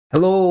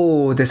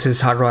Hello, this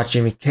is Hot Rod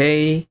Jimmy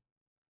K,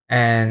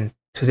 and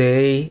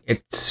today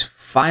it's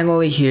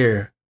finally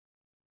here.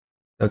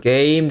 The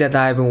game that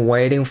I've been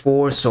waiting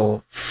for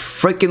so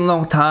freaking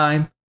long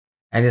time,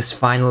 and it's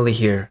finally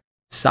here.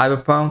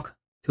 Cyberpunk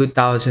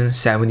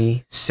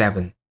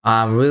 2077.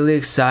 I'm really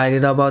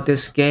excited about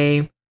this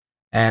game,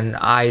 and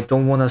I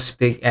don't want to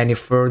speak any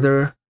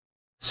further.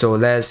 So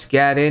let's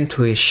get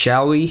into it,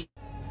 shall we?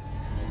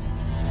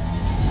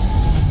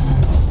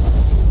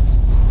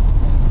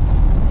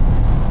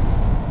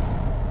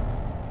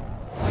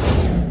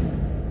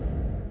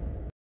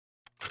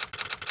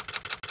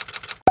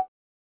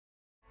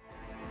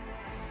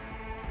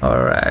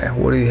 Alright,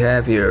 what do you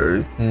have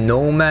here?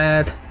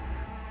 Nomad,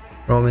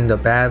 roaming the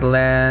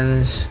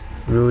Badlands,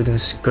 looting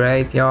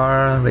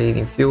scrapyard,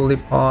 raiding fuel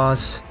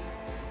depots.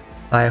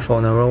 Life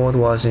on the road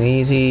wasn't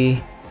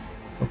easy.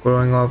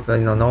 Growing up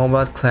in a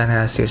nomad clan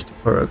has its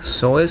perks,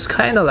 so it's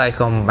kind of like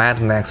a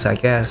Mad Max, I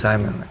guess.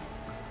 And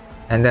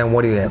then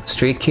what do you have?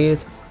 Street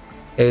kid?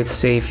 It's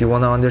say if you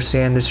want to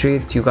understand the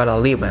street, you gotta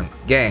leave them.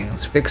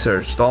 Gangs,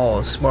 fixers,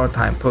 dolls, smart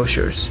time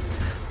pushers.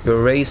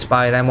 You're raised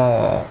by them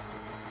all.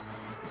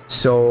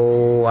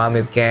 So I'm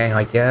a gang,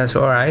 I guess,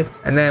 alright.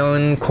 And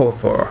then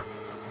corporate.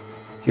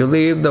 If you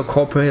leave the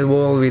corporate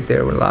world with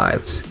their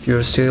lives, if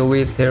you're still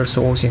with their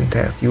souls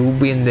intact, you've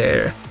been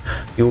there.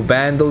 You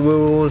bend the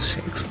rules,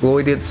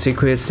 exploited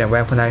secrets and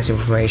weaponized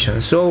information.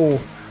 So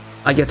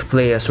I get to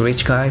play as a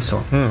rich guy,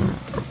 so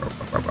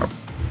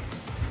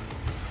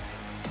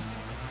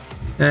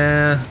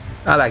I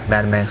like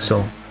Mad Max,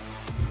 so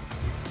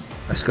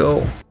let's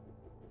go.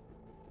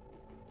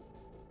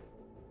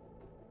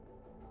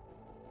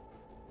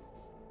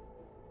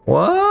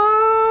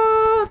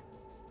 What?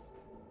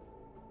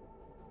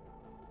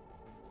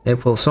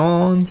 Nipples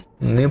on,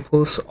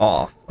 nipples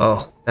off.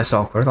 Oh, that's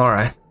awkward.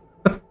 Alright.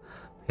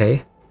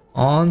 Okay.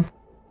 On.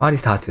 Body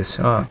tattoos.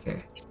 Oh,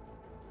 okay.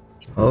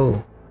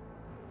 Oh.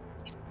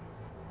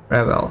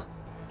 Rebel.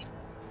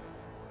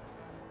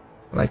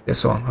 Like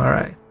this one.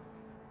 Alright.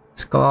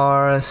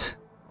 Scars.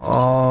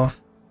 Off.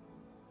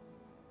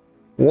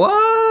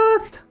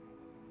 What?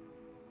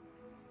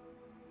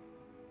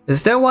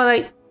 Is that what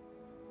I...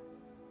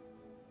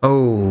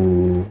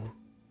 Oh.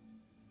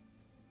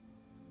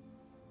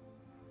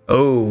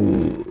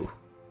 Oh.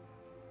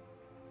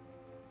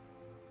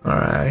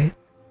 Alright.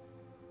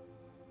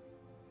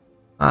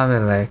 I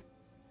mean, like,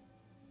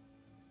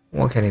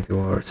 what can it be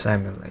worse? I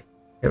mean, like,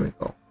 here we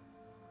go.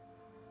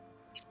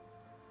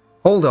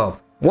 Hold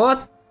up.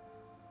 What?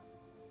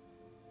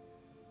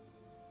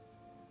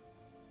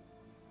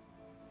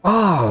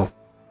 Oh.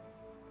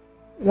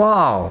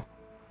 Wow.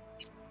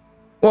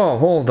 Whoa,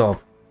 hold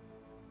up.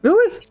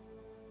 Really?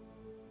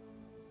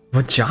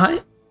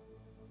 Vagina?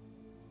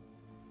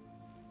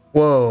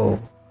 Whoa.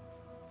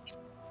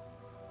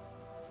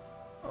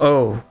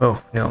 Oh,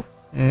 no.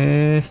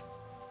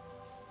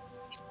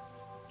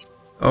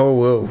 Oh,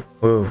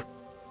 whoa.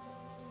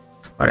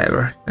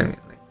 Whatever. I mean,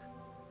 like,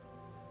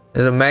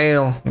 there's a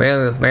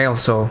male,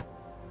 so.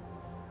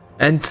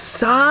 And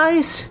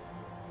size?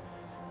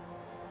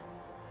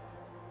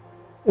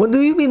 What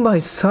do you mean by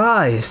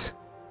size?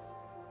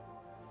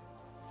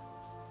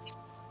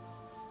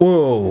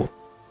 Whoa.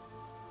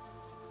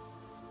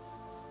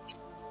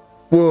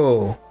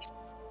 Whoa.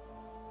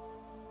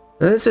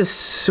 This is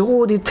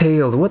so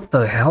detailed. What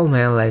the hell,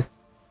 man? Like,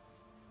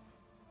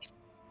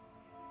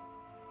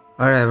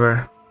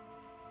 whatever.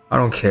 I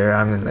don't care.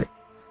 I mean, like,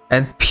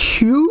 and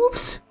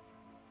pubes?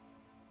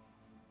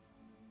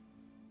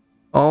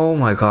 Oh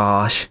my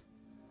gosh.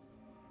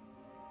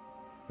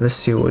 Let's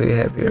see what we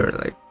have here.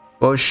 Like,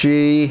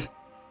 bushy.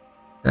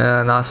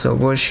 Not so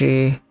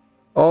bushy.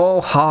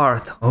 Oh,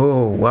 heart.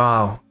 Oh,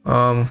 wow.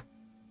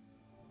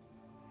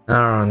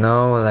 I don't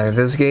know, like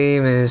this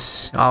game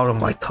is out of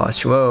my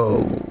touch.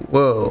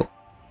 Whoa.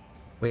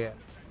 Yeah.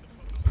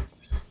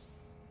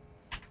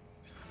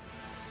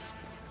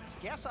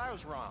 Guess I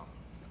was wrong.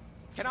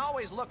 Can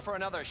always look for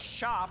another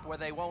shop where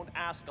they won't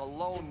ask a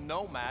lone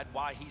nomad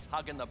why he's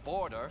hugging the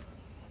border.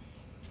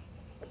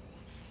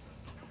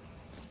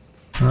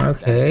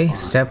 Okay,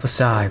 step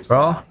aside,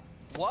 bro.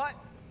 What?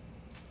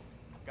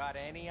 Got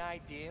any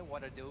idea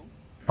what to do?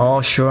 Oh,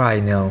 sure I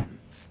know.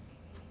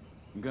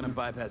 I'm gonna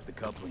bypass the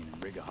coupling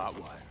and rig a hot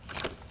wire.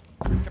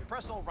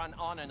 Compressor will run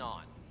on and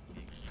on.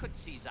 It could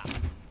seize up.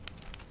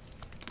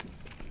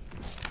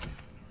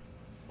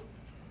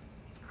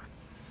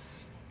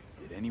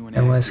 Did anyone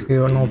ask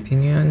your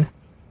opinion?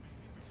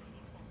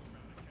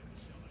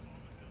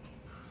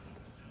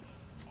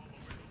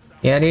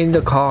 Get in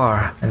the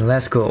car and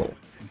let's go.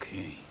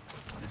 Okay,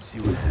 let's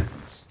see what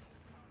happens.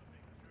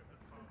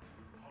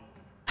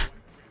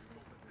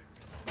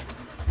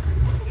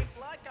 It's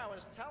like I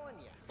was telling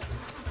you.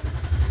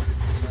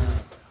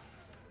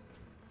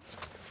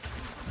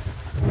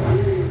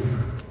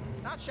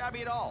 Not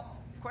shabby at all.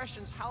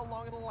 Question's how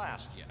long it'll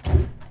last you.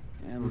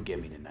 And will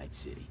get me to Night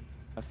City.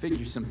 I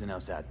figure something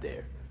else out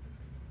there.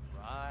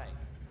 Right.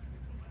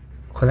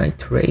 Connect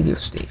to radio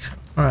station.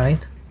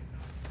 Alright.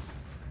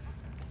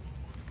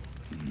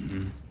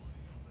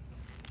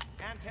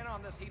 Antenna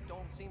on this this heap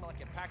don't seem like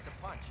it packs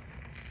a punch.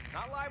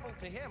 Not liable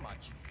to hear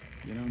much.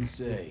 You don't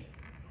say.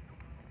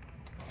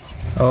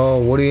 Oh,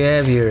 what do you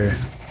have here?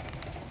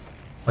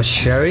 A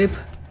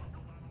sheriff?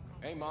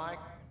 Hey, Mike.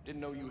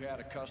 Didn't know you had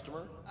a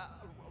customer.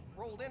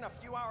 Rolled in a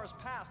few hours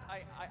past.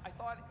 I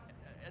thought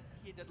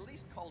he'd at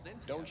least called in.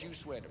 Don't you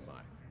sweat it,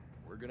 Mike.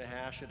 We're gonna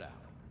hash it out.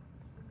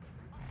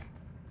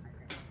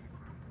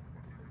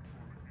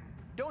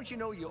 Don't you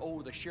know you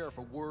owe the sheriff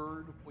a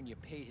word when you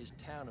pay his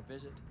town a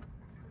visit?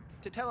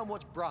 To tell him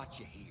what's brought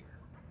you here.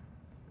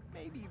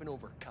 Maybe even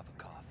over a cup of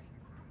coffee.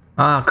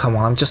 Ah, come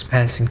on, I'm just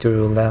passing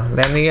through.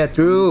 Let me get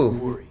through. Don't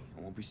worry,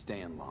 I won't be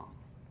staying long.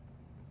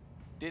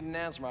 Didn't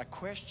answer my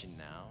question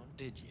now,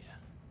 did you?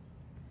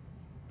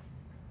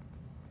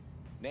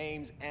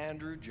 Name's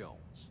Andrew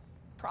Jones.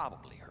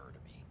 Probably heard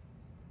of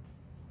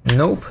me.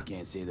 Nope. I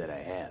can't say that I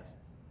have.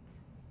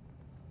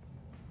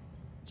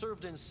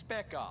 Served in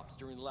Spec Ops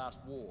during the last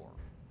war.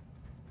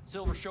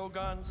 Silver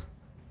Shoguns?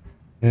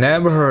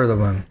 Never heard of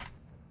him.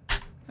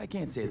 I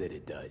can't say that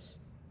it does.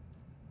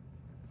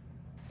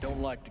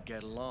 Don't like to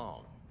get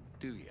along,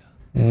 do you?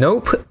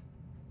 Nope.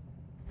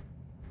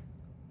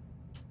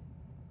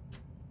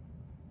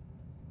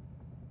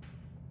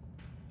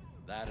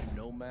 That a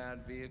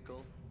Nomad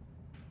vehicle?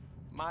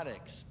 Might have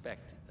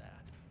expected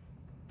that.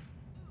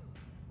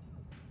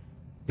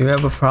 You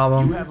have a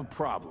problem? You have a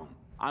problem.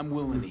 I'm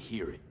willing to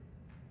hear it.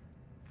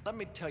 Let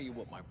me tell you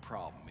what my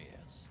problem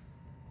is.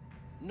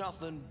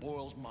 Nothing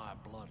boils my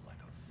blood like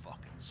a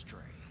fucking stray.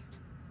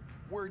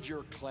 Where'd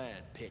your clan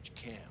pitch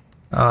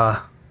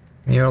camp?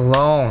 You're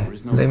alone.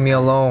 Leave me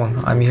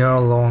alone. I'm here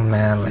alone,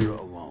 man. You're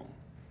alone.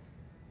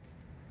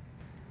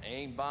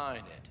 Ain't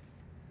buying it.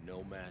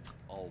 Nomads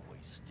always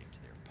stick to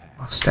their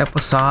path. Step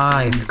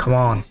aside. Come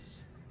on.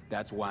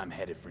 That's why I'm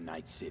headed for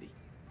Night City.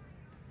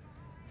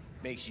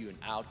 Makes you an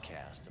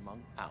outcast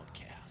among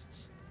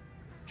outcasts.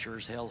 Sure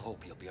as hell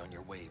hope you'll be on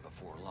your way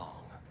before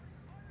long.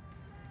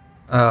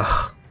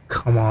 Ugh,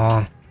 come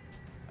on.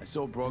 I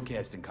saw a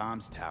broadcasting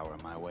comms tower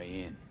on my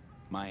way in.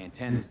 My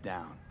antenna's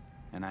down,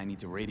 and I need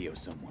to radio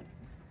someone.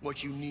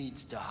 What you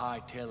need's to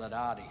hightail it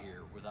out of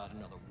here without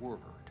another word.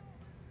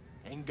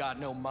 Ain't got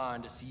no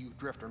mind to see you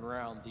drifting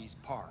around these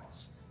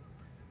parts.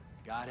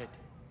 Got it?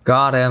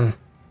 Got him.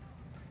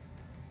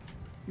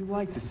 You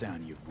like the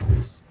sound of your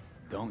voice,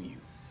 don't you?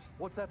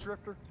 What's that,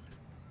 Drifter?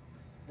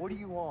 What are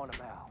you on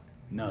about?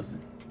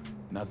 Nothing.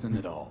 Nothing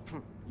at all.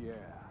 Yeah,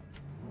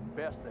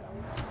 best out.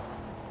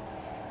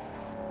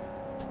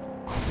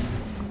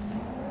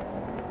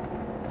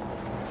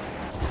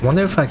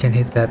 Wonder if I can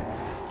hit that.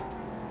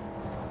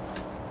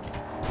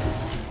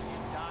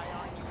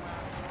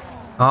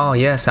 Oh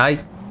yes,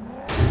 Can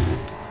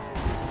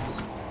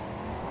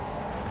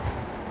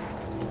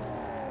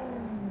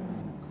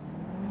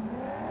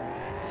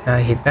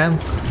I hit them?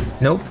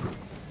 Nope.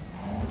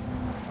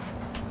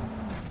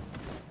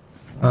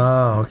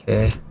 Oh,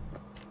 okay.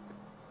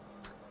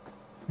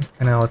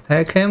 Can I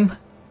attack him?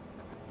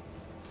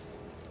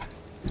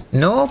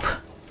 Nope.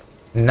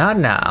 Not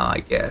now, I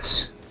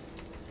guess.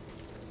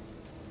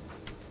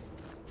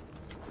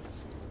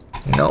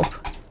 Nope.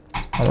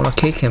 I wanna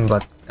kick him,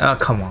 but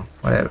come on,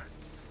 whatever.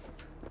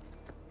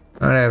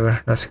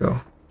 Whatever, let's go.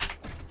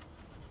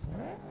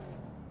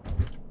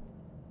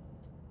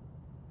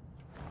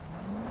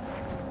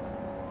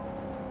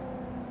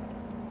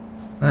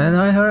 And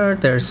I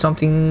heard there's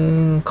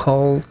something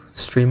called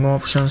stream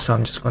option, so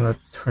I'm just gonna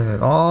turn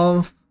it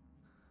off.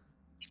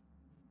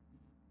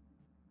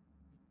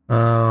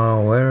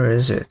 Where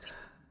is it?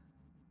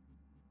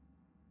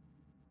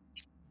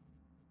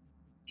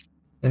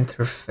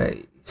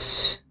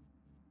 Interface.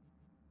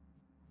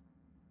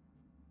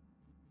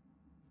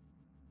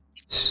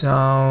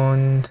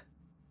 Sound.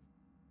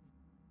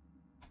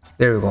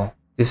 There we go.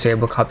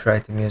 Disable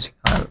copyrighted music.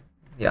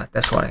 Yeah,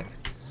 that's what I need.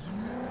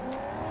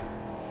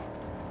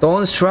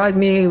 Don't strike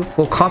me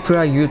for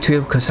copyright,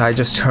 YouTube, because I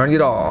just turned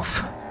it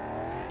off.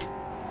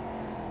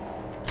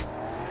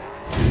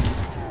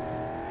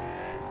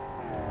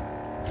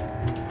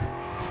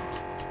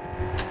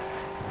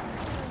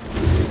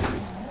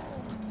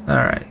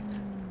 Alright.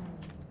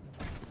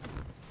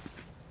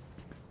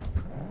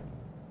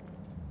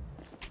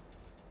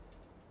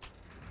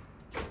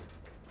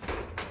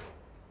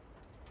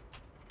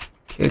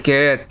 Kick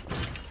it.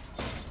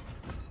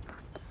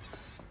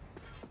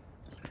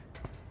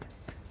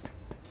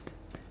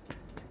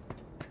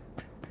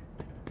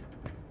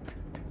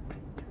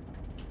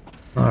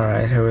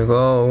 Alright, here we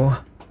go.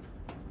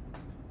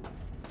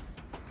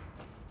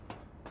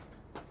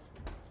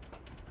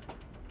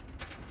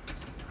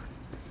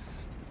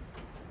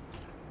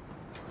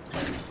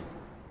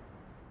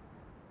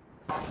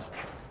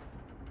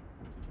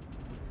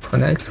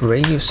 Connect to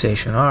radio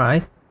station,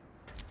 alright.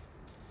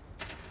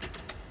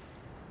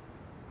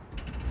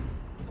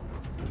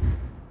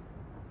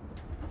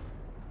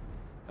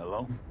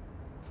 Hello?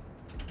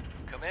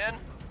 Come in.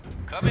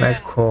 Come in.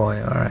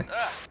 McCoy, alright.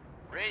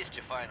 Raised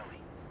you finally.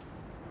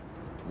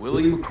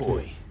 Willie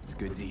McCoy. It's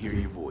good to hear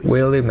your voice.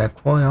 Willie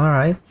McCoy,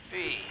 alright.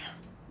 Fee.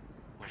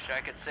 Wish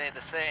I could say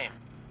the same.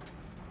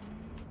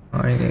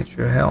 I need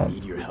your help.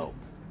 Need your help.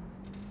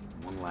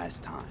 one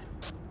last time.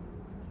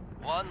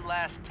 One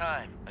last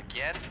time.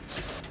 Again?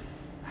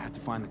 I have to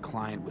find the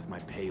client with my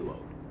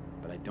payload,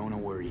 but I don't know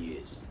where he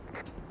is.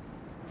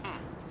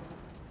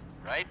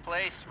 Right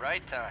place,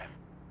 right time.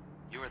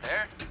 You were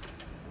there?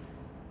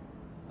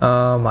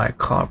 My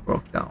car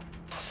broke down.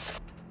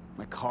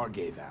 My car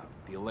gave out.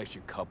 The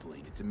electric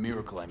coupling. It's a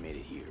miracle I made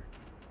it here.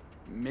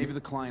 Maybe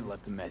the client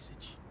left a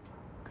message.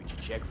 Could you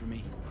check for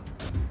me?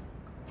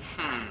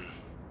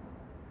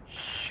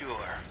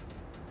 Sure.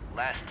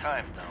 Last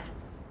time, though.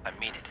 I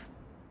mean it.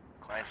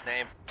 Client's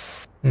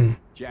name?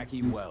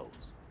 Jackie Wells.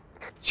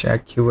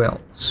 Jackie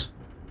Wells.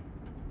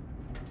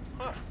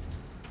 Huh.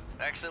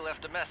 Actually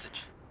left a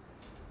message.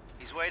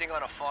 He's waiting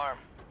on a farm.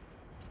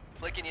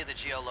 Flicking you the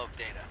geoloc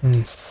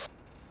data.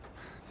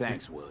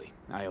 Thanks, Willie.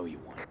 I owe you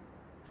one.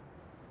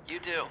 You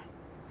do.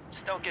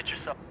 Just don't get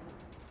yourself...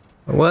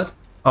 What?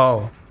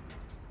 Oh.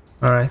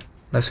 Alright,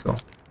 let's go.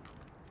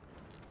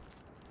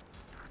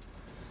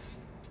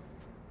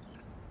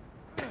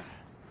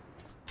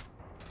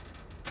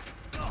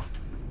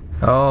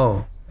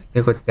 Oh,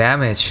 they got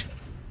damage.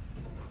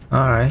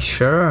 Alright,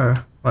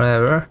 sure.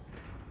 Whatever.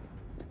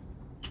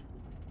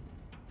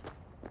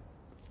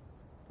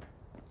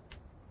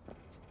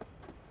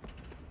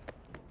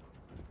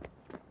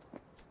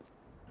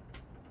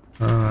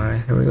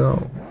 Alright, here we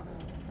go.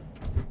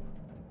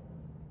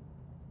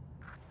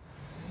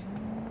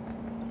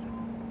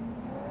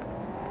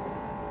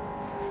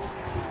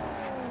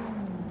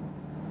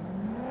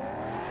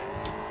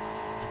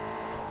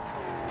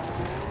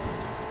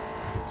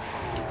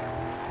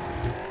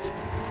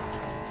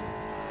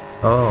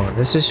 Oh,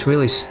 this is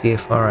really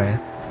stiff, alright.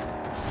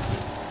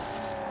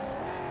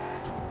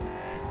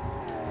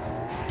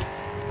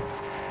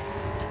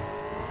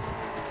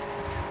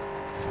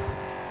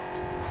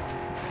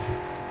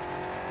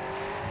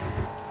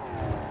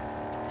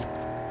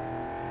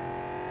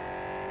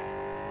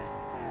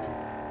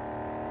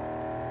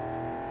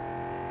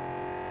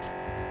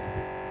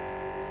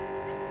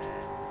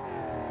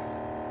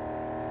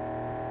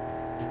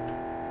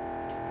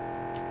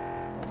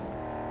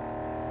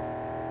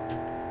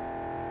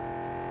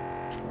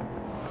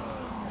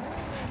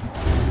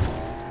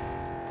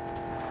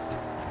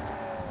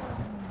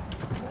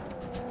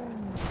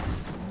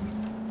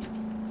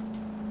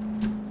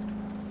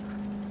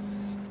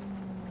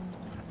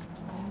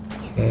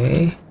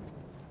 Okay.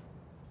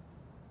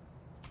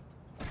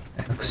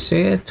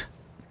 Exit.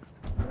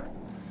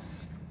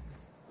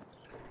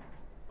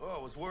 Oh, I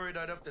was worried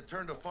I'd have to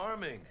turn to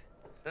farming.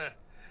 Yeah.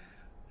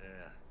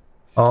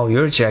 Oh,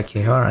 you're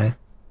Jackie, alright.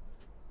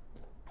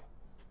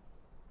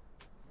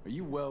 Are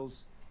you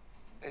Wells?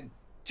 And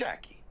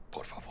Jackie,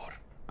 por favor.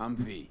 I'm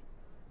V.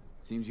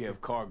 Seems you have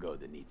cargo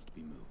that needs to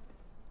be moved.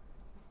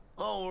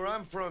 Oh, where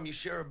I'm from, you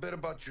share a bit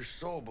about your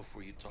soul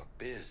before you talk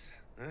biz.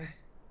 Eh?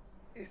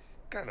 It's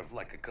kind of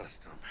like a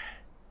custom.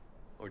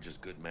 Or just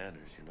good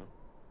manners, you know?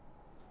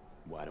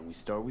 Why don't we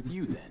start with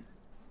you then?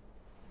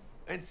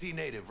 NC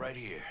native right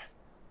here.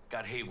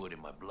 Got Haywood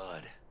in my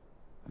blood.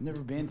 I've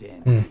never been to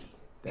NC.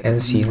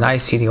 NC,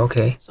 nice city,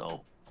 okay.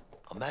 So,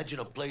 imagine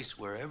a place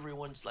where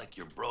everyone's like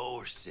your bro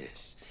or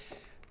sis.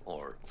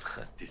 Or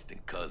a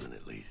distant cousin,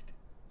 at least.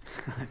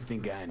 I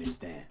think I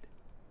understand.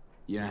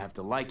 You don't have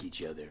to like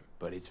each other,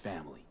 but it's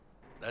family.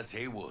 That's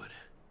Haywood.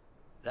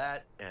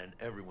 That and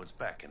everyone's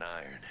back in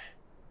iron.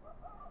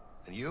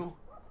 And you?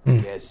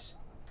 Guess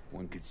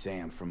one could say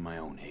I'm from my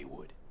own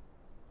Haywood.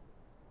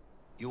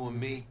 You and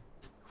me,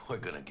 we're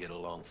gonna get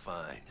along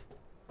fine.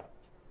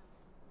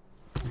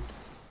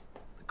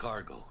 The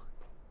cargo.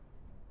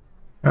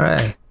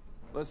 Alright.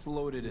 Let's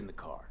load it in the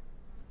car.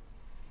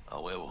 A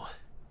huevo.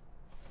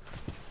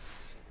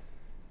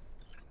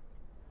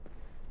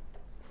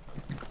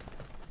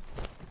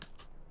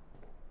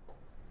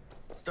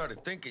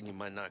 Started thinking you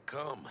might not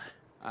come.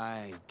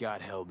 I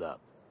got held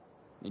up.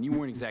 And you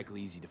weren't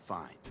exactly easy to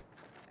find.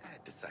 I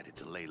decided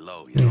to lay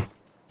low, you know?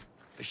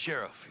 The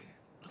sheriff, he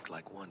looked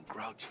like one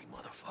grouchy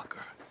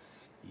motherfucker.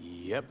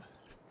 Yep.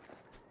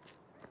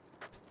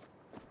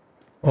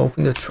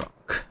 Open the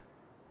trunk.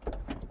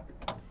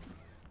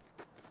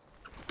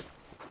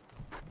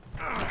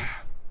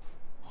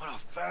 What a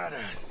fat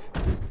ass.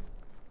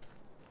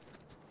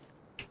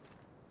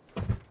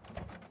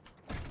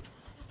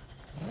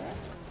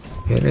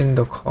 Get in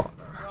the car.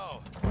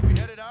 So, we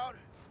headed out?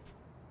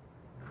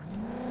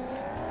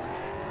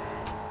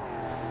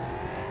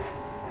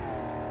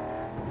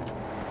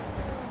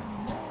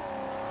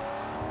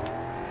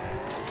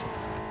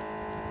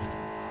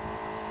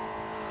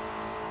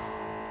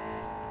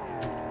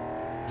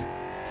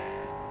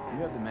 You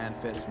have the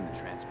manifest from the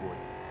transport?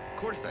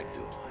 Of course I do.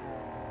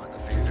 What, the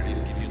fixer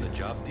didn't give you the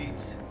job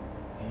deeds?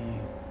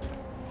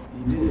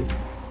 He did.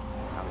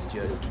 I was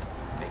just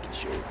making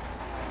sure.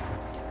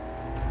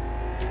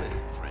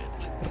 Listen, friend.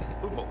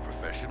 We're both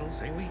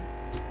professionals, ain't we?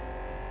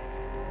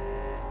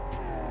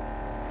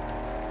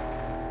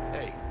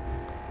 Hey,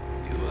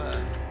 you,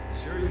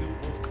 sure you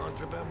moved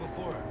contraband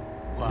before?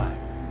 Why?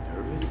 Are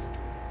you nervous?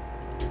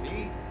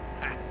 Me?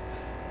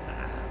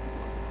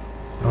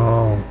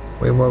 Oh,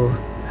 we were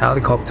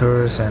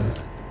helicopters and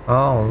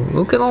Oh,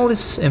 look at all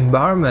this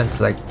environment,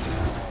 like,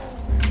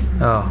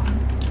 oh,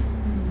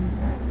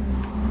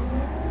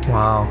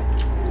 wow.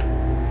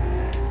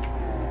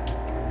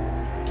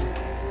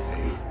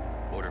 Hey,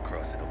 border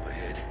crossing up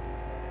ahead.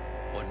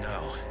 What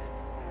now?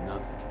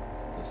 Nothing.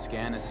 They'll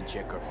scan us and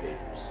check our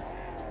papers.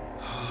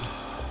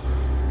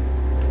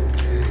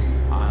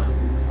 I'll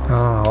do the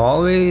talking.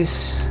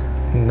 Always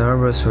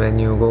nervous when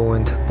you go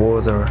into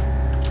border.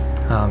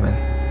 Oh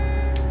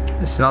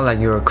man, it's not like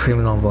you're a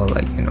criminal, but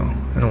like, you know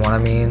what I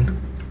mean.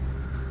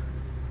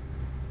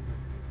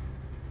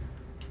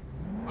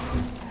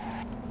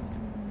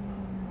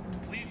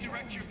 Please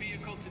direct your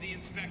vehicle to the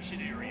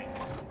inspection area.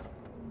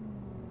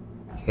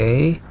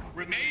 Okay,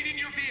 Remain in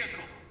your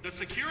vehicle. The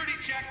security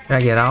check. can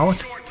I get out?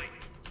 Shortly.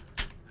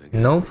 I got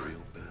Nope. a real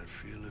bad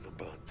feeling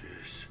about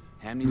this.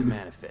 Hand me the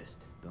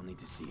manifest. They'll need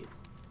to see it.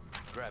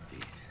 Grab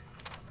these.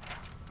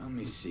 Let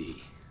me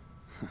see.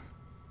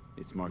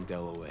 It's marked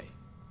LOA.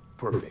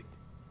 Perfect.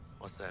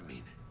 What's that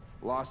mean?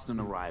 Lost on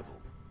arrival.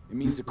 It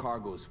means the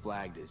cargo is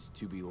flagged as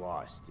to be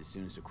lost as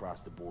soon as they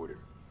cross the border.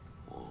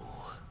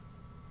 Oh,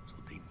 so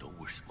they know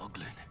we're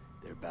smuggling.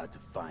 They're about to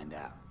find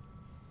out.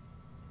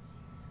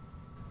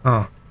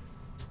 Oh,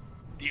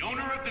 The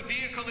owner of the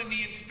vehicle in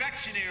the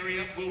inspection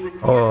area will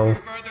report Oh.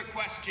 for further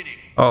questioning.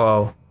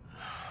 oh,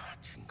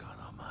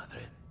 Chingada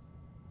madre.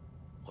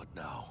 What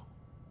now?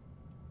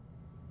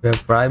 we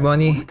have bribe The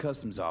money.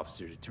 customs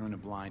officer to turn a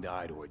blind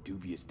eye to our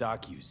dubious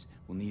dock use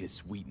will need a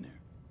sweetener.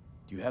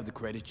 Do you have the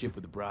credit chip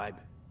with the bribe?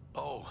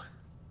 Oh,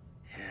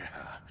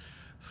 yeah.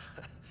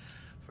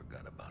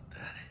 Forgot about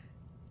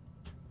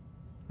that.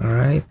 All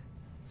right.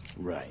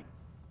 Right.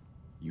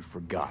 You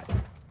forgot.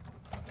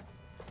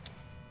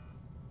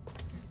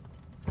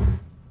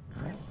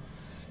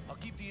 I'll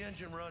keep the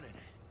engine running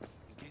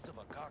in case of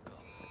a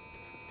cock-up.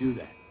 Do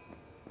that.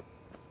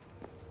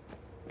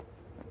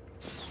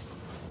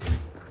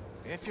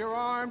 If you're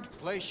armed,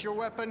 place your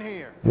weapon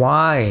here.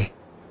 Why?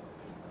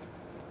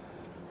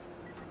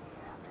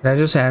 Did I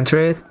just enter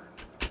it?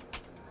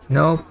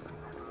 Nope.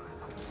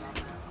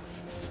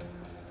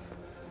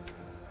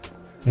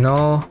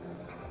 No.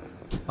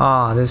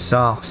 Ah, this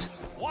sucks.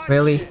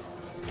 Really?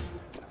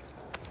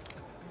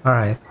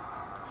 Alright.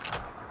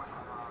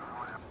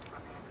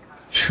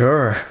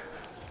 Sure.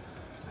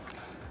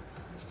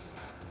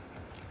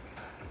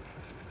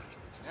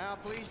 Now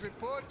please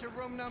report to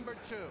room number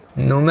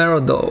 2. Numero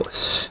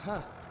dos.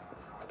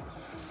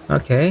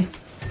 Okay.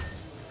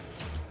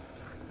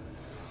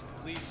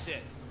 Please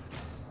sit.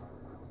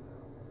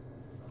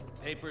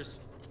 Papers.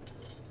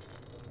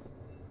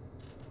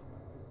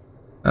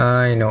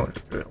 I know the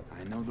drill.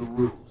 I know the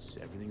rules.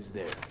 Everything's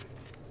there.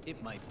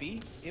 It might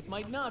be, it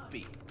might not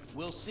be.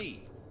 We'll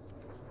see.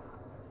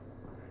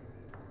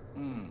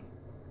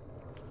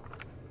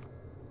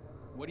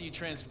 What are you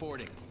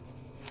transporting?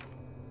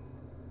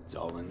 It's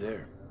all in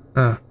there.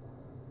 Huh.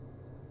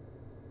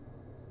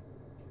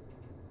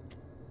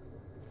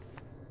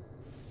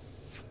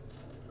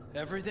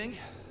 Everything?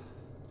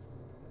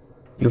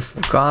 You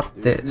forgot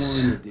There's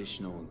this. one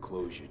additional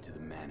enclosure to the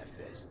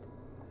manifest.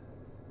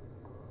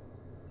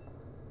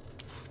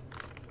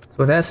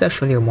 So that's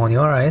actually a money,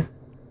 alright.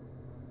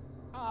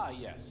 Ah,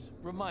 yes.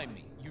 Remind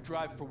me, you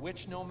drive for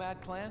which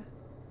nomad clan?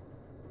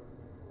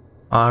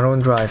 I don't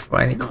drive for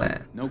any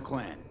clan. No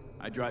clan.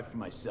 I drive for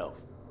myself.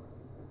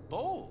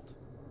 Bold.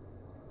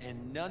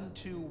 And none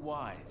too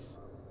wise.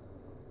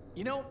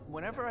 You know,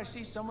 whenever I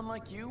see someone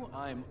like you,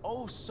 I'm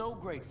oh so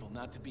grateful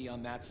not to be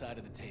on that side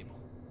of the table.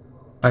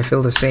 I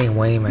feel the same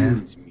way, man.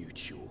 Feelings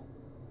mutual.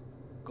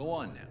 Go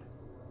on now.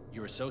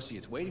 Your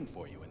associate's waiting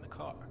for you in the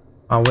car.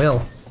 I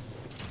will.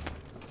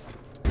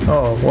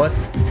 Oh, what?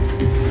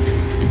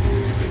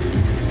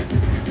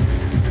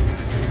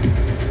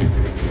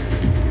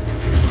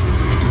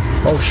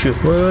 Oh shoot,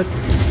 what?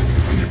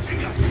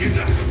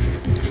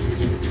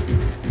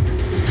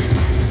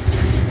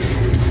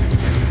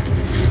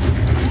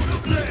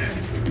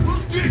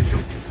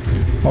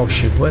 Oh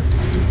shoot, what?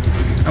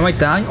 Am I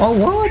dying? Oh,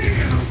 what?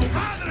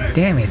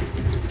 Damn it.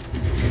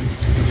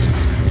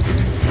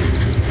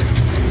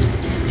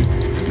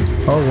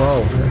 Oh,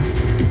 whoa.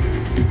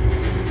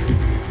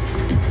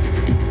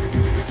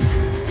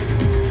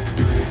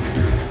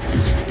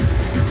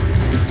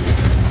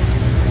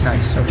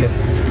 Nice, okay.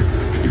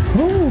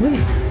 Oh,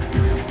 wait.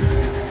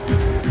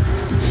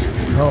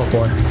 Oh,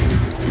 boy.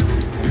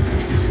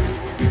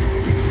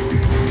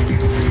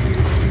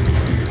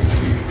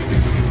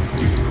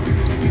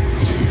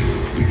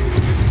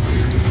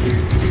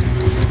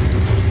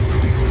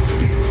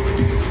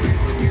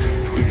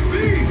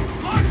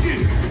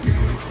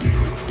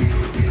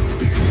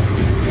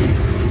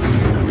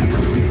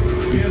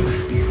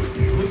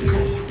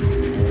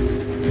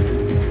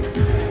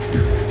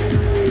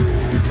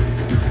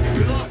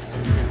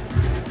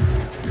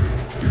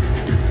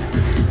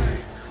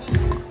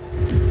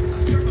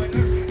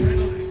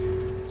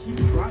 Keep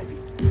driving.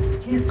 You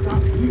can't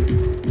stop here.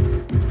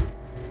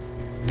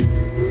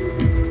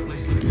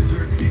 Place looks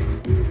deserted.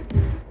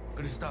 I'm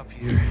gonna stop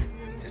here.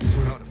 Need to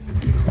sort out a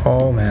fit.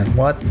 Oh, man,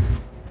 what?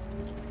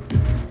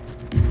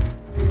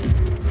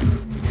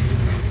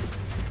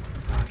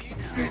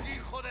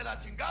 la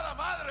chingada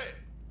madre!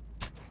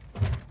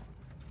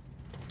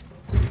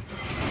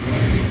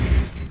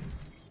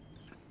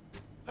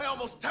 I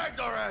almost tagged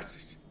our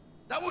asses.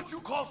 That what you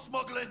call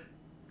smuggling?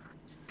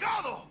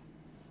 Gado!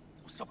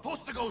 Was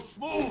supposed to go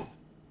smooth.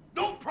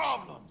 No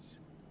problems.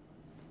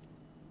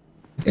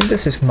 I think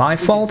this is my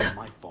fault. This is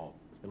my fault.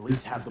 At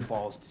least have the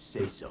balls to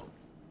say so.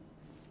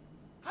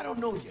 I don't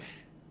know yet.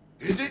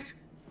 Is it?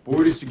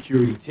 Border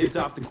security tipped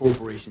off the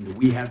corporation that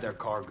we have their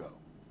cargo.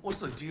 What's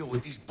the deal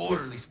with these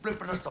borderlies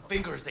flipping us the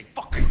finger as they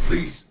fucking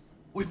please?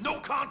 With no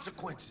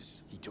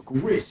consequences. He took a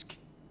risk.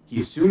 He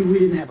assumed we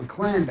didn't have a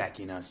clan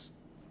backing us.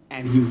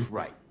 And he was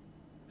right.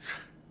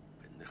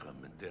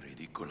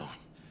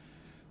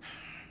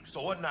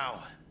 So what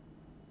now?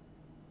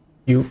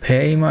 You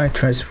pay my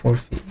transport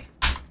fee.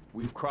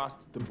 We've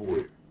crossed the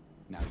border.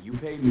 Now you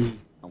pay me,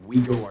 and we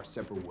go our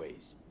separate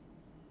ways.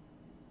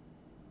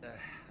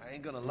 I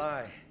ain't gonna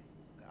lie.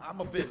 I'm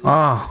a bit...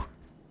 Ah.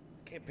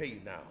 Can't pay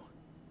you now.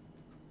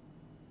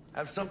 I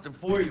have something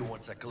for you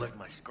once I collect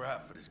my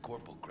scrap for this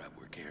corporal crap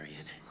we're carrying.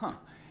 Huh.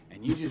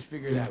 And you just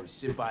figured I would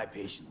sit by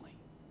patiently.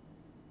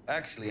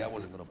 Actually, I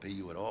wasn't gonna pay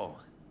you at all.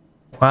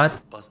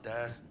 What? Bust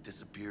ass and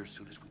disappear as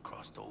soon as we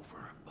crossed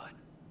over, but...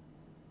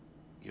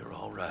 You're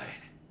all right.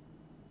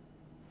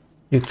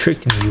 You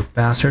tricked me, you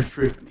bastard.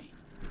 Tricked me.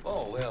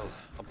 Oh, well,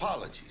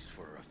 apologies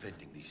for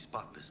offending the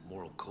spotless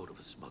moral code of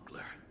a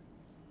smuggler.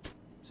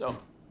 So,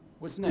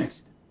 what's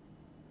next?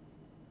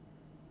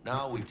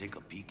 Now we take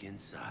a peek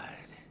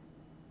inside.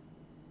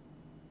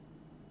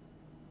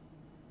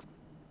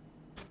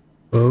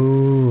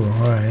 Oh,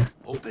 alright.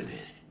 Open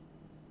it.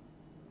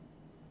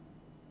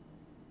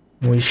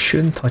 We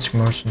shouldn't touch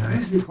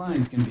merchandise. Your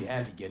client's gonna be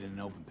happy getting an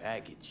open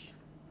package.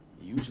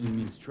 It usually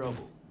means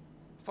trouble.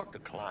 Fuck the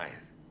client.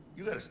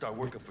 You gotta start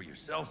working for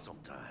yourself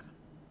sometime.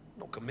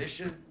 No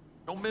commission,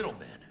 no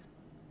middleman.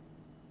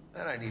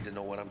 And I need to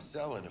know what I'm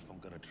selling if I'm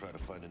gonna try to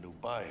find a new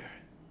buyer.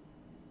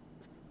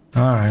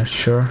 Alright,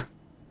 sure.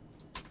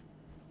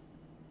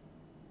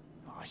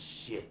 Aw,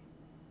 shit.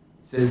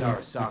 It says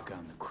Arasaka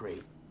on the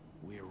crate.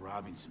 We are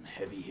robbing some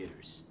heavy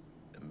hitters.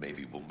 And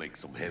maybe we'll make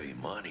some heavy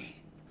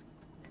money.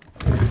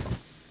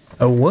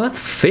 A what?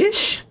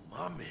 Fish?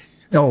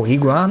 Mames. Oh,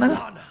 iguana?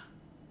 Iguana.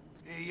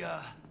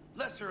 A,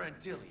 lesser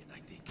Antillean, I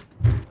think.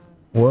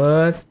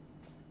 What?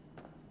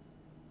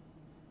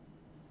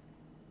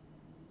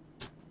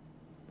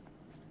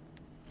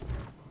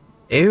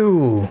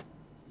 Ew.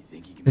 You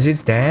think you can Is make it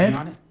some dead?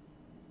 money on it?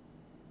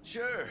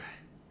 Sure.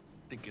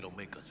 Think it'll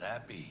make us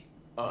happy.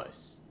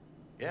 Us.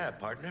 Yeah,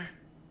 partner.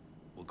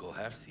 We'll go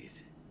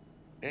halfsies.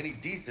 Any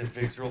decent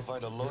fixer will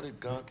find a loaded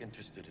gonk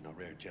interested in a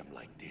rare gem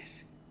like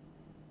this.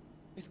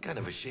 It's kind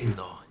of a shame,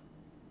 though.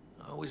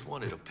 I always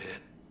wanted a pet.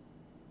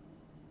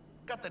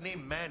 Got the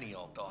name Manny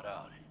all thought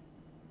out.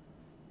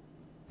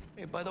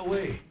 Hey, by the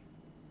way,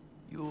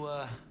 you,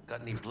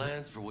 got any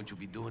plans for what you'll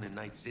be doing in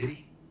Night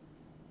City?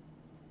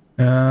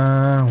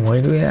 Why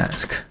do we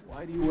ask?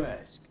 Why do you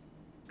ask?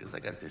 Because I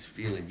got this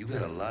feeling you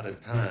got a lot of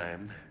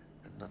time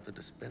and nothing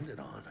to spend it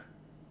on.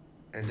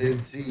 And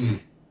NC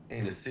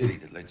ain't a city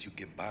that lets you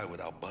get by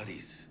without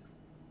buddies.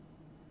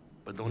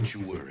 But don't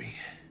you worry.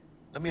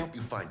 Let me help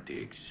you find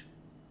digs.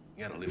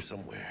 You gotta live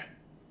somewhere.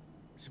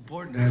 It's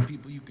important to have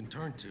people you can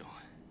turn to.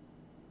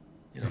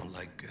 You know,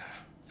 like,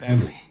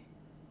 family.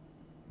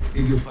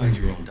 Maybe you'll find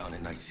your own down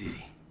in Night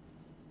City.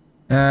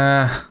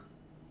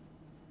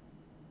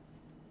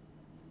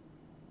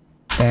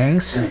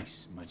 Thanks.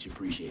 Thanks. Much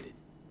appreciated.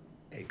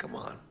 Hey, come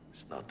on.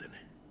 It's nothing.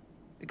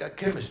 We got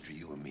chemistry,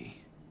 you and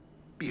me.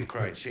 Be a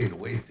crying shame to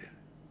waste it.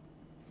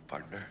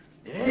 Partner.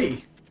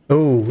 Hey!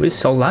 Oh,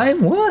 it's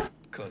alive? What?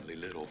 Cuddly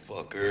little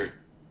fucker.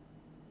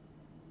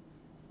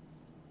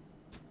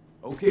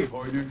 Okay,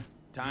 partner.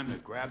 Time to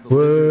grab the What?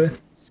 lizard and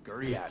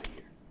scurry out of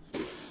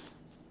here.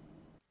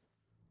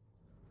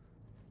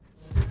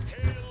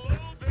 Hello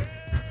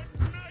there,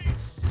 Night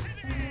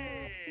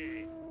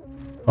City!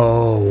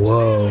 Oh,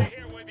 whoa.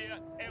 Here with you,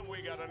 and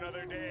we got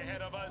another day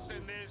ahead of us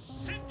in this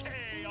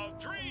city of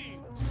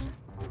dreams.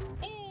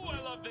 Ooh,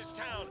 I love this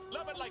town.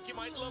 Love it like you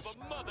might love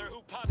a mother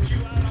who popped you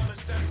out on the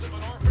steps of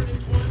an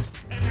orphanage once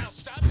and now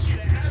stops you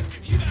to ask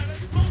if you got a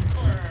smoke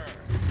for her.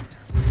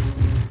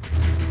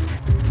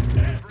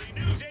 Every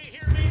new day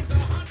here means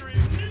 100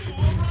 new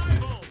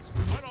arrivals,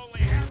 but only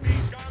half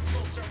these gonks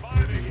will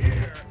survive a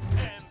year,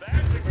 and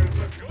that's if it's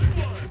a good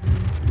one.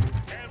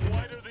 And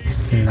why do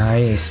these people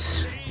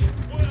Nice.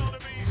 well, to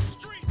be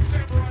street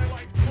samurai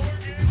like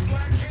Morgan,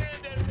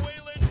 Blackhand, and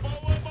Waylon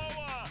Boa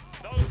Boa.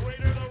 The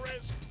greater the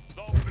risk,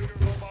 the bigger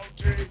the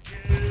bounty,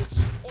 kids.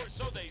 Or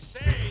so they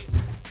say.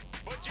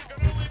 But you can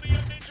only be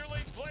a Major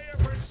League player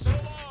for so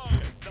long.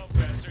 The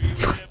faster you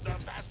live, the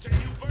faster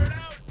you burn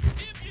out.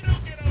 If you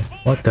don't get a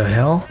bullet What the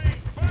hell? brain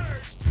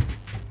first.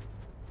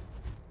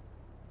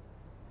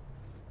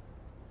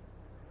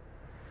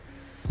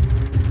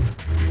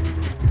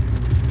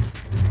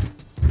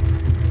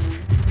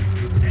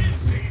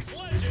 NC's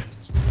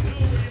legends. Know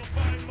where you'll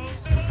find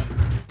most of them?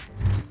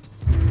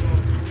 The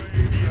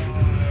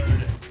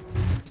graveyard.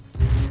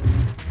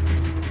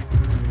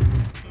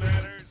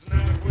 Matters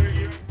not where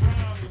you're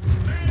from.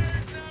 Matters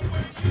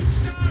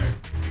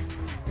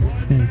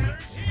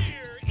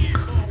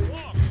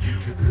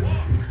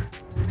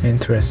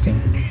interesting.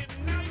 In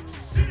Night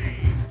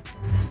City,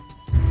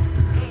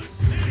 the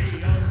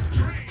city of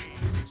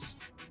dreams.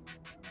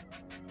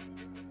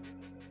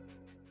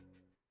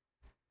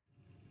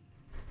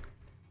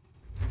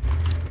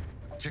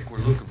 Chick we're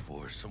looking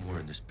for is somewhere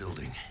in this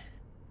building.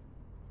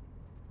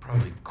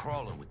 Probably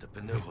crawling with the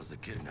pendejos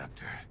that kidnapped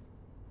her.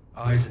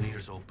 Eyes and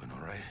ears open,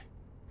 all right?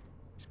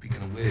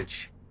 Speaking of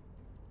which,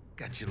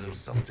 got you a little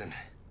something.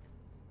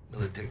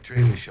 Militech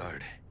training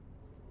shard.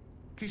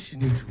 In case you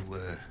need to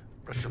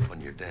brush up on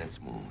your dance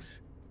moves.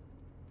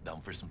 Down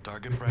for some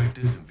target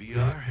practice in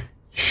VR?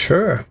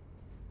 Sure.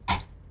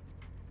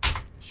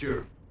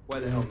 Sure. Why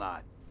the hell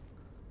not?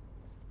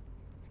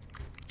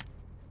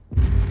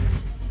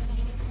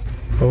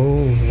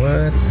 Oh,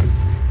 what?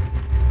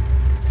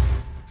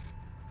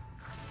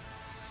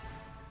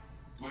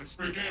 Let's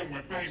begin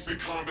with basic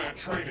combat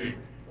training.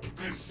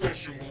 This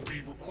session will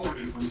be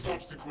recorded for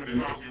subsequent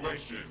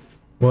evaluation.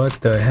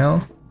 What the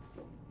hell?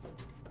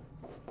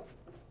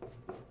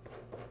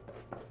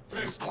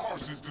 This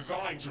course is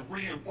designed to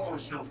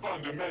reinforce your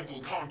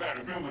fundamental combat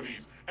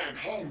abilities and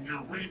hone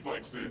your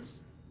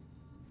reflexes.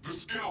 The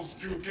skills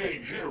you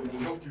gain here will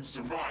help you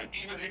survive,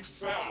 even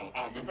excel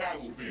on the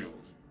battlefield.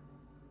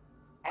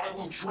 I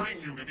will train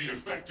you to be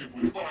effective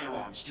with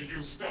firearms, to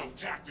use stealth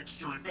tactics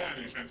to your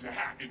advantage, and to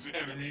hack into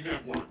enemy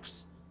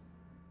networks.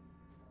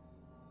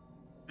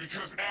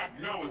 Because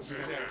act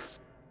military.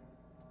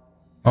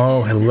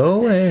 Oh,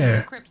 hello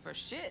there. Equipped for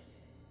shit.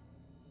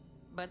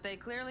 But they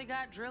clearly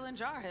got drill and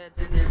jar heads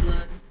in their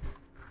blood.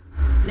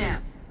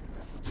 Now,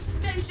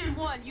 Station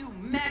 1, you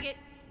maggot!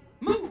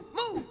 Move,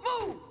 move,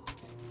 move!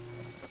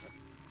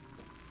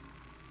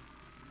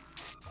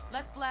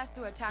 Let's blast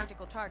through a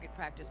tactical target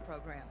practice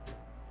program.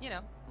 You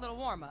know, a little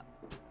warm-up.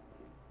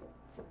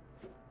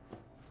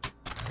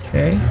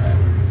 Okay.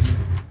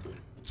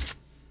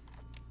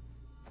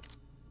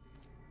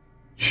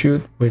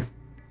 Shoot with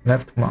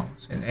left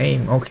mouse and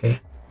aim.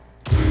 Okay.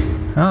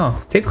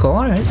 Oh, typical.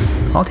 Alright.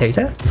 I'll take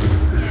that.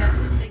 Yeah,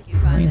 I think you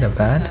find Ain't that that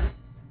bad. too, huh?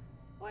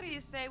 What do you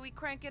say we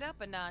crank it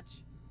up a notch?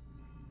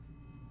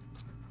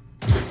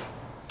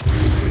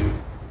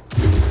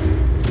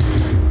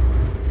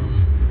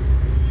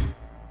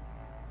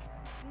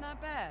 Not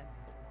bad.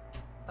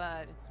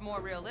 But it's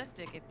more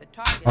realistic if the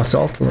target...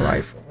 Assault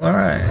rifle.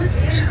 Alright.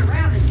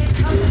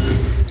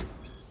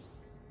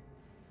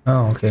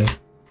 Oh, okay.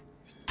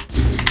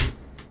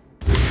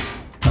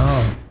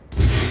 Oh.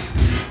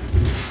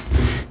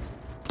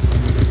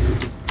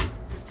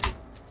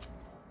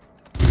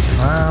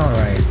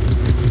 Alright.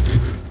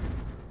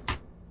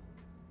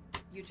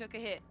 You took a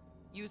hit.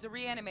 Use a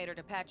reanimator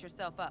to patch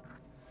yourself up.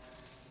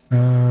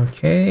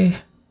 Okay.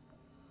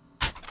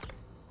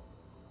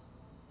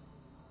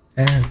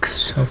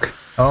 X. Okay.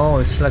 Oh,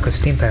 it's like a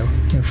steam pack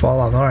in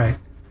Fallout. Alright.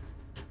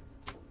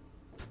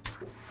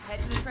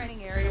 Head to the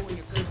training area when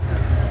you're good to go.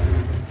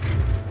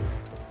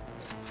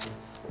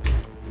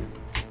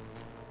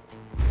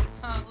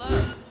 Oh,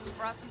 look.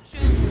 Brought some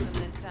tunes with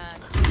them this time.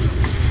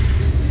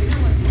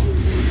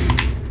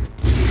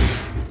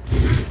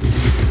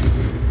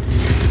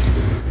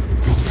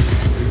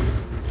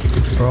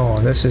 Bro,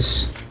 this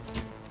is...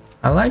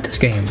 I like this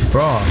game.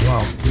 Bro,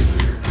 wow.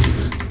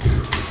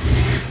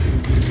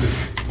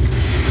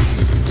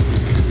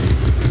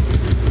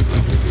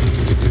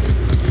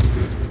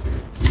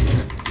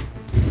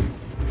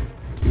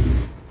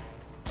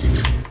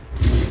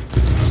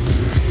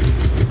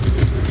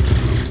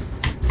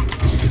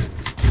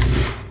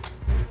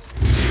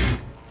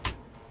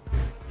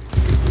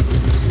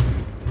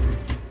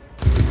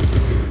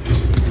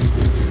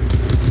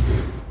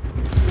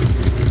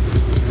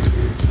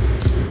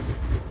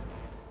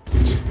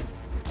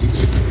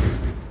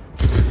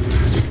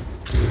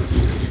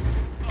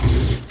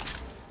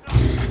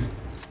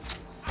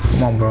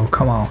 Come on, bro.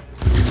 Come on.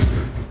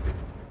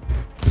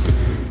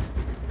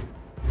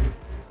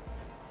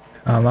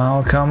 Come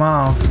on, come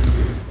on.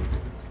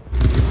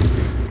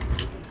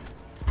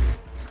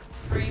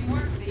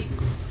 Framework, V.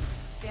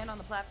 Stand on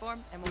the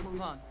platform and we'll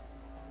move on.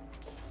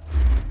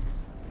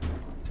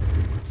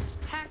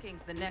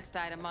 Hacking's the next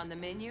item on the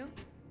menu.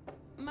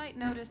 Might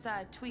notice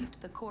I tweaked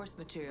the course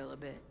material a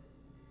bit.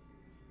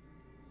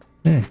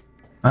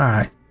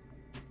 Alright.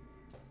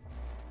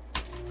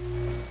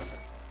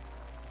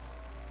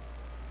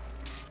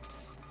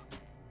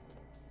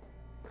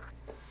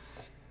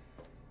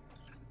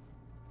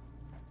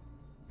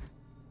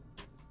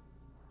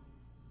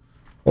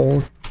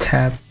 Hold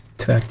tab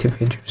to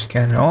activate your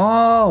scanner.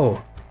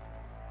 Oh!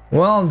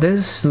 Well,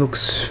 this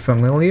looks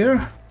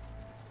familiar.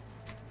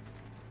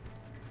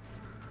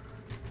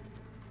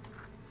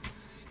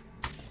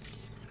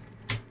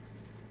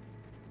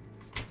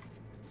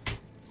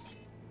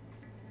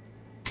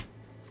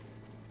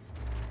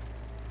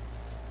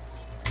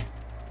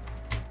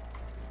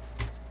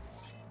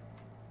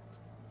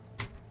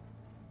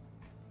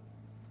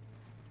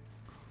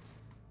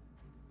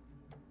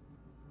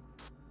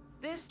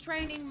 This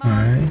training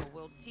module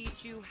will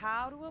teach you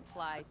how to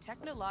apply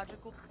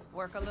technological...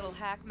 Work a little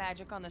hack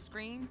magic on the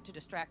screen to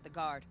distract the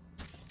guard.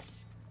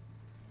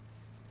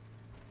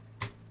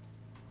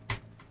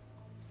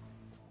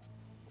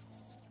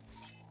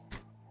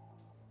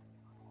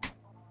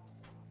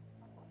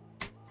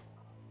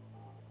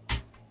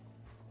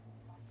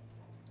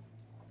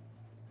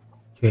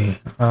 Okay.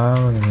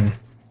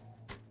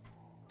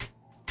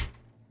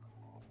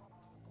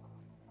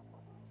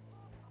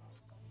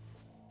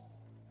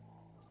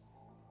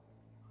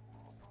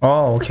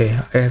 Oh, okay.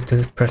 I have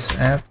to press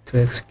F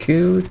to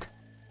execute.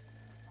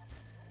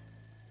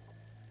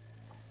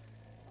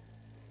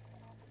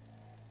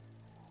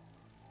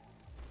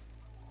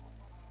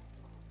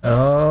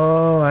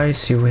 Oh, I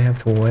see. We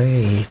have to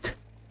wait.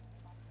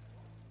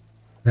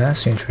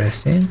 That's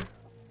interesting.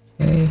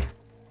 Okay.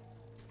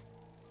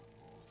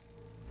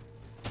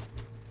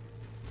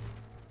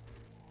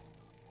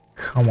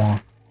 Come on.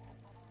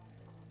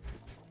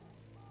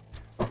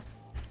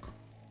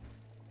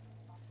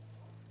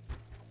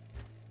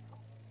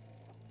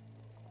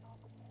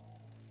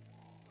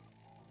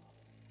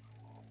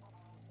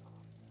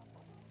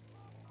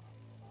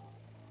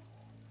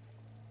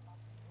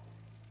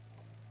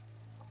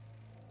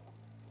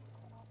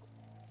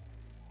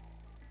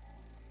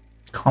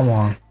 Come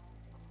on.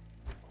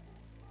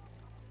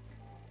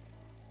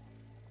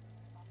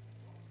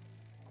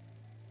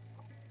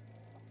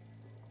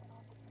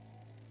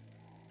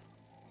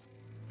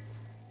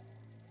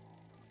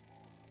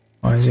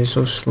 Why is it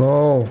so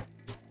slow?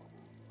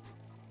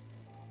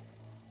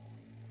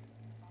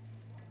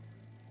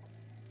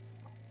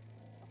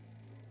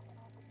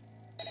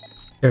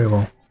 There we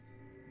go.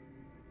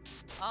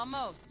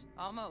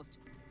 Almost.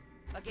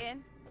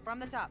 Again, from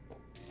the top.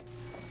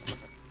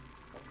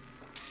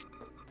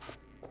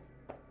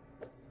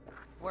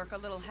 Work a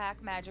little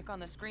hack magic on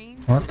the screen.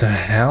 What the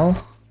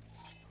hell?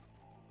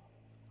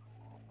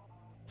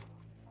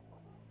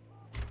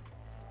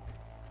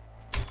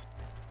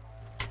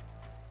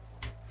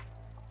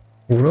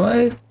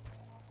 Right?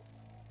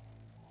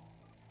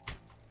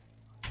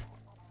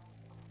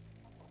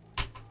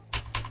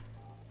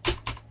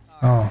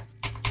 Oh.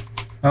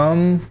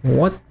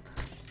 What?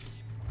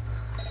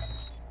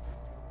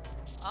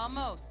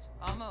 Almost.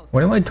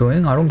 What am I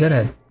doing? I don't get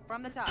it.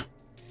 From the top.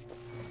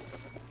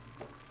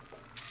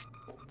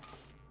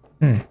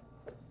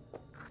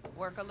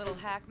 Work a little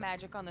hack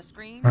magic on the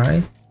screen.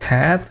 Alright.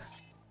 Tab.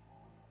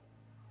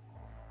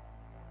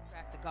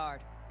 Track the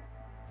guard.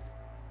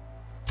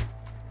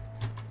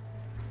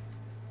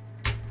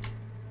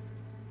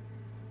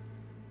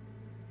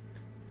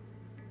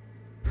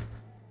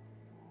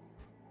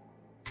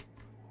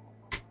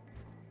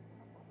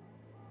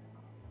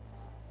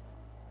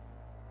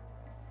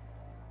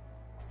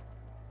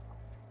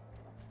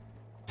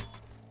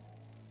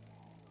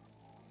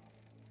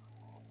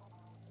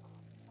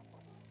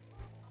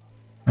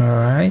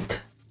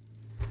 Alright.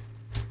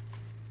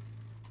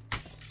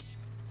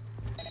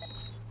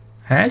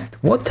 Heck?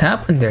 What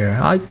happened there?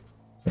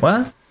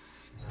 What?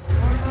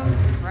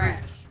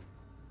 Trash.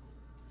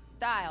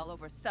 Style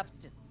over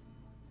substance.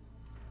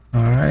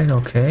 Alright,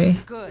 okay.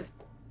 Good.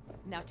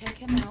 Now take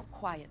him out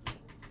quietly.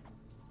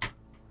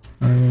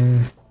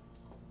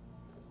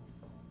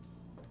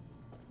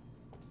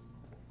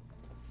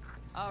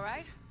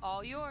 Alright,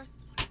 all yours.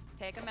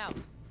 Take him out.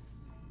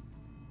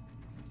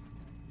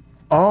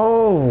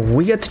 Oh,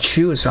 we get to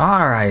choose.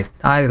 Alright,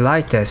 I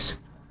like this.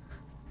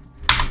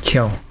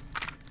 Kill.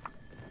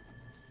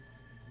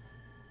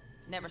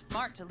 Never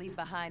smart to leave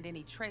behind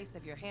any trace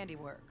of your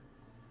handiwork.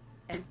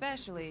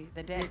 Especially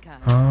the dead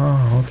kind.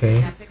 Oh,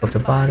 okay. Now pick Of up the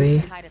body.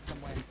 and hide it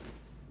somewhere.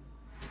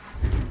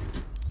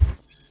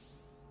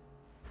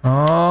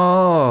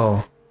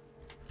 Oh.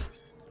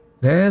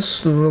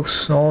 This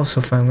looks also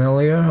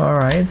familiar.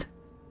 Alright.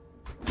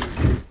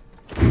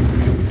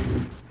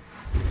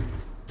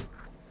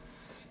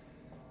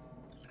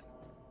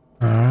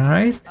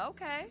 Alright.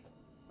 Okay.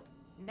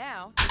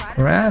 Now try to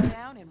Grab take him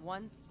down in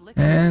one slick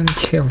and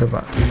kill the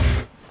bot.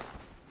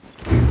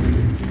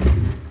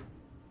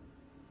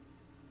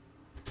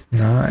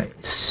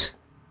 Nice.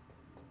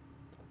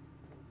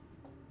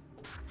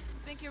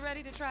 Think you're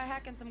ready to try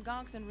hacking some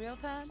gonks in real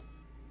time?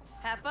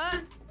 Have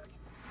fun.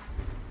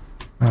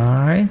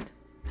 Alright.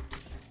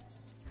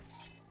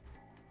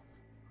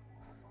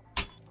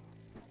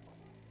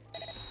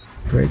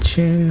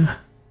 Bridging.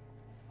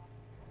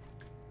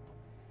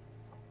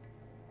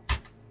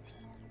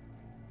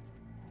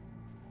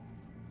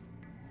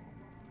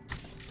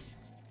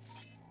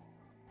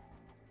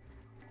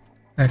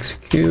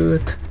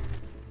 Execute.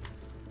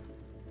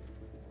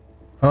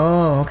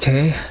 Oh,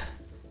 okay.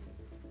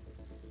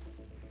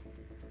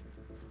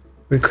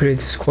 We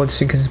create squad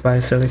sequence by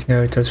selecting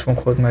characters from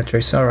code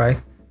matrix. Alright.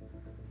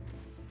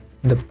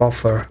 The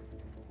buffer.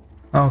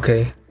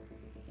 Okay.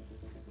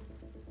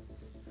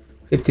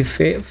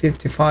 55,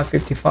 55,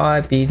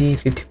 BD,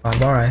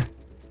 55. Alright.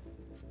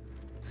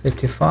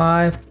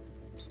 55,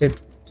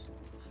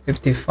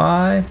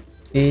 55,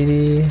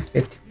 BD,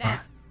 55. Now,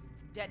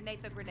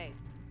 detonate the grenade.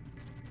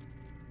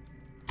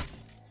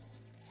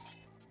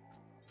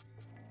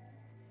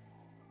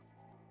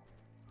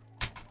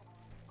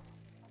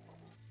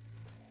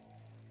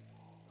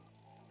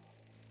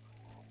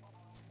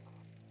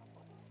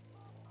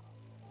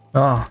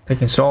 Oh,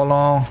 taking so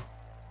long.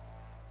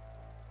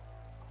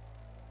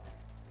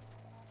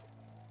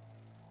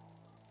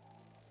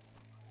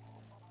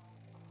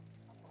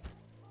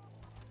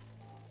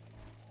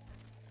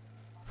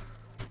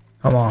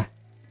 Come on.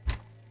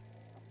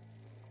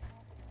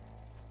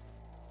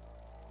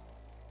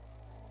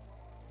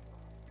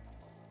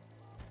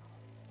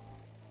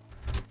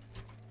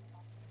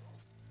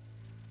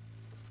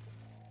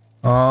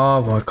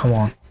 Oh boy, come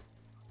on.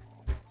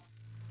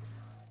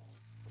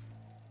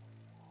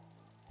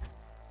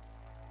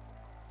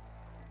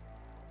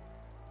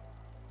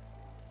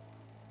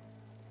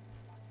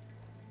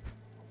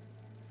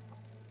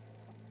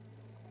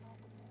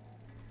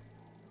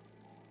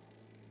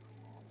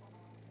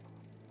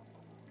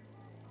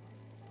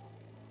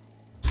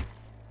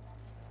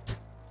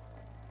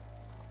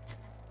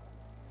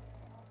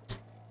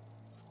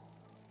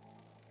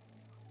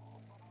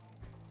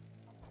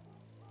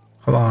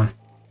 Come on.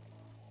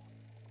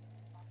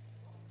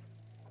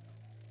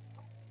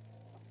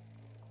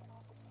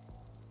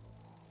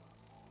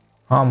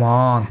 Come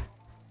on.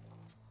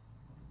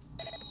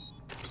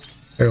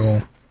 Here we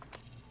go.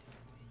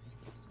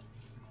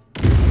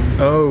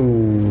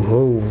 Oh,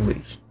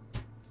 holy.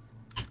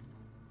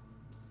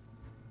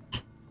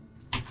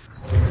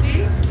 See?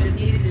 Just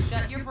needed to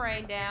shut your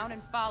brain down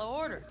and follow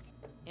orders.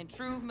 In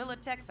true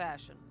Militech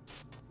fashion.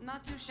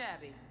 Not too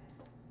shabby.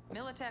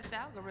 Militech's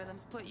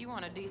algorithms put you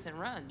on a decent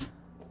run.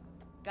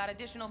 Got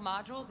additional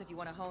modules if you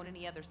want to hone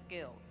any other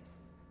skills.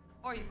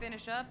 Or you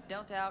finish up,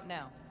 Delta out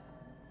now.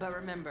 But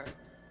remember,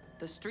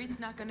 the street's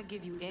not gonna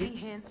give you any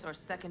hints or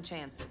second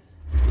chances.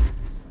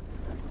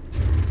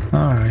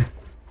 Alright.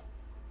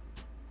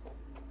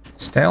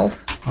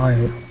 Stealth?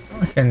 I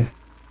can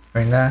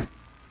bring that.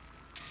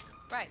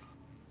 Right.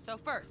 So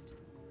first,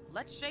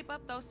 let's shape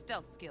up those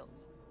stealth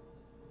skills.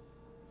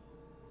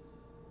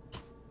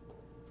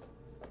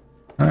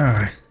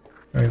 Alright.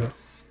 There we go.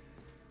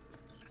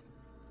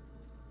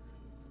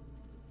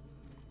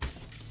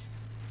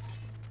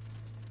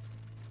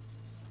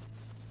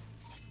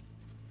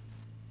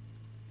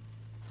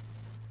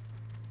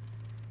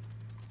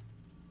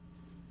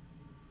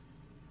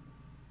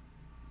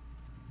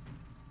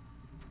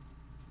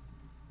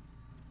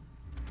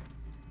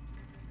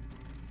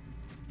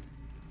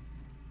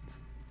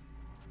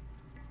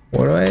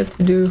 What do I have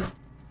to do?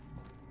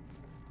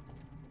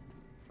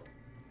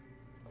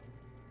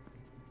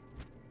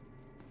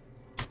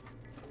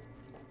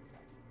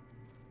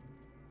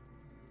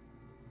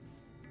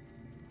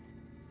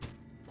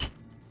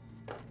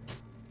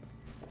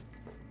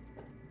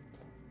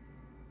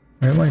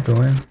 What am I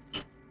doing?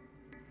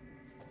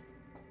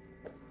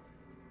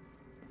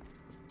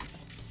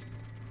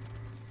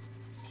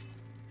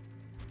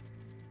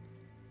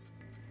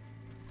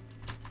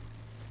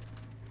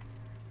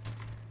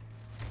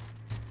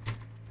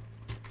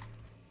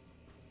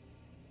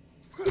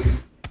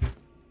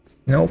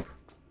 Nope.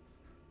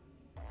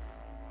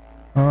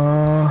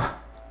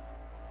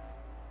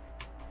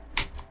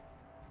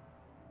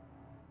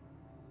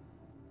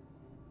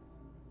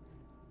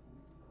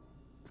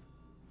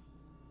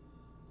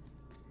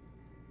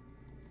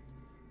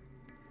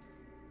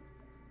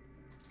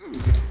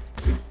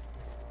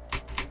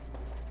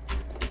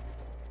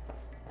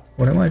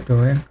 What am I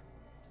doing?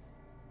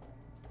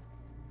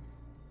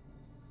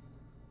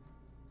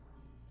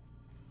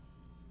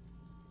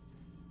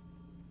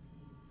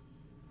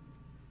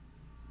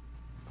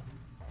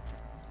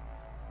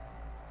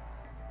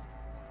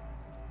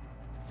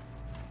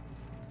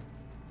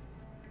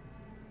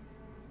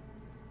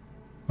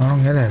 I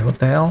don't get it. What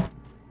the hell?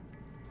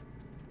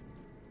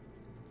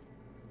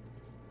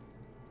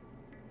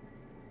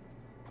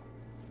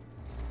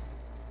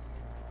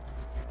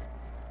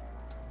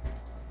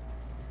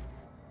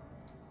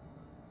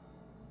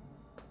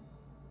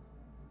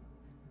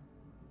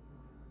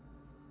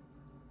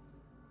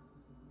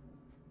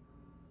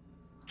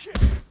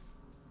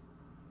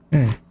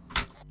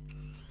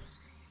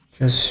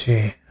 Just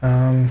see.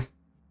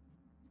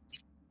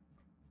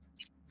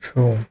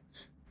 Sure.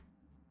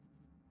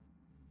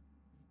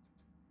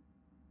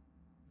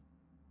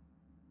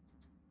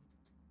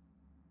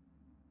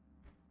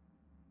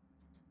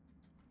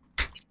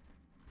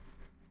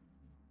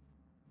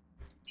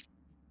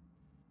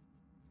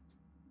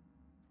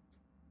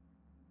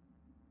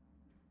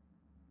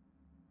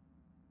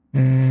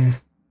 I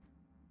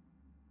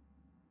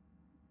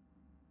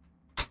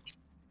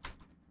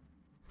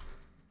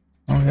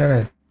don't get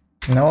it.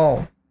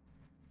 No.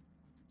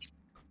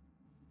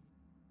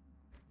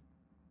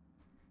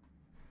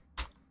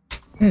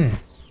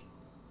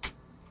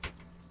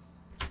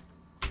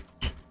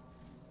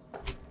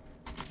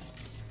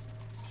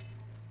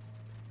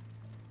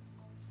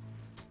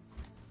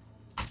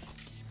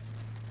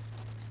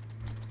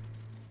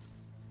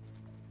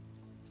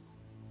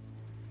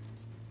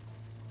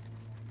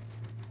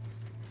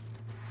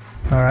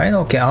 All right.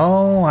 Okay.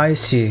 Oh, I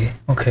see.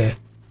 Okay.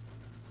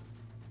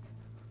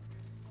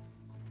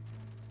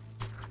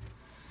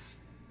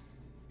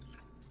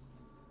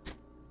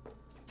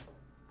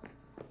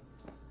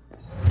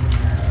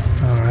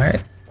 All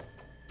right.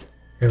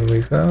 Here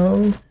we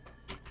go.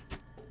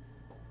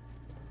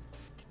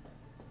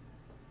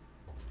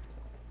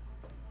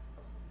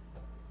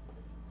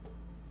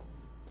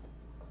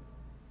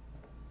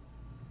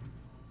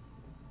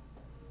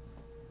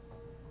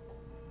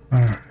 All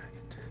right.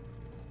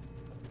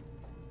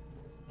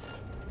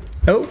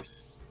 Oh.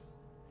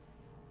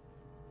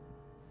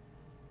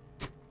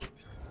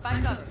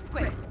 Find cover,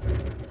 quick.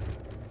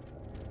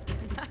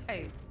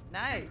 Nice,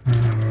 nice.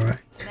 All right.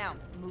 Now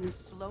move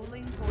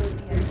slowly towards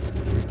the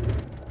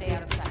exit. Stay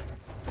out of sight.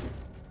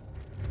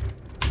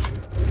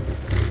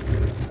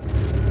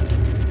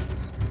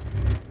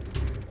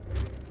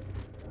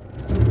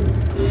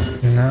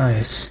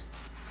 Nice.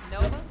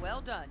 Nova,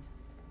 well done.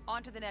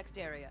 On to the next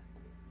area.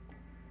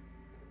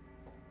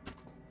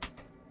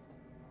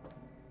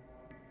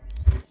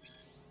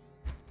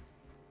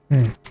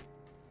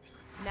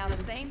 Now the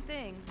same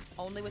thing,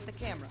 only with the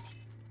camera.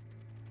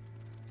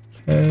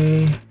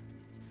 Okay.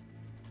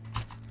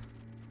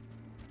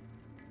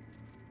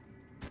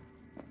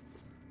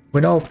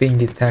 Without being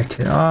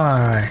detected.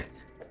 Alright.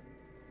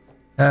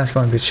 That's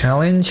going to be a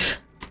challenge.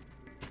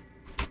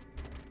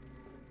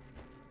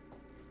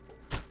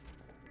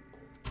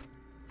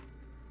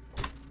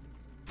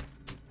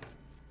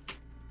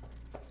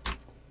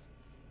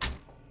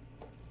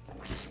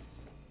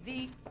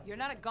 V, you're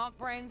not a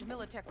gonk-brained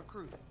Militech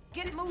recruit.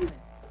 Get moving.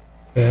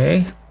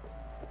 Okay.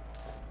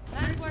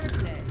 Nice work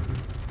today.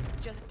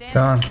 Just stand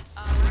Done.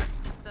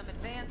 some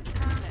advanced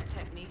combat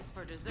techniques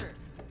for dessert.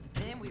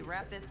 Then we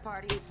wrap this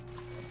party.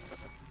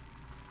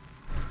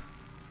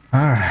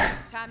 Alright.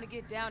 Time to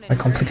get down Quite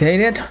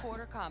complicated.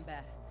 quarter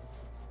combat.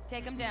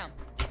 Take him down.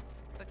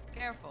 But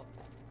careful.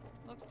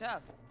 Looks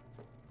tough.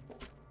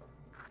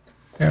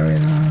 Fair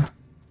enough.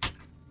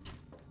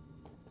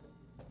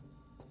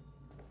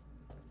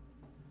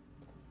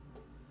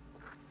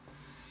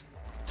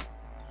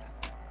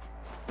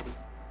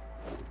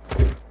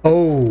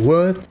 Oh,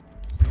 what?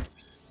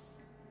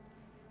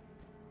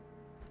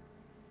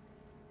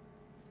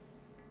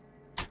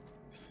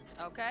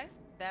 Okay,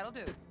 that'll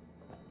do.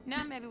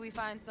 Now maybe we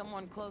find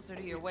someone closer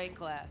to your weight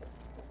class.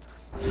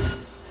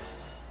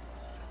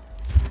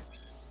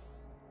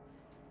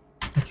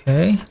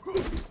 Okay.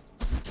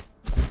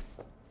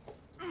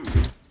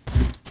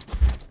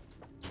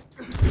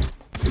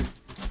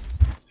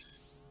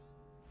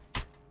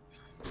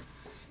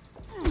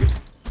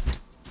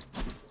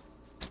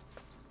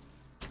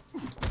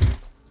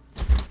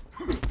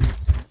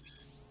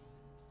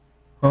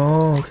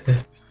 Oh,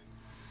 okay.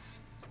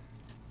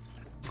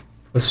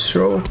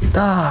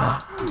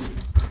 Srota.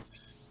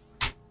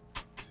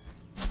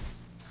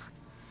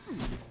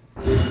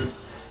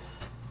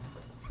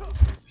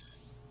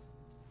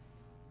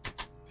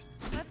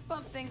 Let's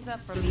bump things up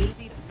from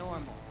easy to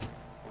normal.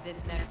 This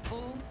next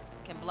fool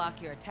can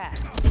block your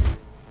attacks.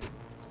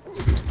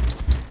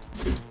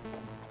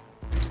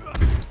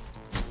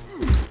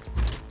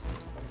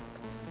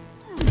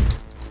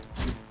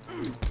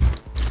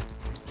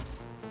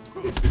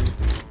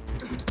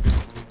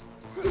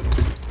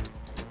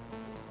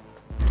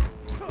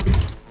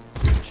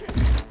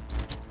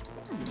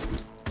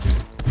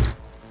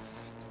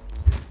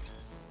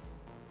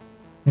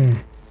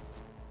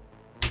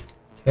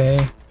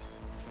 Okay.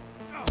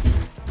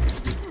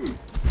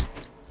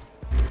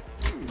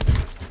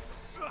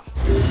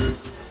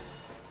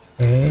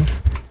 Okay.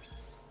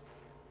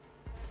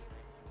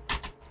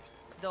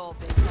 Dull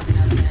bit coming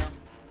up now.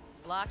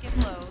 Blocking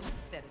blows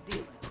instead of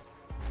dealing.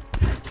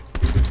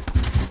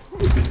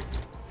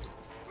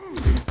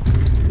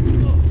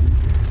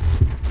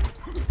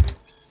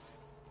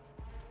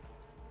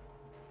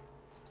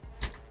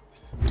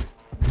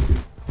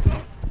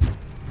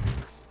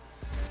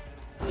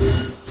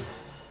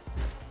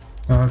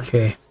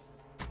 Okay.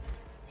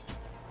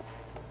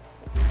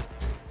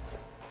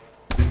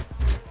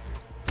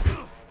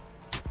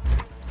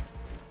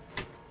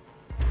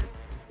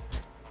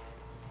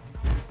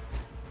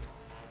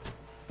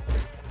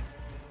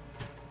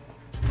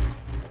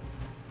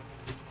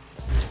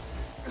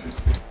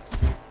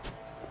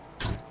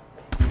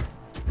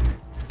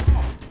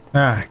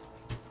 Alright.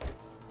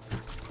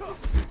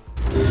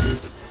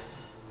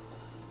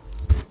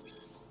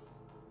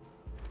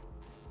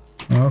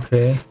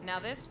 Okay. Now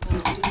this fool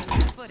loses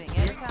his footing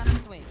every time he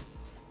swings.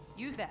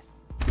 Use that.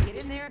 Get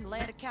in there and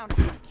land a counter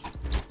punch.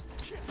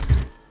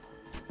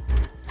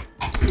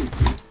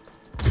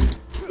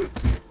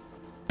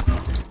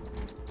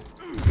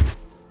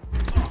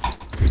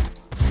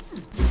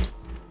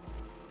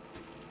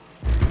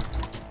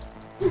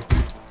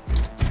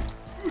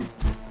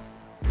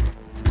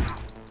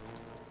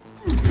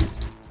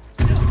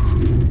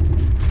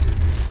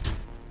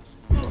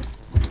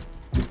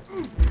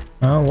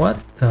 What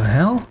the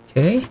hell?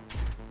 Okay.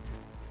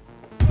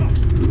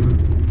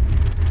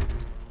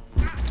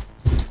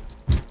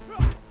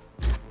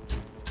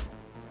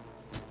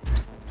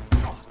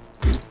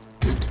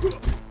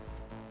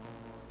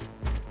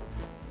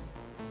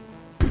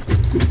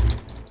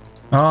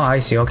 Oh, I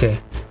see. Okay.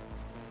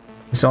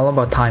 It's all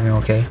about timing.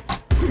 Okay.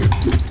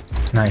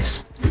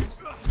 Nice.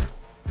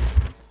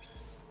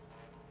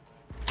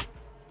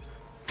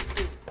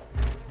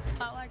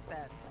 I like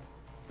that.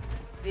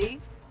 V,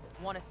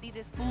 want to see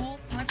this fool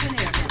punch an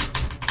air gun?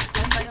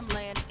 Don't let him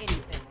land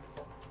anything.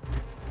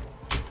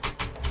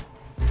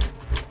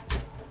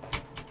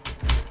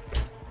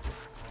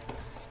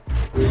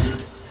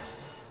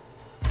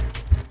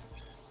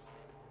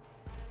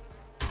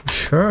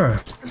 Sure.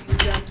 You've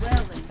done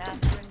well in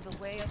mastering the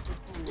way of the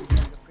fool,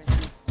 younger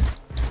princess.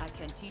 I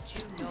can teach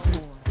you no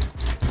more.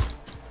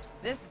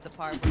 This is the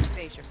part where you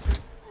face your...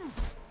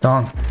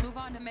 Done. Move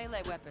on to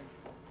melee weapons.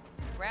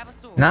 Grab a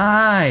sword.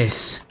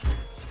 Nice.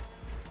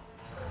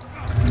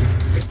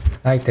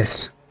 Like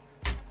this.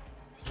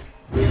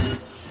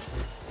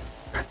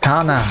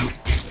 Katana.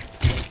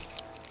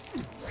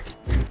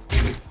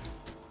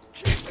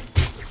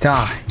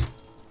 Die.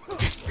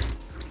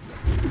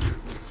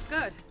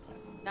 Good.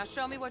 Now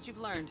show me what you've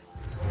learned.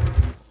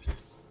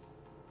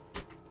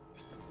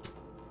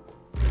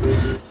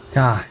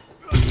 Die.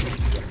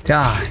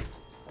 Die.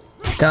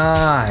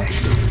 Die.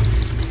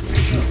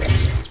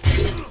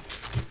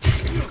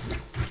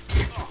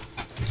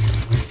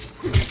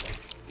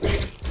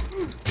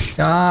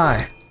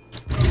 Die.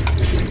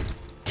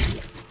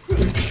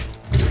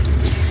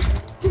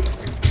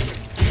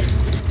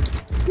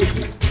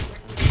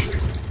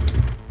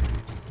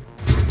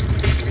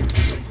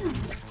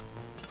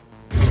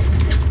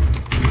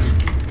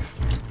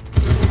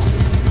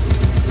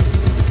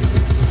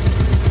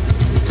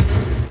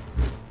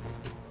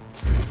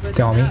 Good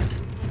Tell me.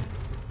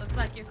 stuff. Looks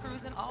like you're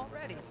cruising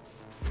already.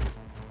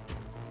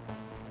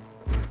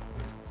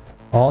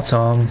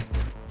 Awesome.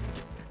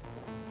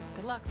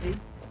 Good luck, V.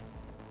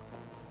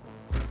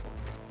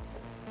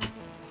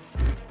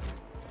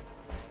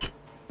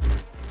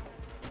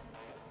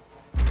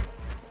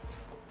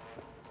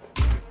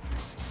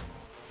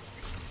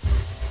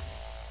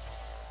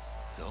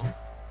 So,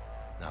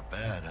 not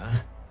bad, huh?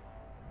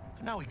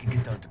 Now we can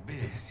get down to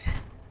biz.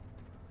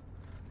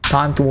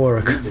 Time to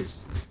work.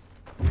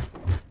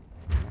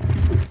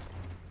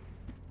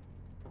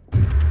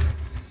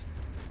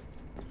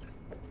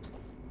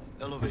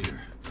 Elevator,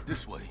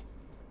 this way.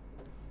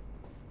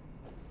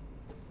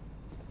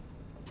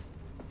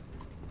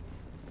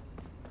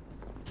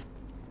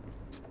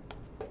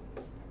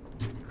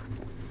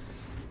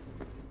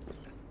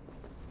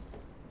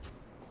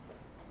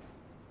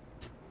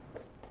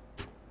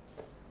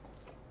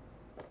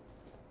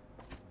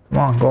 Come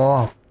on, go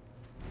up.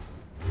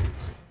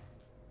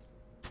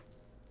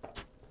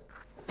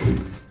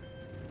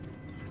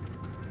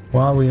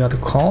 Well, we got a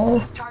call.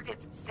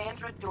 Target's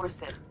Sandra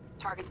Dorset.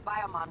 Target's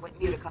biomon went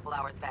mute a couple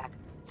hours back.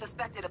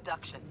 Suspected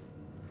abduction.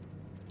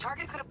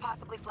 Target could have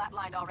possibly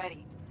flatlined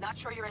already. Not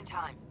sure you're in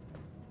time.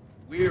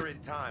 We're in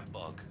time,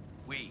 Bug.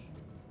 We.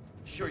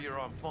 Sure you're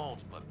on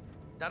phones, but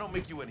that don't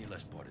make you any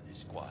less part of this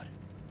squad.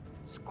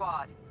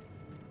 Squad.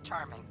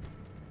 Charming.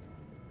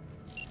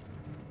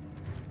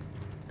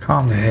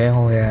 Calm the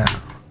hell down.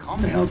 Calm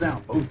the hell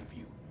down, both of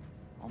you.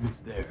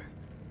 Almost there.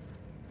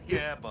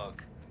 Yeah,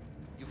 Bug.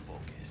 You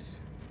focus.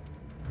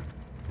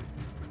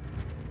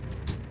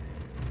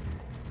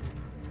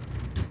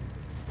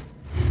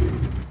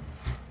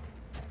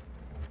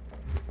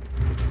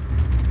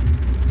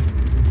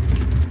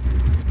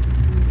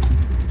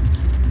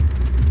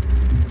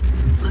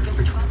 Looking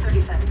for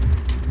 1237.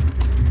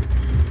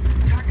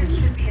 Target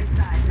should be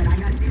inside, but I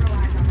got 0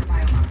 eyes on her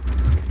biomon.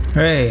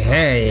 Hey,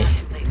 hey.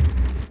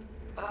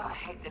 Ugh, I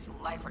hate this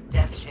life or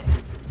death shit.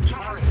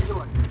 Hurry,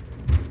 door.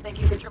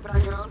 Think you can trip it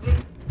on your own, V?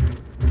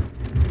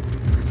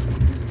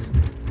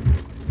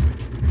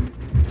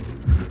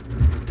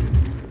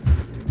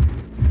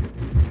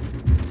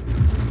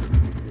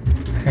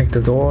 Hack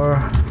the door.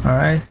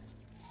 Alright.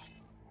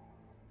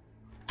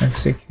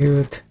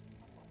 Execute.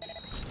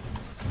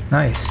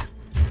 Nice.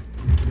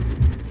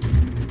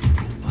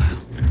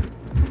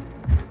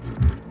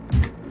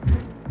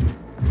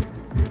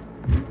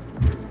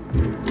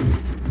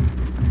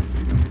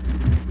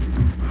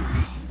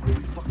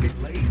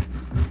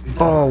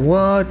 Oh,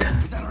 what?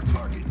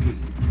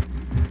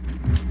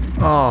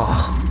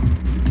 Oh.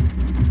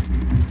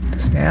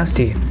 That's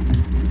nasty.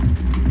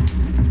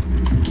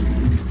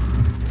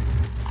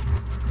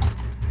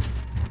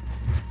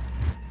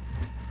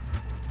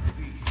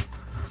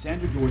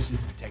 Sandra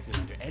Dorset's protected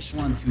under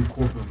Echelon 2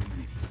 corporal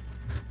immunity.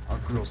 Our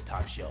girl's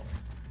top shelf.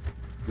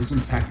 This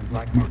one's packed in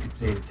black market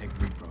say to tech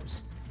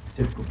repros.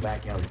 Typical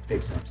back alley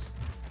fix-ups.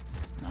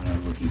 Not our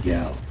lucky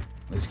gal.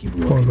 Let's keep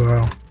looking. Poor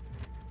girl.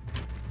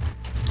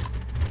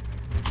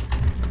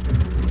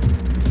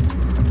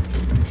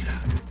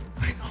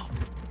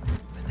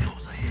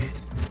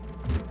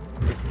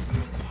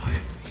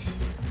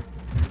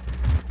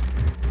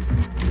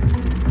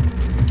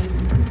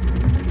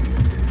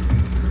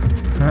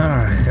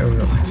 Alright, here we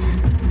go.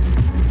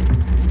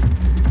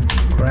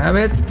 Grab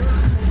it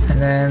and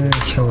then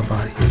kill the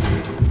body.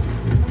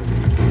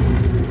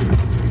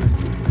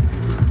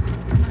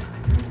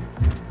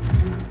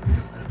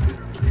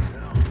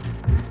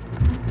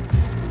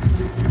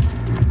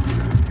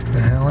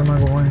 The hell am I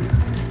going?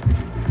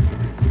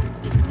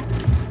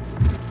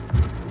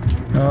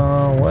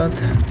 Oh,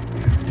 what?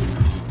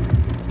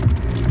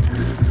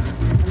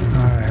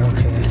 Alright,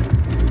 okay.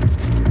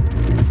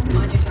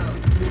 On your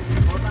toes.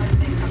 4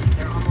 bodies incoming.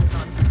 They're almost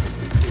on.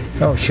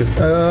 Oh shoot.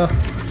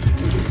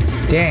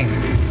 Dang.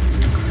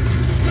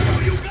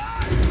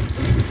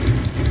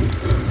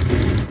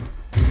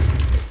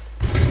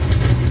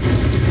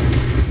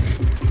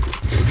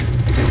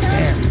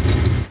 Damn.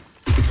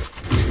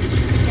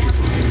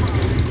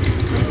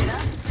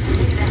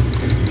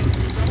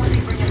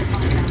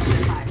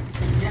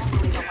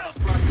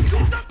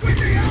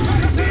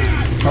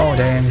 Oh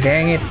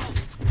dang it.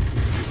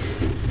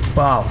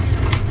 Wow.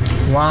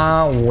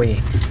 Wowee.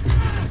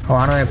 Oh,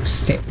 I don't have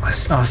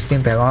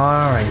steam back.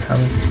 Alright.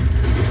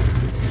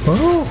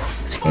 Oh,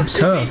 this game's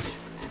tough.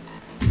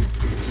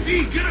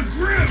 Get a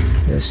grip.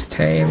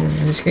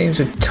 These games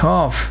are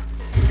tough.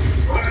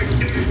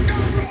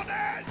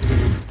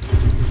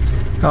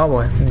 Oh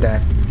boy, I'm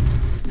dead.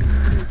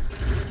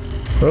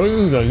 Oh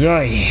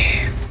yeah.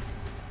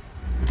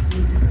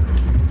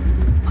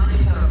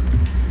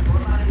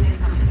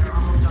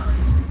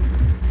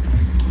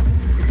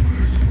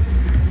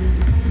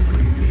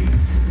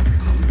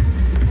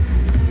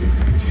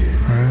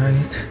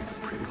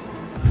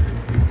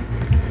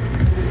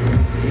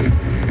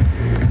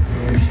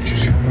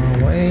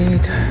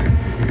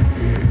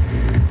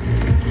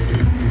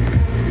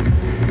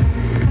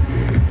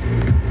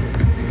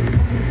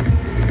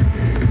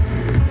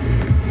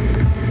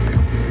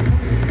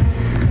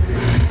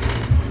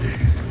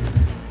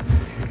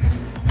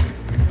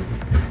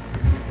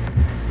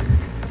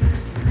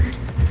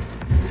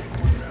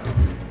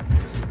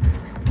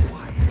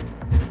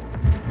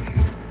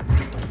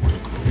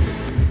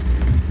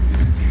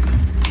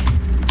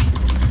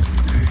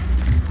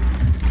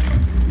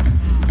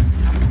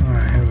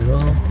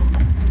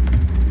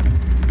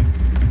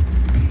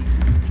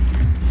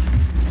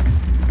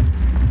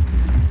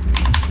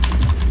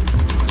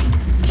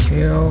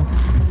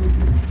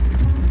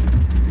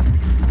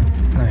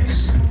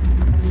 Nice.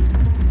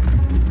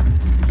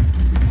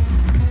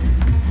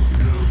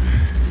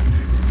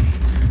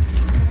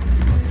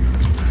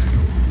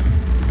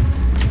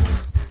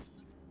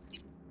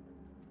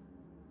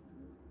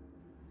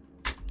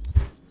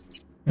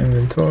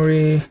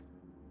 Inventory.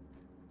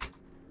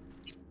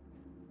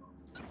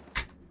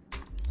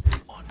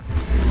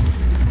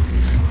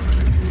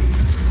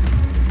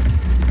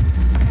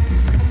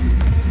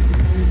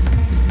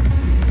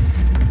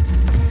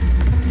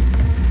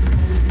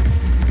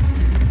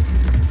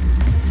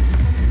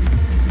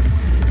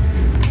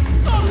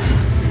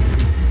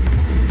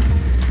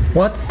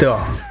 What the?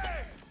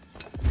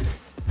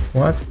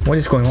 What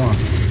is going on?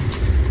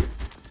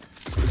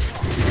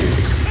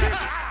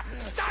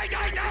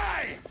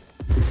 Die!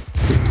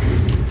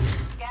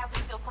 Scavs are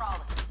still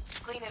crawling.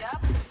 Clean it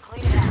up,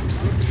 clean it out.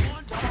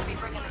 Don't want to be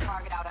bringing the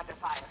target out under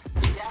fire.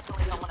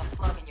 Definitely don't want a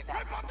slug in your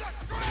back.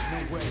 No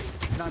way.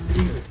 Not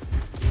neither.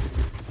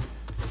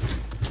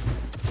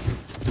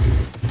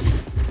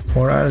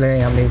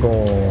 Órale,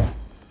 amigo.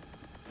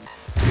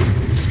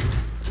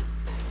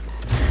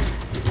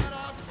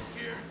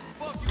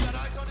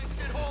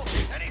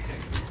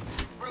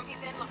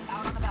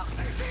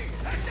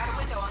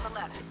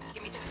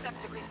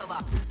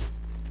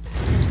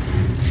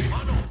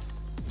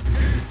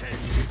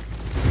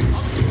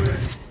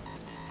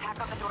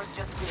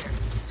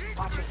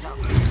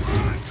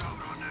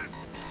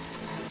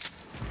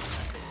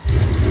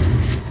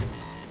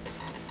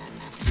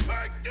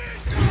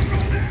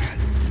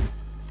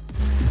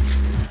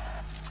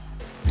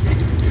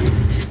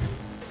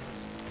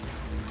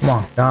 Come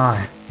on,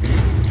 die.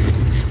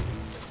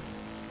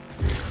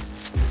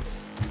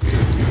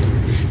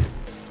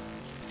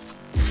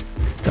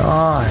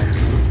 Die.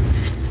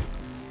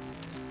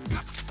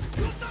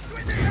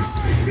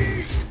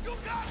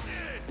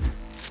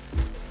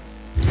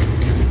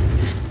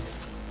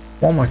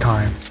 One more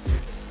time.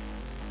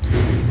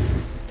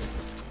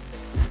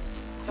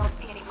 Don't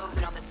see any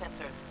movement on the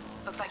sensors.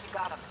 Looks like you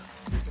got them.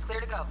 You're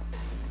clear to go.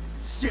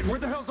 Shit, where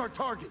the hell's our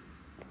target?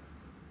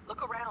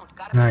 Look around.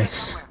 Gotta be there Nice.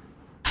 somewhere.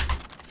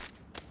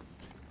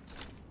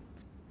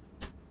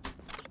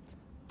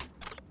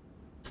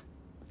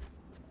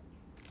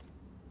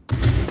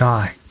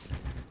 Die.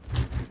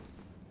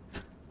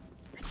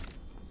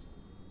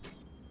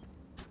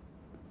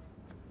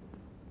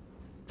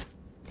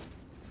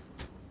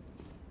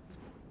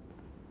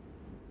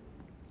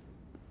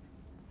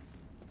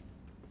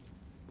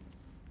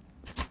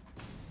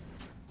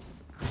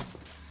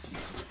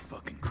 Jesus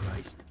fucking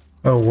Christ.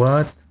 Oh,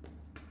 what?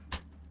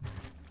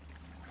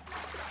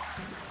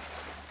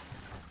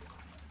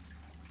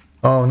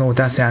 Oh no,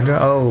 that's Sandra.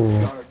 Oh.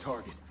 Got our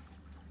target.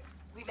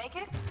 We make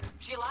it?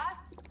 She alive?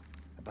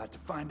 About to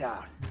find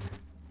out.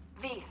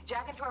 V,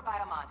 jack into her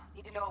biomon.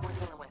 Need to know what we're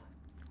dealing with.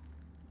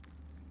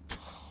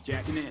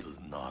 Jacking in. Does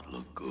not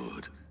look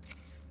good.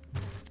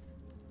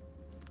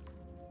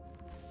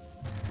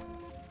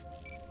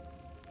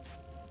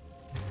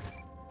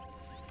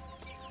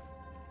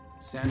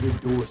 Sandra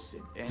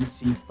Dorset,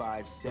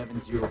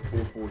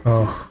 NC570442.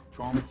 Oh.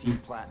 Trauma Team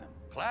Platinum.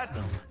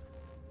 Platinum?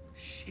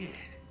 Shit.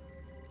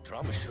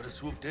 Trauma should have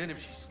swooped in if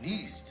she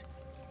sneezed.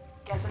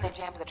 Guessing they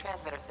jammed the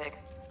transmitter, Sig.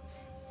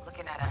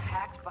 Looking at a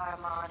hacked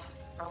biomon,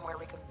 firmware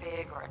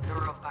reconfig, or a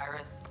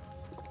neurovirus.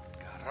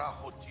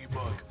 Carajo,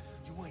 T-Bug.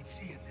 You ain't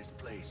seeing this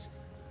place.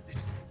 This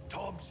is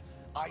tubs,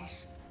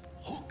 ice,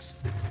 hooks,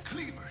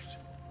 cleavers.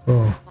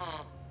 Oh.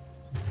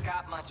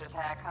 Scott Muncher's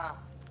hack, huh?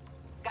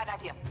 Got an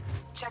idea.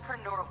 Check her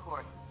neural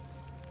cord.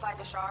 Find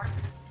a shard?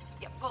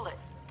 Yeah, pull it.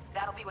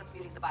 That'll be what's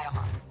muting the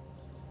biomon.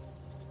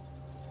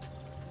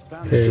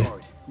 Found a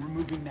shard. We're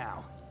moving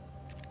now.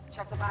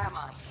 Check the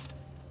biomon.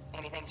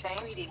 Anything change?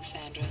 Greetings,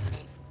 Sandra.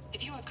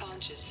 If you are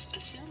conscious,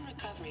 assume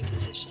recovery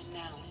position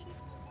now.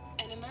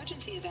 An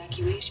emergency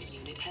evacuation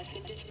unit has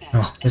been dispatched.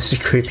 Oh, this is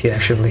creepy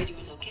actually. Your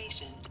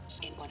location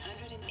in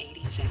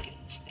 180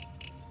 seconds.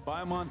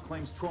 Biomon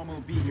claims trauma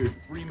will be here in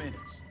 3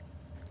 minutes.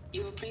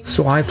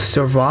 So I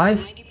survive?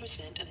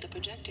 90% of the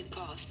projected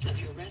costs of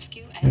your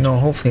rescue and No,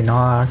 hopefully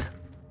not.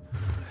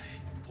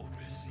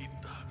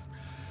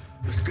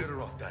 Let's get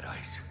her off that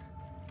ice.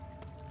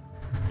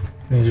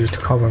 Need you to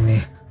cover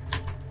me.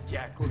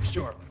 Jack, look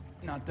sharp.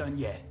 Not done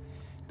yet.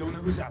 Don't know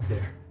who's out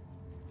there.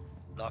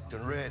 Locked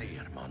and ready,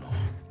 hermano.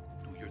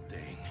 Do your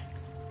thing.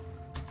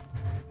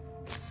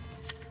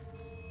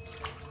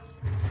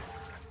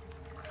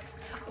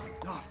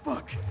 Oh,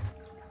 fuck.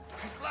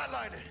 He's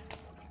flatlining.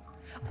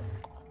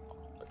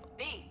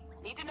 V,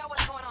 need to know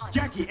what's going on.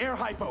 Jackie, air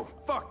hypo.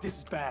 Fuck, this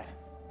is bad.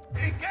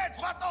 He gets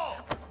vato.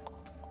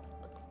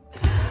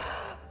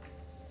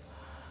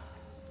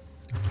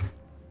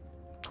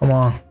 Come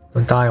on,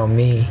 don't die on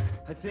me.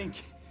 I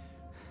think...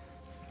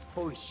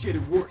 Holy shit,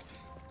 it worked.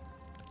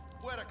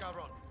 Fuera,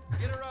 cabrón.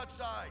 Get her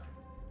outside.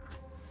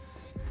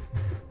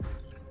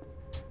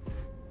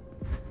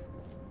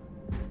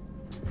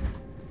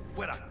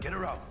 Fuera, get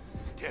her out.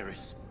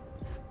 Terrace.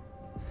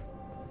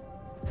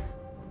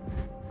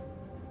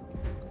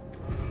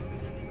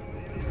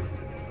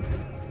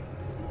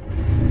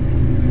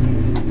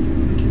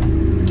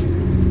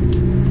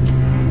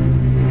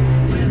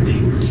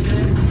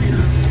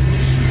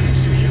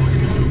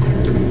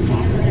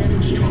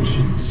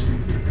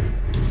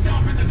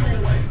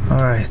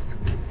 Alright.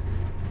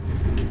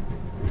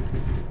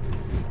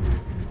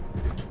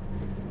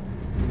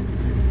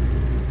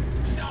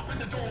 Stop in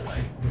the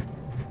doorway.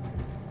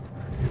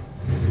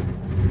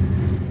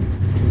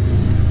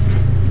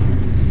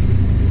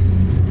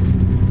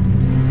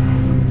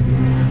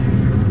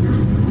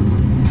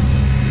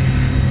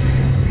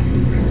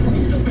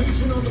 Leave the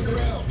patient on the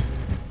ground.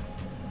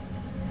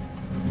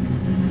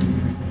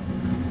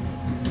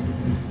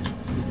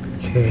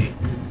 Okay.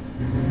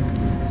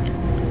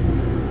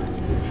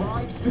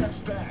 5 steps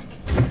back.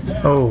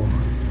 Oh.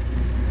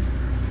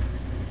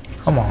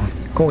 Come on,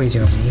 go easy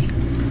on me.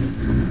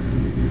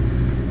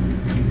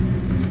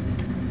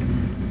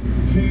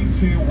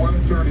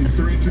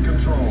 TT-133 to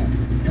control.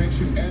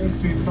 Patient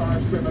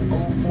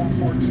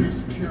NC570442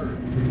 secured.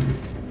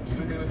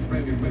 Stimulants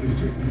being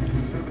administered.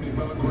 70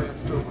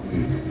 milligrams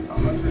dopamine,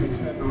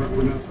 110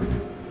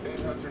 norepinephrine,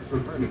 800 for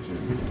Grenogen.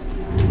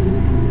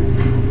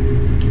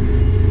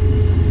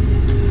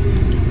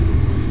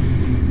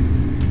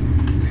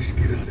 Let's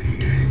get out of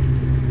here.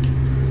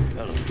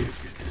 Elevator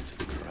gets us to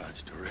the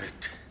garage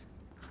direct.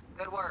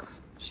 Good work.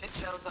 Shit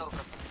show's over.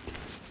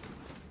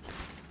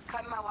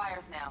 Cutting my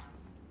wires now.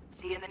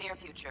 See you in the near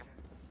future.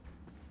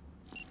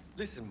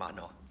 Listen,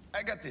 mano.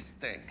 I got this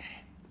thing.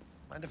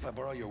 Mind if I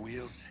borrow your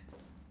wheels?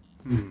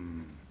 I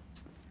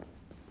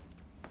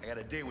got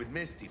a date with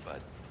Misty,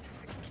 but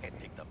I can't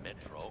take the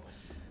metro.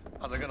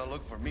 How's they gonna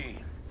look for me?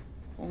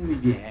 Only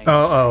be hanging.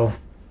 Uh-oh.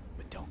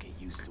 But don't get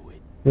used to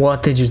it.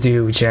 What did you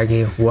do,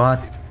 Jackie? What?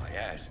 My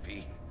ass,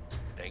 V.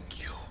 Thank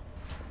you.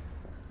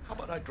 How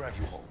about I drive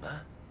you home, huh?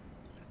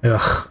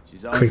 Ugh,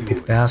 She's all creepy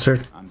yours.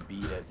 bastard. I'm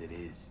beat as it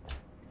is.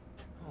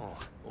 Oh,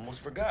 almost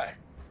forgot.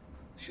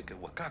 Should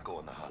get Wakako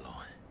on the hollow.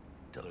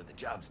 Tell her the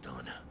job's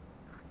done.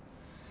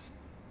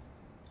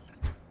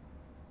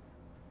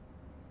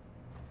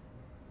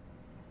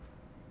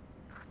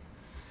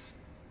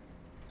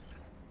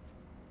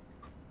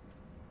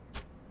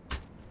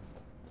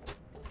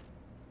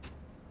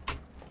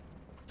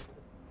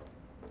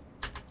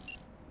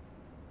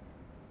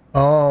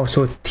 Oh,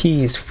 so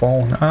T is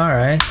phone.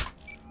 Alright.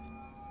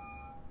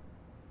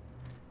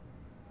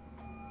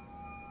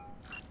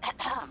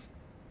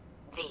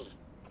 V,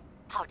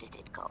 how did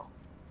it go?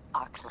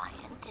 Our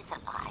client is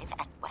alive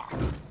and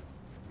well.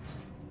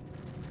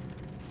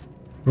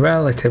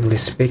 Relatively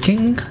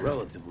speaking.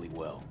 Relatively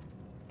well.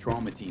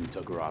 Trauma team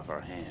took her off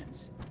our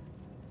hands.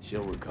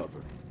 She'll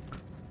recover.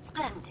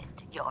 Splendid.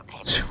 Your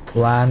payment.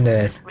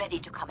 Splendid. Ready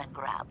to come and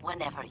grab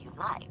whenever you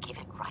like,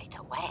 even right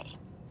away.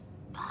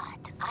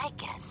 But I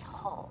guess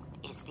home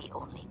is the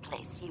only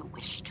place you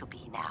wish to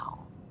be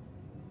now.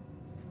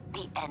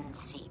 The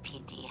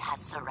NCPD has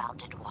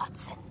surrounded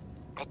Watson.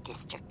 The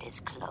district is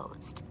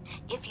closed.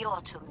 If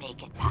you're to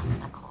make it past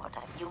the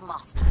cordon, you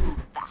must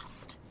move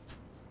fast.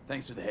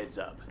 Thanks for the heads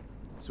up.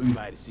 Swing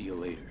by to see you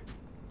later.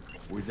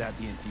 Word's out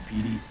the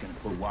NCPD is gonna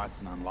put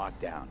Watson on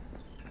lockdown.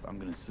 If I'm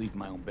gonna sleep in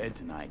my own bed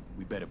tonight,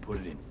 we better put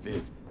it in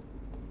 5th.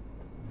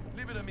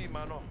 Leave it to me,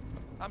 mano.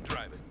 I'm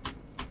driving.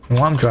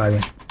 No, I'm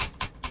driving.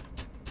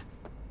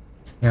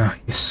 Yeah,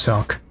 you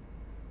suck.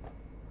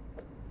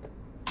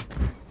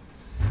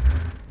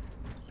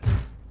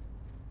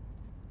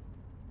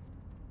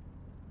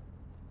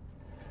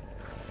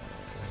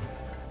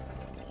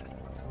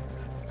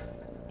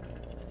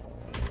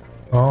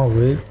 Oh,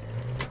 really?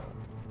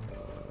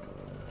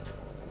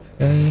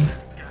 Okay.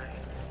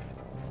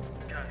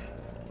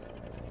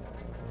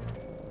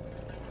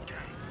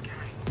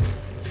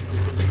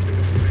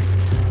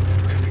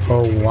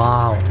 Oh,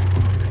 wow.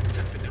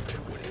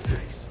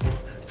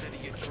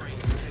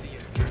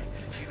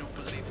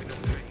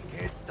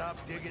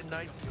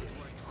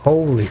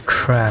 Holy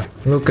crap,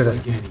 look at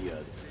it.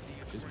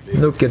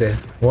 Look at it.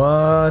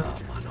 What?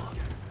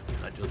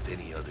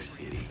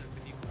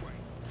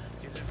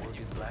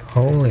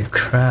 Holy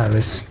crap,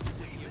 it's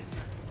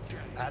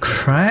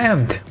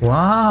cramped.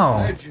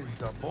 Wow.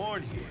 Legends are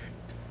born here.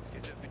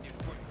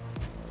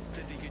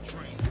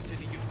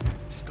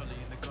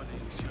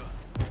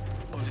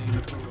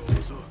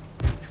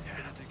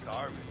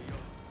 Starving.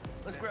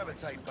 Let's grab a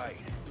tight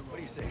bite. What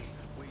do you say?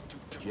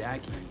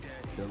 Jackie,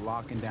 they're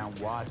locking down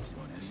Watson,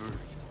 remember?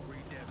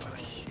 Oh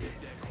shit.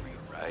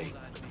 Right.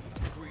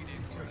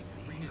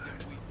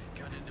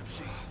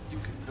 You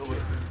can do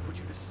it.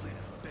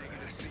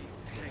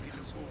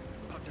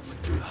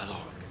 Hello.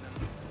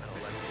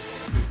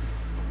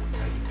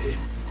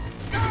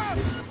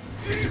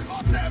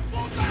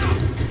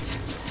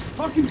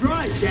 Fucking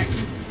drive,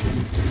 Jackie!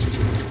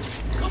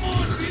 Come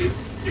on, Steve!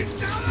 Get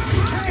down there!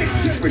 Hey,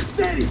 keep her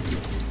steady!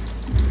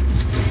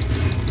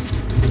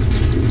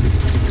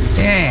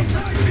 Damn.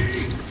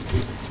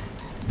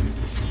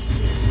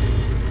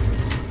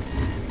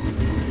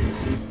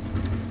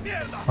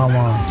 Come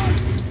on.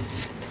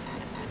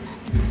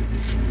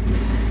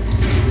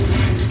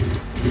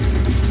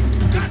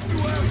 Got you,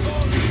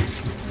 asshole!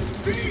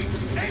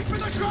 Steve, aim for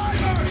the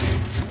driver!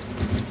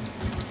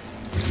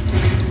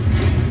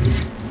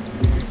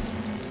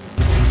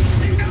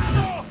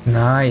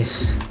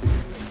 Nice.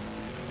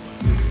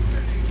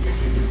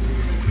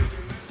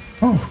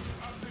 Oh.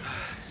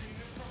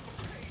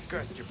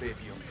 Scratched your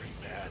baby up pretty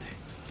bad.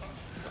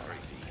 Sorry,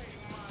 V.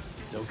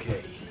 It's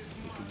okay.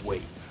 We can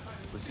wait.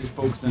 Let's just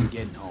focus on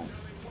getting home.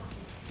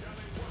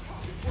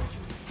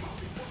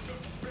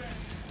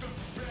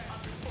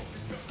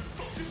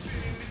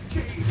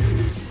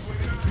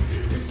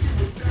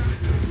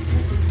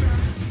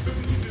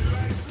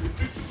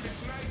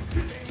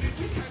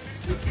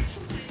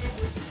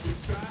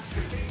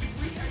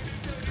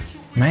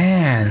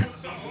 Man.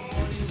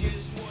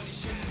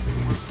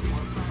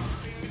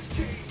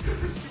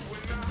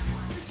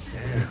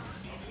 Damn.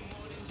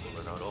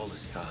 Pulling out all the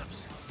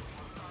stops.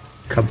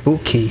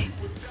 Kabuki.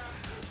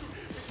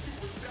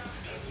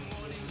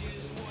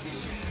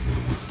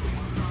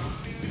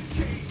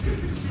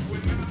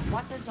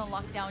 Watson's on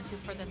lockdown to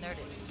further notice.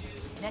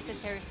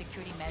 Necessary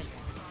security measures.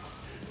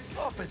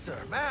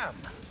 Officer, ma'am.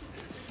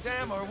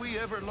 Damn, are we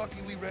ever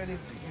lucky we ran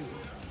into you.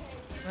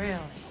 Really?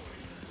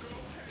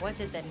 What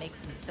is it that makes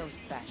me so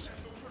special?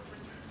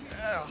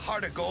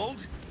 Heart of gold.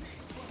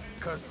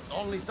 Because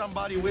only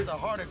somebody with a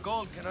heart of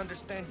gold can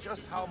understand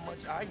just how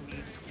much I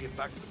need to get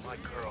back to my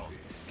girl.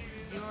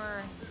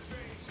 Your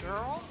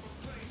girl?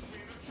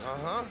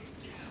 Uh-huh.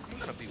 I'm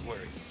gonna be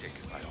worried sick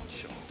if I don't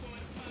show.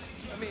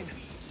 I mean,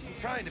 I'm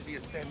trying to be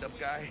a stand-up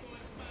guy.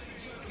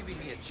 Giving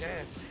me a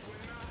chance.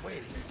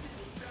 Wait.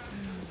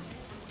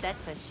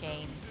 That's a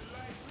shame.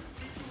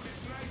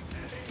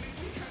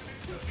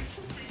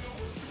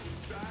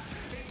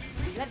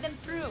 Let them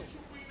through,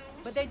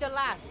 but they're the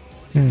last.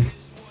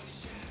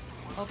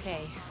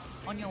 Okay,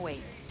 on your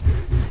way.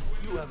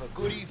 You have a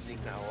good evening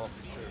now,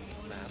 officer,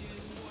 ma'am.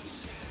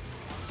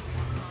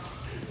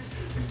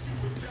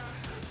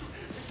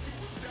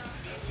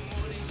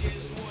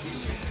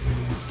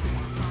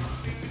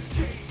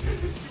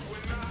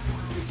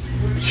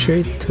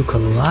 She took a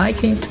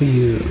liking to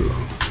you.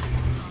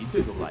 He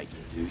took a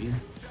liking to you.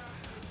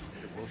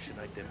 The devotion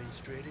I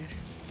demonstrated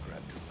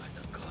grabbed her by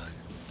the gut.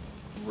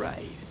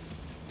 Right.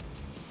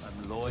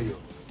 I'm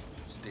loyal,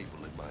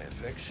 stable in my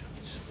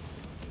affections.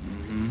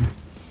 Mm-hmm.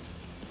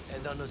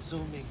 And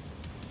unassuming.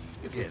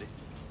 You get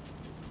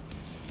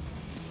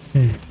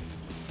it.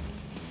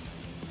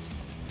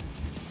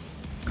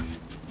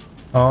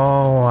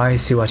 Oh, I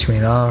see what you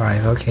mean.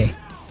 Alright, okay.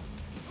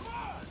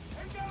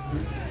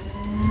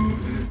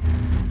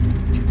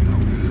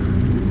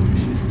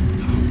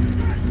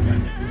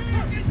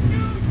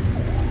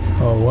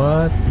 Oh,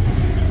 what?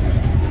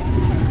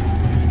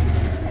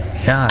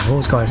 Yeah,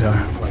 those guys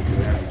are.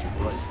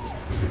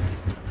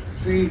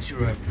 See, you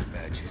have your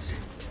badges.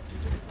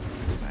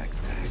 Max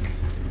Tac.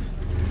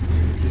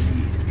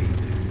 CTV's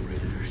apex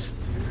predators.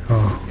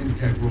 Oh.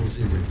 Intact rolls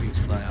in when things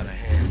fly out of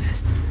hand.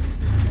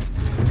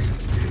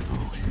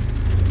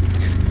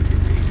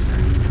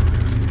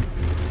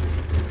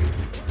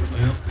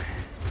 Well,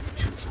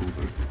 show's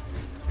over.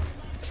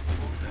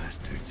 Old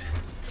bastards.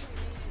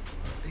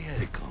 They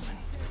had it coming.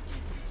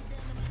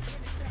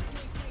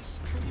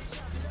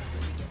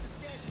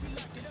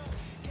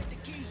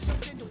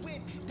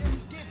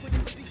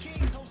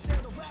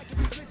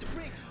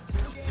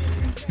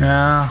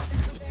 Yeah.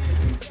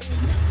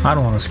 I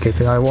don't want to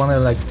skip it. I want to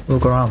like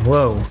look around.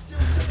 Whoa.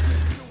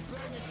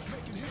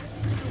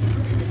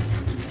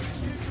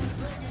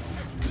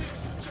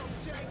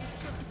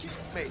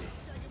 Made it.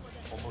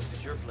 Almost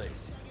at your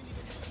place.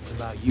 What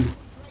about you?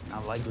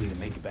 Not likely to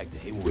make it back to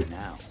Haywood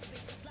now.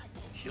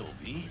 Chill,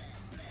 V.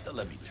 They'll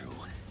let me through.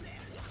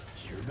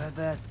 Sure about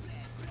that?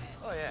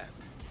 Oh, yeah.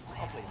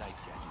 I'll play nice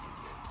guy.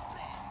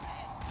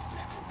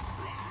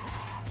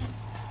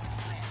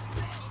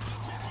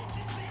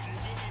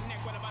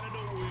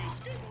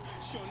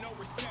 Show no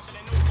respect, but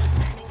I know for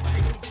sure nobody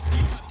gonna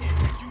dispute. I can't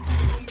take you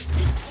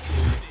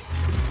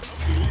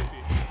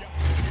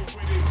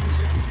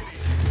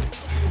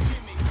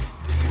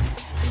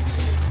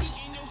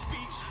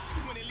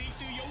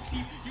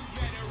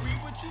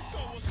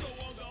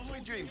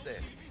Sweet dreams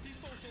then.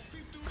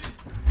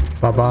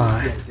 Bye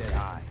bye. I said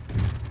hi.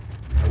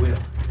 I will.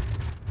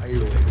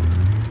 Either way.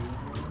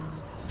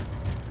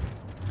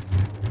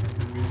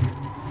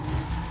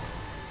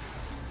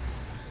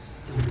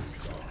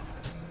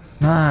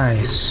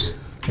 Nice.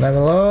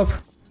 Level up.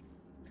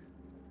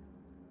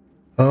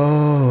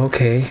 Oh,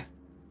 okay.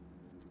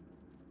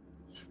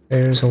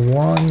 There's a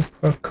one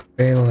perk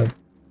available.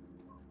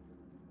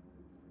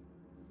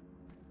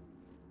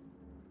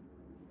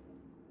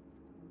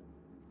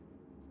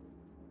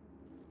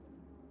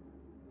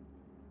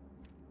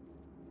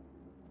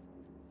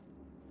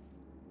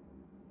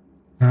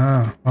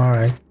 Ah,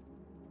 alright.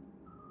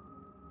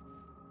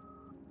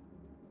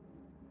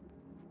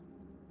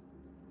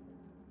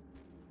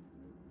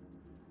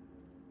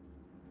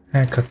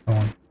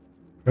 Hackathon.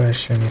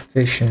 Pressure and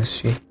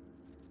efficiency.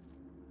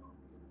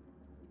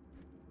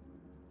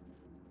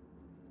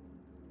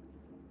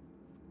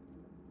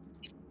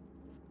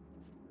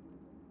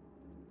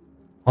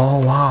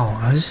 Oh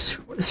wow, this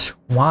is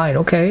wide,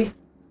 okay.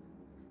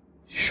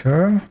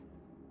 Sure.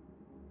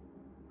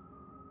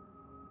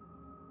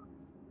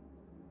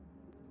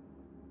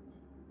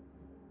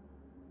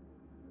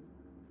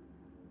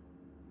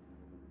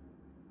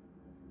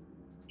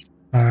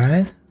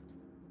 Alright.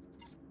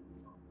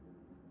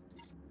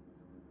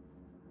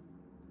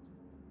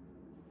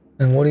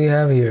 And what do you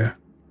have here?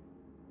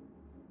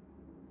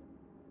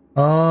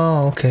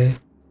 Oh, okay.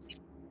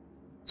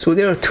 So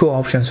there are two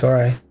options,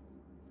 alright.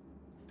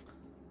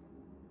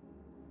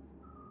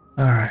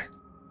 Alright.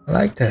 I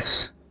like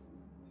this.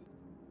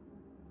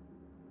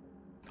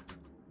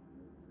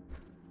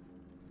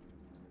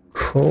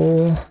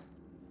 Cool.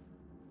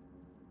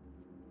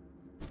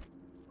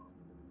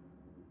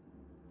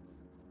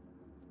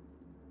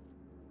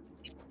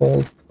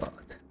 Cold blood.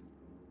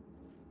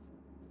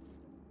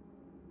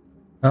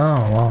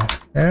 Oh wow.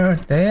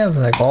 They have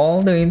like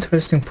all the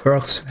interesting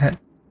perks.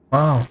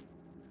 Wow.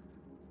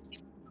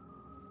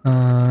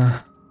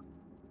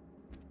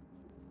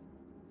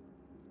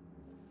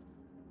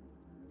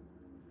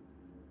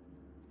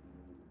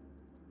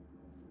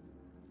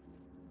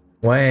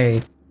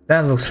 Wait,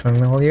 that looks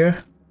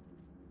familiar.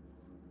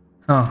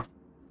 Huh.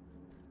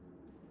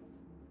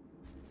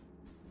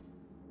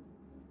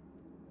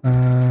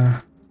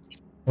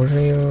 What are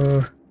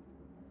you?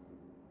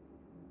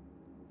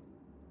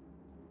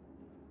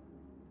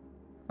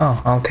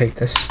 Oh, I'll take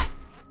this.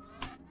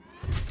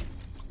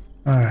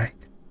 Alright.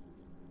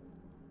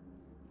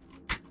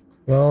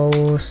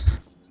 Close.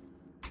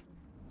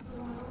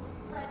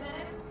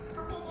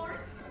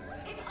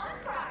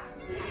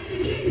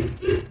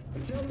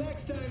 Until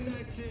next time,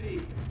 Night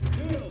City.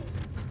 Doodles.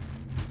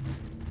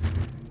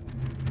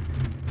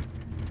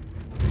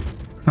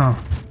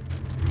 Oh.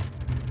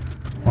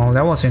 Well,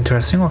 that was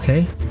interesting,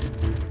 okay.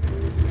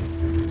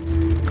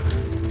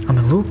 I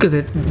mean, look at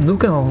it.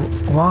 Look at all.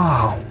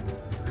 Wow.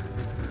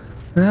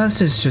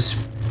 This is just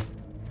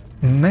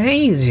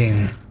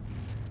amazing.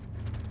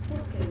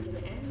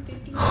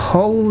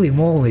 Holy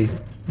moly.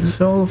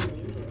 So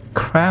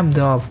crammed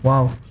up.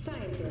 Wow.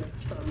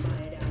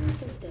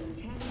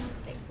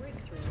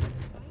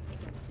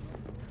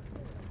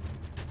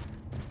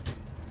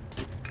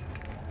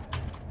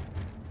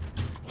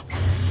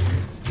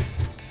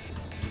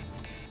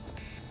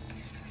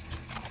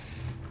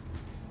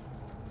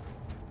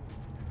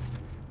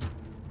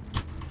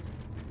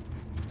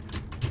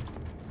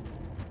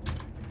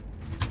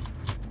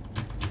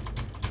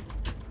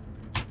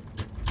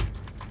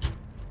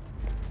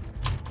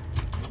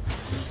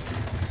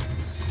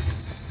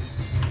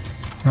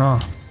 Oh.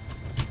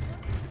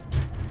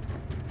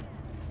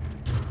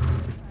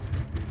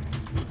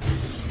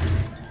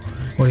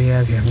 What do you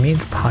have here? Meat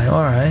pie,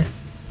 alright.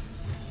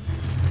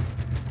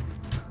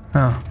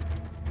 Oh.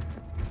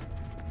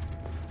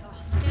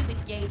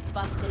 Stupid gate's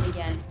busted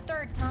again.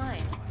 Third time.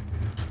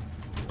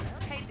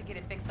 Hate to get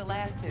it fixed the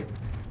last two.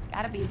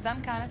 Gotta be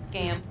some kind of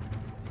scam.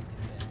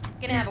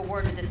 Gonna have a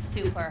word with this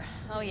super.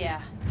 Oh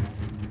yeah.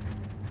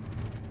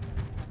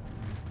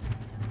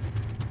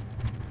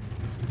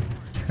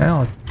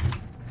 Hell.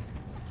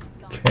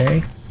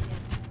 Okay.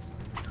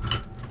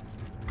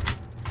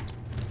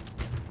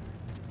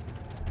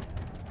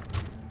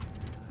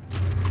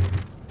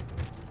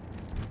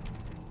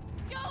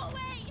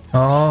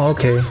 Oh,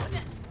 okay.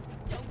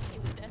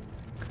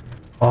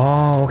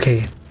 Oh,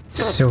 okay.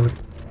 So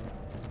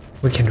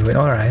we can do it.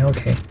 All right,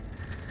 okay.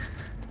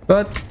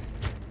 But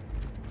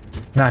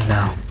not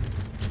now.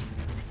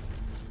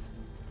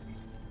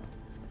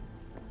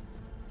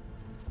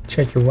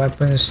 Check your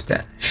weapons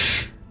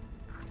stash.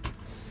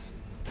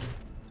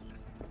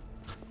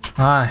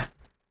 Hi.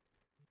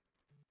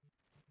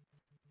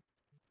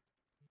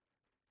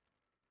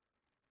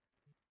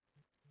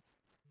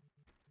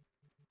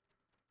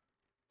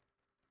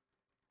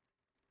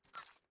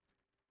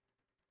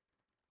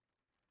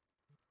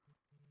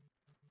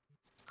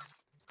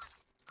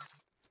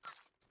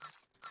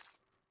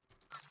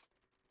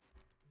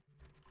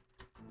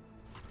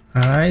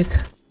 All right.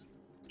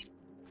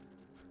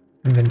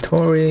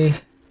 Inventory.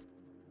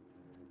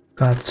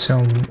 Got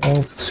some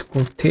old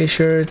school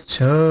t-shirts.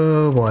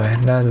 Oh boy,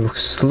 that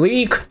looks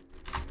sleek.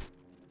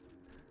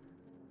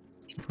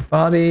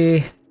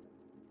 Body.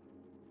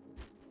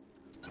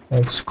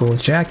 Old school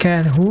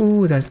jacket.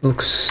 Ooh, that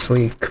looks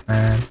sleek,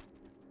 man.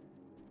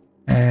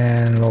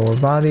 And lower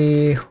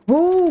body.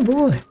 Oh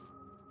boy.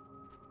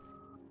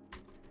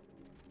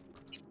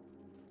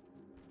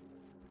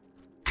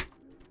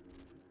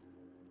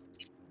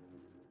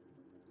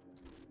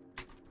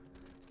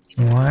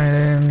 No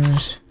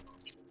items.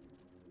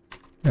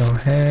 No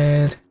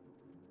head.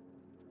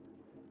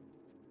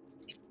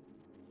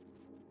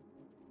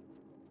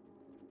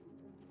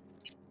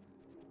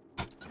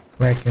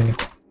 Black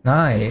unicorn.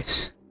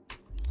 Nice.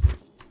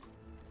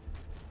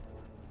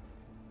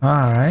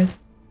 Alright.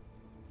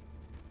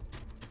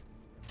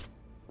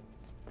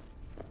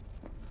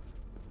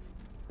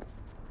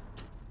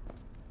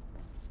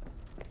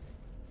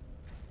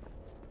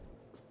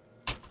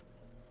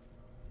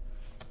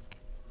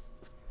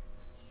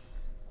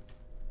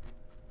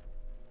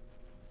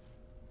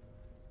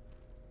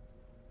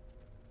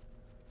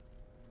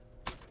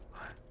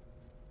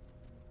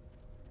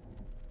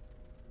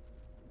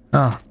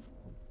 Oh.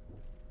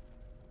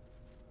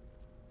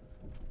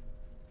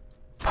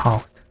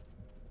 Pout.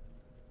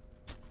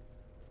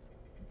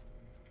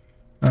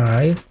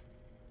 Alright.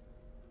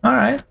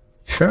 Alright.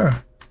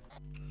 Sure.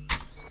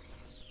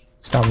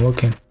 Stop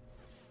looking.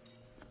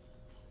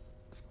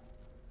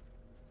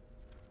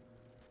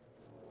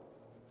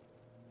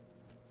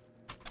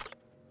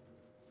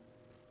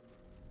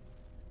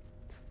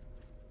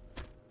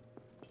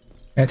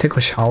 Can I take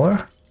a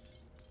shower?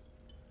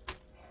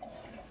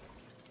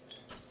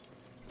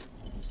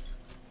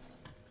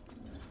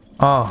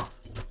 Oh,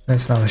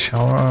 that's not a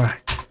shower,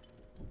 alright.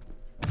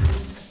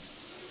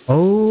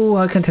 Oh,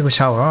 I can take a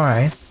shower,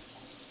 alright.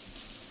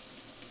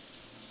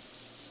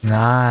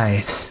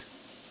 Nice.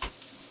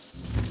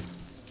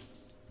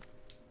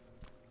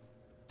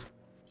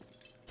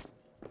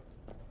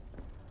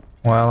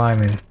 Well, I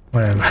mean,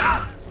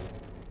 whatever.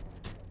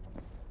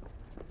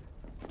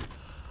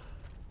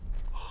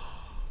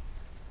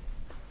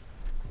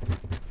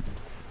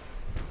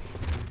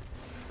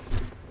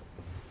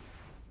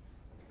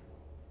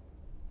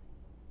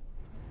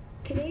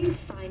 Today's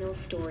final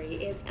story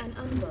is an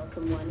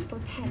unwelcome one for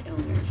pet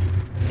owners.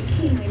 The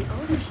canine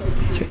ownership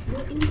tax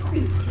will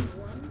increase to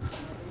one.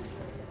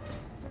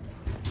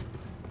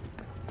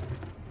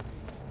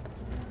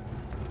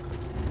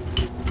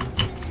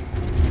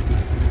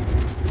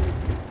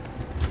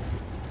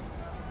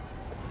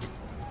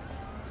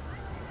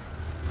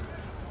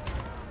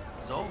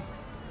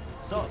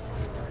 So?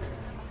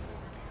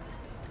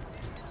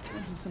 You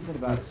mentioned something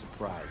about a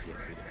surprise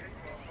yesterday.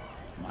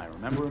 Am I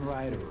remembering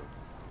right, or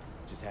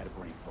just had a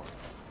brain fart?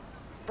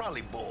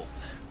 Probably both,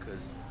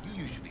 because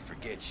you usually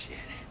forget shit.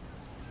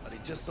 But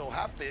it just so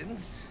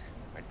happens,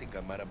 I think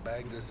I might have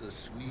bagged us a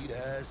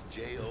sweet-ass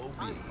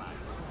J.O.B.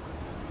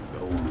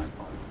 Go on.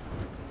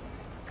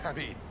 I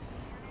mean,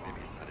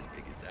 maybe it's not as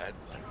big as that,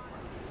 but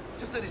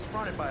just that he's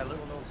fronted by a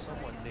little-known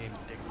someone named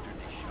Dexter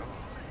Deshawn.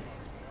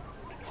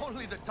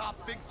 Only the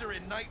top fixer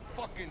in Night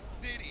fucking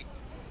City.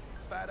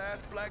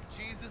 Fat-ass black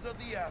Jesus of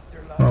the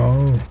afterlife.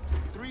 Oh.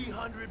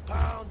 300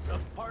 pounds of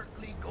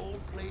partly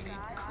gold-plated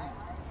coupe.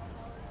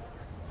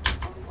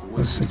 So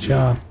what's the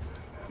job?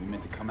 We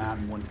meant to come out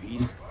in one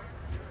piece?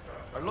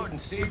 Our Lord and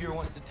Savior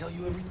wants to tell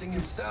you everything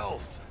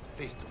himself,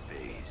 face to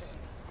face.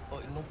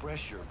 Oh, no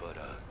pressure, but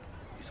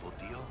this whole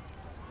deal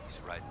is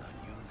riding on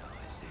you now,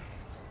 I see.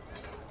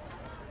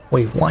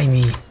 Wait, why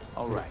me?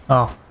 All right.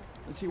 Oh.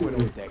 Let's hear what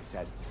old Dex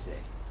has to say.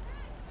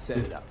 Set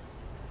it up.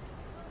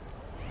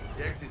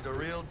 Dex is a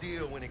real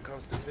deal when it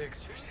comes to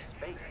fixtures.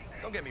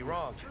 Don't get me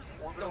wrong,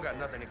 don't got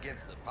nothing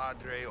against the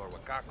Padre or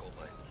Wakako,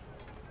 but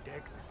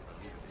Dex is in a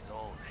league of his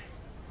own.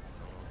 You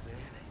know what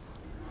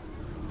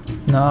I'm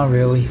saying? Not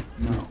really.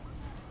 No.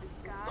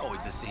 It's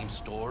always the same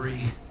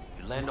story.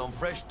 You land on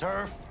fresh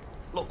turf,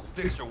 local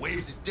fixer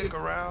waves his dick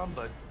around,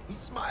 but he's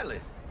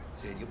smiling.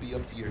 Saying you'll be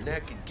up to your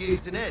neck in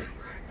gigs and eddies.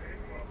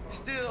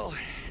 Still,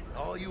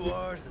 all you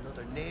are is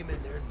another name in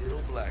their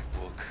little black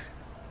book.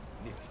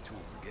 Nifty tool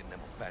for getting them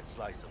a fat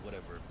slice of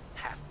whatever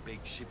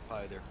half-baked shit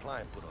pie their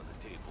client put on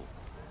the table.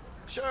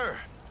 Sure,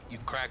 you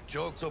crack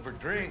jokes over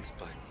drinks,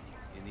 but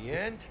in the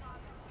end,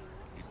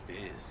 it's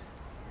biz.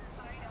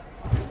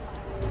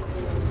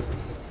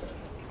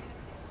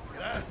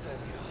 Gracias,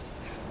 Dios.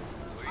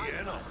 Muy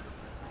lleno.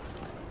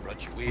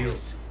 Brought your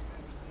wheels.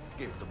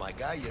 Gave them to my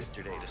guy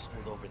yesterday to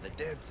smooth over the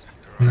dents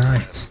after our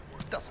Nice.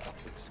 dust up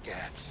with the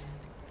scabs.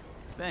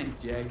 Thanks,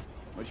 Jag.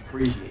 Much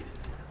appreciated.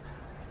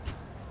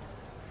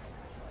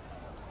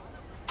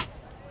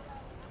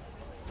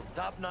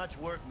 Top-notch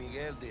work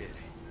Miguel did.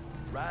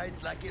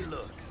 Rides like it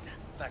looks.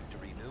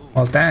 Factory new.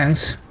 Well,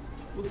 thanks.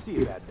 We'll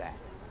see about that.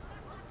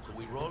 So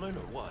we rolling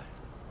or what?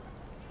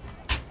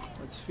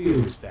 Let's feel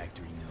this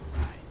factory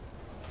new ride.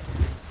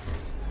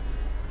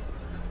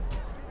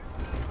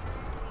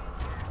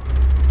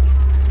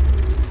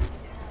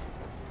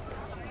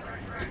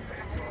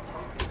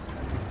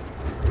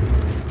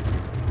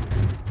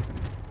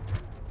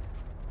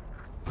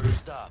 First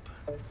stop,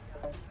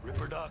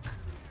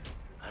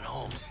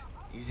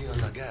 Easy on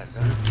the gas,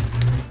 huh?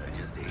 I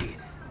just ate.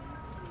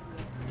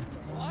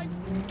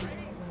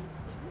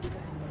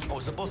 I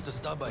was supposed to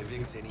stop by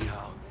Vic's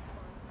anyhow.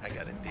 I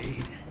got a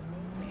date.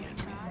 Me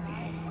and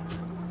Misty.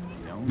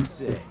 You don't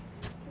say.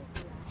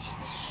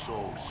 She's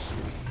so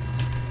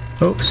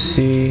sweet.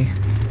 Oopsie.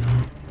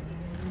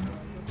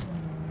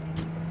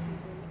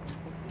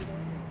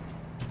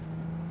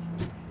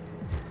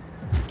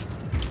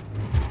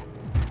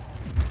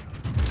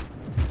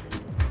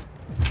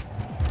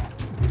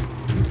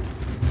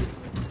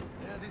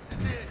 Yeah, this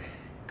is it.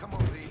 Come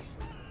on, V.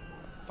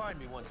 Find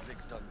me once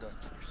Vic's done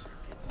dusting your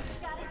circuits.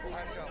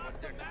 Hash out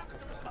what Dexter's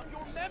cooking up.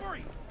 Your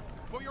memories!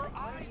 For your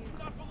eyes do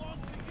not belong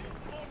to you,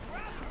 or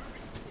rather...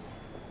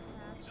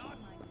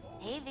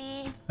 Hey,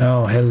 V.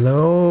 Oh,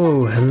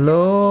 hello.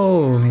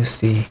 Hello,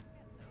 Misty.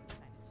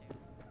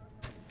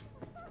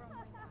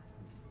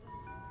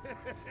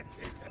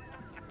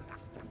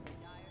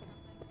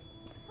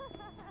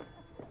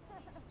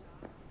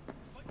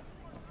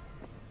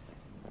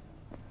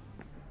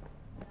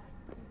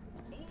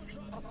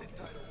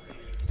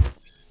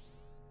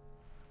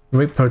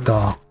 Reaper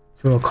dog.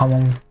 Through a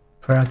common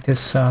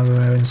practice,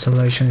 where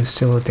installation is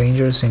still a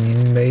dangerous and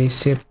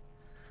invasive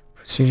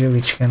procedure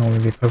which can only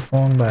be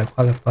performed by a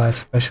qualified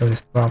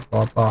specialist, blah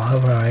blah blah.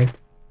 Alright.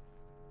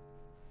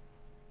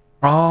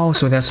 Oh,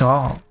 so that's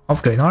all.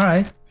 Upgrade,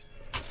 alright.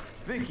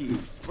 Vicky,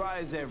 spry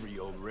as ever,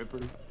 you old ripper.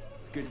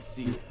 It's good to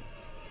see you.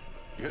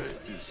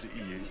 Good to see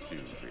you too,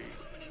 V.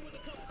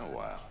 Oh,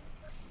 wow.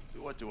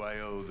 So what do I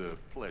owe the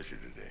pleasure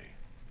today?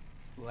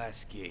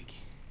 Last gig.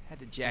 Had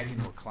to jack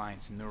into a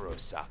client's neuro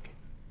socket.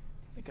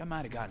 I think I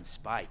might have gotten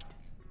spiked.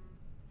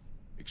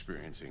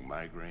 Experiencing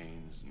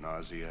migraines,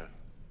 nausea,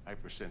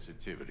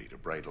 hypersensitivity to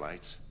bright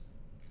lights?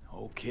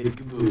 Oh, kid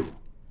caboodle.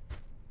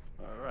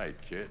 All right,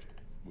 kid.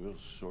 We'll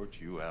sort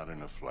you out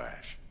in a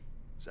flash.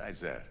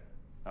 Besides that,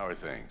 how are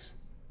things?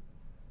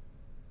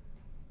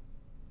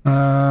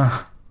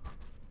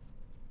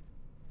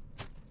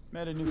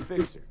 Met a new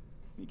fixer.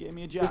 He gave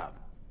me a job.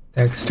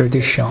 Dexter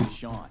Deshawn.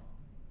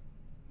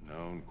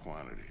 Known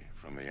quantity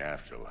from the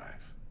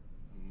afterlife.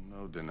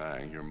 No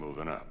denying you're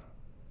moving up.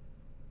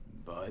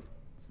 But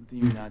something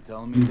you're not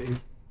telling me, Vic?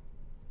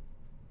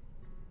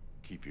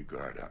 Keep your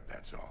guard up,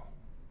 that's all.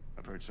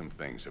 I've heard some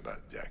things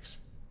about Dex.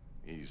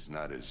 He's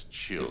not as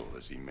chill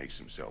as he makes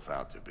himself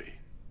out to be.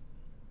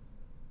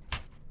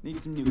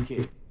 Need some new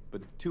kit,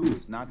 but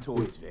tools, not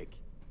toys, Vic.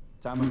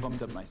 Time I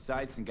bumped up my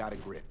sights and got a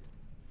grip.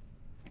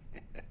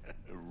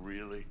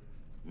 Really?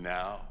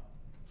 Now?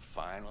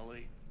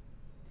 Finally?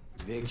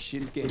 Vic,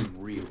 shit's getting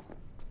real.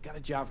 Got a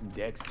job from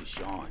Dex to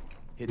Sean,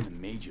 hitting the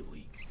major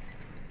leagues.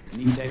 I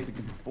need tech that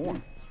can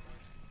perform.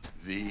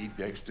 The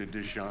Dexter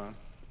Deshawn?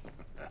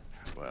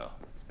 Well,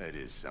 that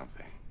is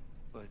something.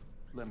 But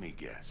let me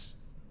guess.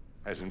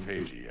 Hasn't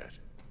paid you yet.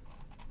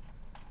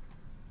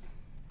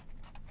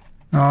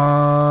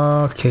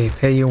 Okay,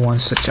 pay you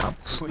once the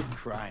jobs. Quit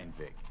crying,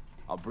 Vic.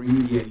 I'll bring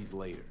you the Eddies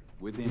later,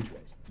 with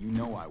interest. You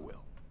know I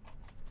will.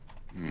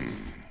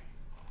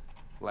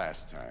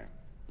 Last time.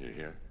 You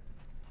hear?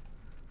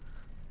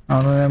 All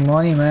of that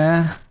money,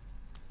 man.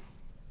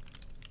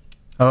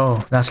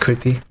 Oh, that's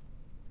creepy.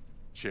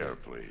 Chair,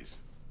 please.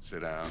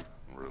 Sit down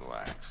and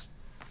relax.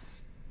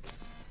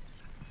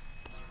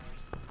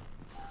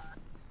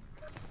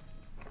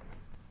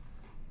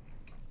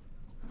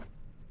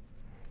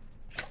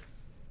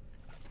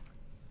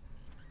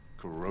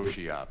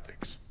 Kuroshi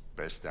Optics.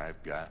 Best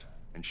I've got,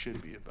 and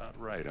should be about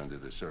right under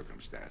the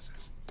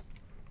circumstances.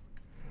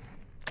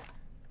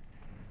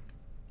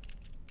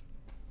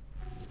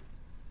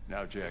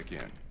 Now jack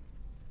in.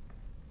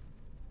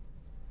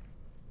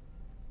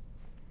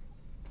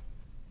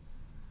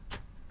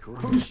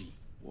 Kuroshi?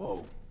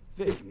 Whoa.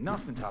 Vic,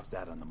 nothing tops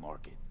that on the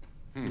market.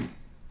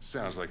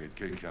 Sounds like it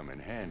could come in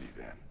handy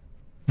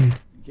then. I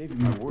gave you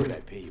my word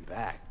I'd pay you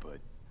back, but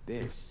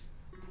this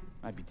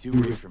might be too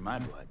rich for my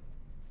blood.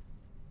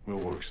 We'll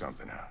work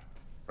something out.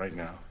 Right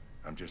now,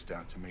 I'm just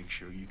out to make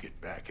sure you get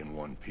back in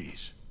one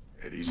piece.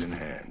 Eddie's in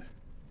hand.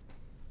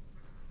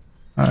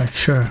 Alright,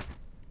 sure.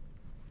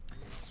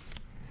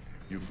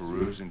 You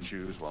peruse and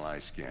choose while I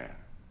scan.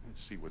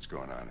 See what's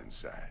going on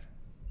inside.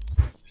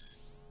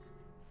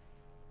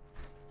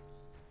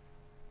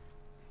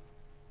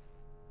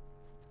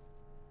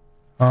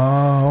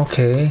 Oh,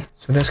 okay.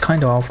 So that's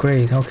kind of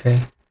upgrade,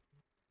 okay.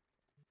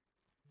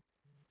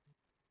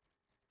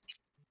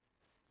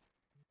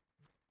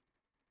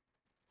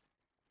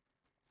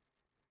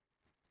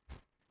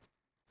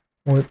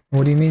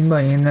 What do you mean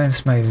by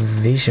enhance my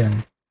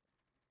vision?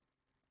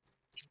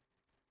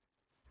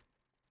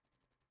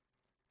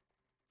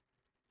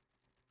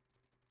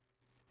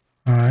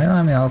 Alright,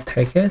 I mean, I'll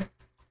take it.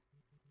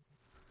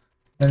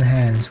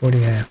 Enhance, what do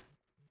you have?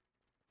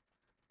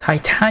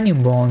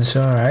 Titanium bones,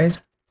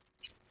 alright.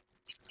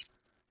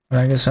 But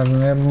I guess I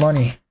don't have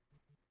money.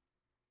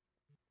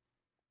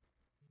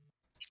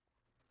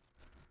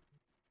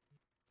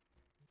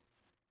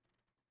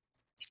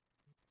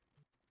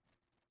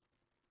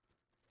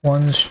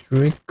 One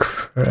street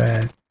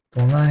cred.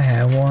 Don't I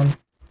have one?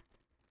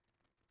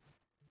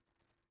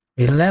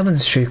 11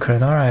 street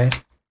cred,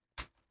 alright.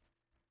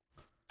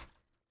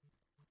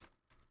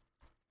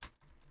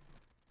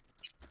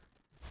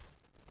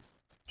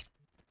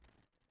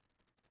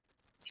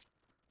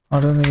 I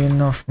don't have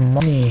enough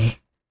money.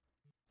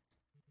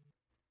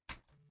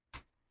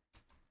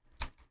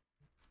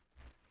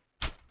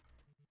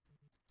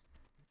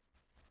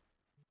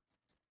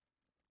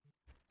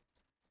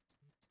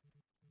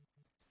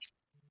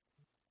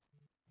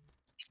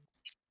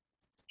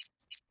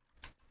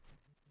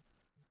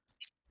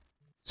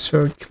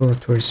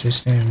 Circulatory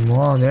system.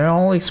 Wow, they're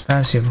all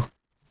expensive.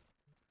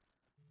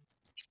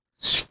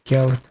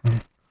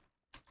 Skeleton.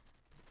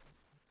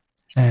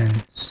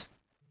 Hands.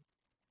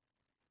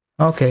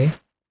 Okay.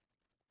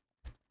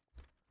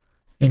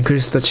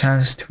 Increase the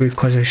chance to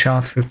recover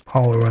shots with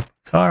power weapons.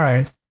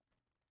 Alright.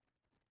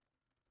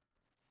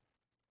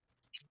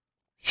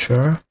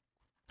 Sure.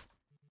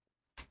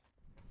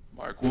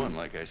 Mark 1,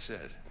 like I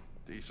said.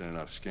 Decent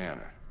enough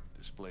scanner.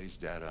 Displays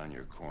data on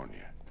your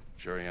cornea.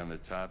 Cherry on the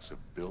top's a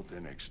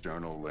built-in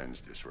external lens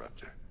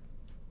disruptor.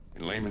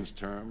 In layman's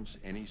terms,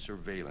 any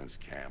surveillance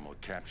cam will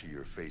capture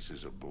your face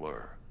as a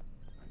blur.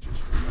 And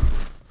just remember,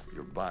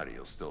 your body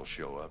will still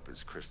show up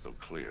as crystal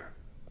clear.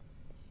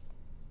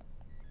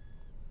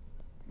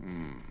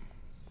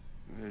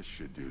 This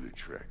should do the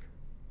trick.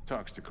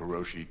 Talks to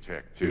Kuroshi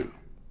Tech, too.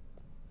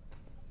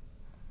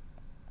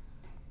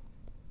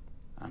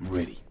 I'm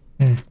ready.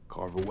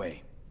 Carve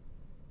away.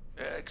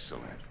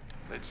 Excellent.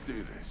 Let's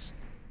do this.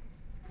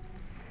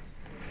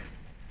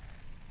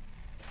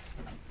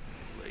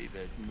 Lay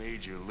that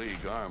major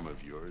league arm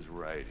of yours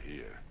right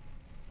here.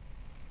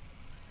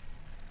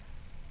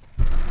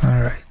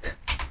 Alright.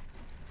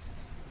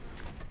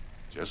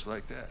 Just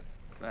like that.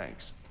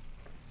 Thanks.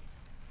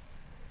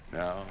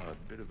 Now, a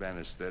bit of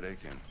anesthetic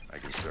and I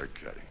can start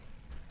cutting.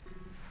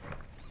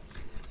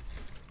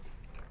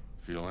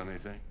 Feel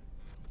anything?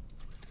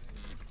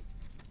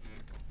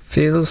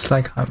 Feels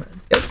like I'm...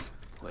 Yep.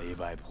 Play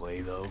by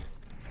play, though?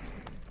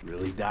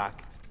 Really,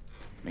 Doc?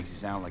 Makes you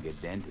sound like a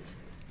dentist.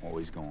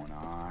 Always going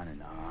on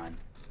and on.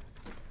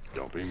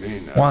 Don't be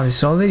mean now. Wow,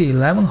 it's already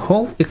 11?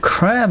 Holy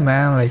crap,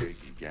 man. Like...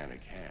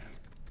 Gigantic hand.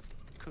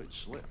 Could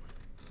slip.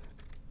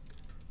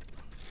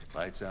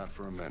 Lights out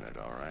for a minute,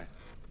 all right?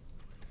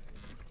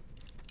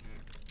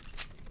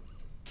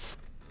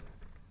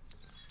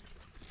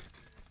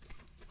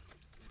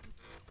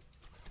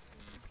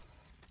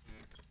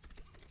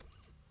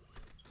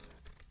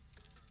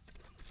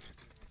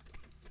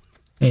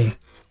 Hey.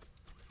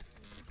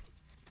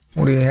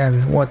 What do you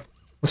have?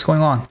 What's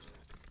going on?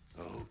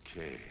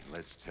 Okay,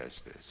 let's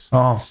test this.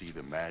 Oh. See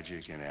the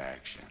magic in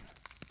action.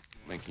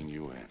 Linking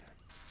you in.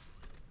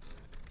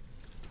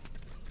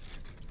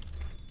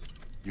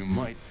 You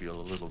might feel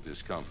a little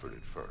discomfort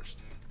at first.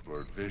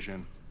 Blurred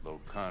vision, low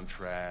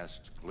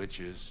contrast,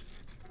 glitches.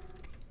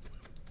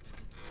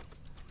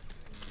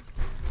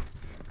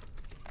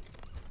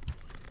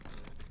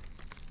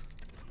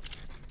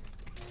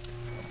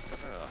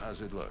 Well,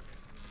 how's it look?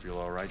 Feel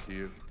all right to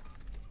you?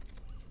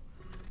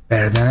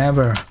 Better than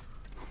ever.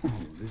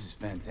 This is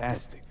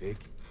fantastic, Vic.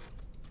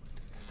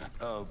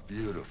 Oh,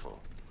 beautiful.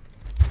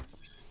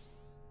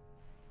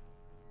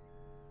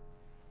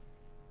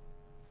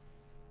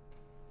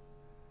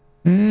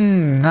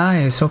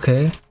 Nice,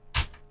 okay.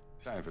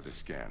 Time for the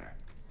scanner.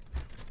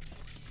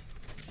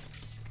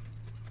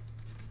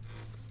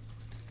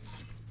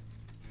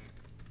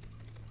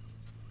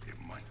 It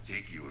might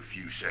take you a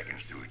few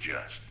seconds to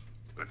adjust,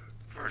 but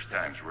first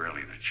time's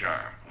rarely the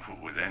charm,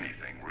 with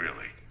anything,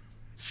 really.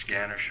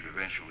 Scanner should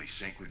eventually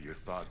sync with your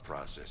thought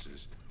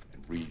processes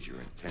and read your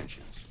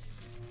intentions.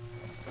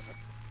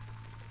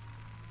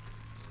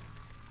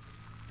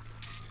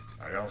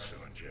 I also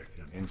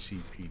injected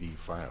NCPD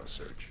file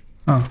search.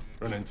 Oh.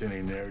 Run into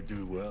any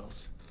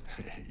ne'er-do-wells?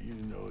 You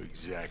know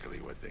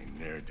exactly what they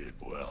ne'er did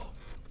well.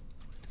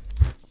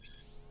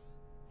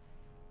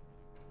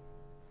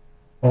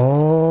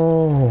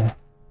 Oh,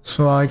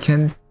 so I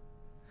can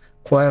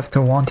go after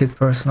wanted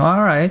person.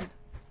 Alright.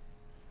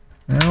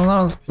 There's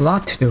a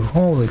lot to do.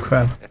 Holy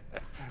crap.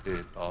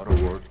 It ought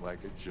to work like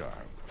a charm.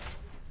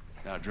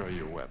 Now draw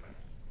your weapon.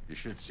 You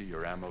should see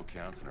your ammo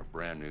count in a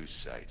brand new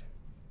sight.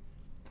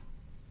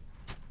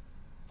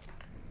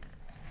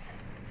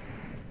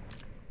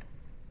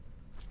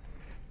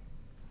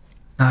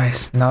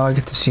 Nice. Now I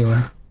get to see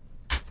her.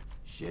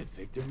 Shit,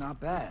 Victor,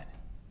 not bad.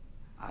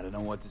 I don't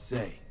know what to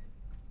say.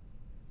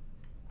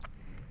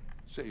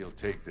 Say you'll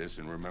take this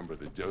and remember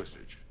the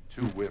dosage.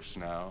 2 whiffs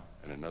now,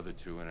 and another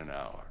 2 in an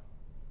hour.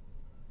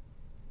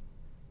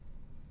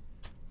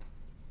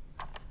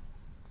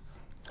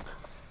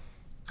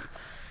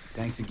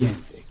 Thanks again,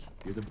 Vic.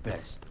 You're the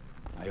best.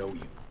 I owe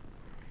you.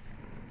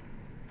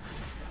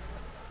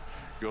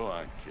 Go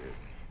on, kid.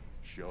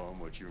 Show them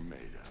what you're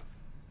made of.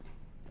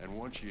 And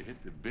once you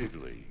hit the big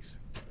leagues,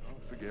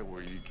 don't forget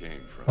where you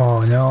came from.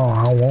 Oh no,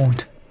 I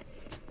won't.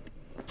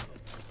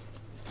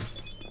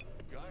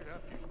 Guard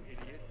up, you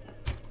idiot.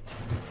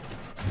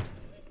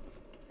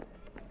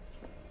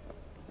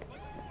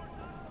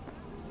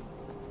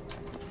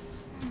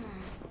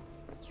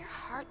 Your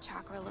heart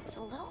chakra looks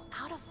a little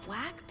out of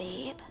whack,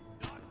 babe.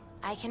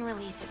 I can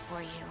release it for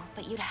you,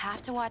 but you'd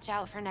have to watch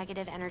out for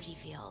negative energy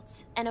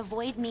fields and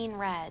avoid mean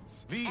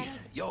reds. V,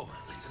 yo,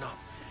 listen up.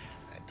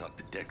 I talked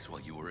to Dex while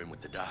you were in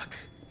with the doc.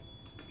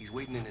 He's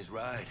waiting in his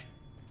ride.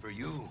 For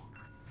you.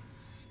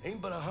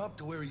 Ain't but a hop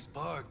to where he's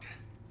parked.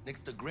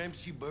 Next to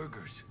Gramsci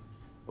Burgers.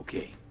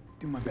 Okay,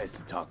 do my best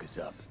to talk us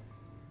up.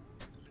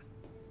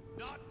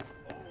 Not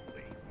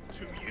only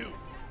to you.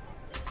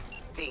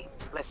 V,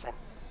 listen.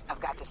 I've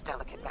got this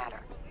delicate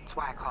matter. That's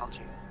why I called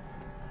you.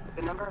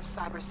 The number of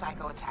cyber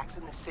psycho attacks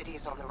in the city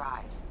is on the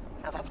rise.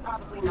 Now that's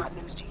probably not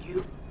news to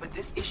you, but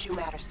this issue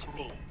matters to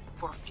me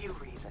for a few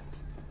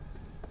reasons.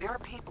 There are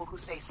people who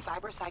say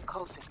cyber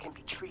psychosis can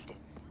be treated.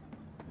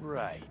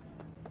 Right.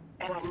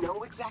 And I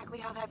know exactly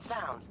how that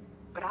sounds,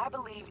 but I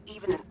believe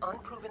even an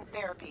unproven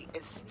therapy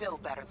is still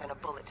better than a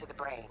bullet to the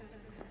brain.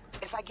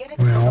 If I get a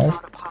tip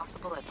about a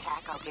possible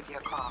attack, I'll give you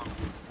a call.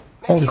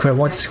 Holy crap,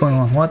 what's going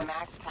on? What?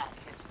 Max Tack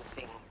hits the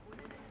scene.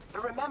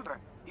 But remember,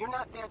 you're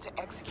not there to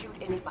execute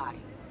anybody.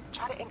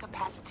 Try to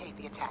incapacitate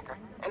the attacker,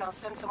 and I'll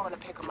send someone to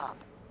pick him up.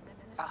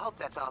 I hope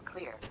that's all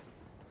clear.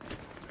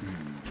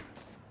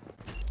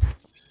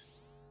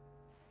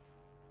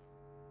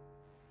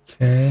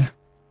 Okay.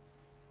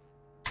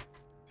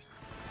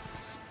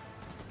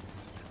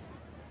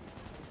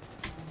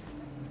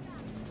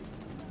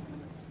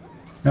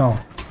 No.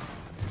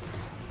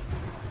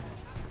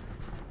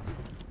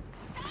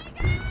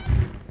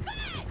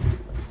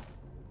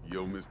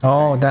 Yo, Mr.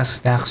 Oh, that's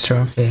Dexter,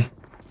 okay.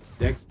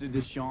 Dexter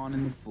Deshawn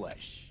in the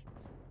flesh.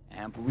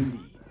 Ample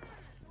indeed.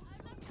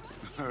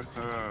 Let's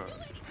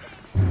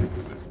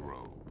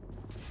roll.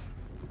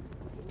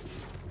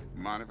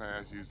 Mind if I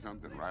ask you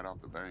something right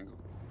off the bangle?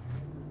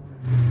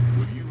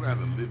 Would you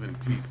rather live in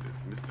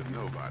pieces, Mr.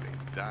 Nobody,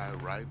 die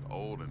ripe,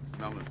 old, and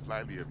smelling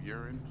slightly of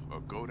urine, or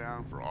go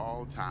down for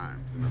all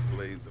times in a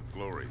blaze of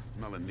glory,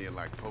 smelling near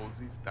like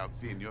posies, without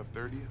seeing your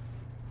 30th?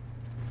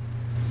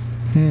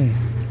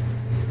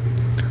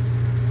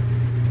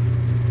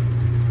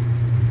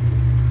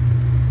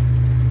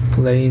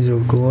 Blaze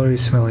of glory,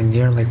 smelling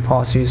near like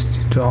posies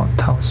to draw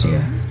toss,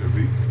 yeah.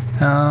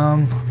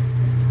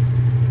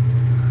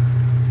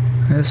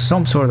 There's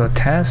some sort of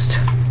test.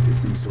 There's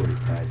some sort of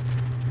test.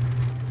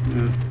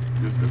 Yeah,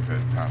 just a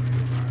pet topic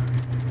of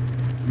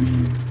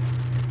mine.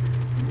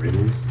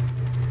 Riddles?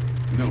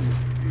 No,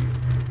 Mr. B.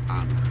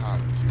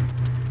 Ontology.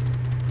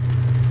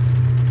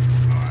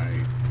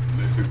 Alright,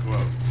 listen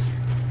close.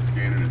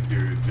 Scanning a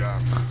serious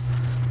job.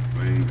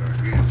 Playing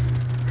gargantuan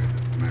compared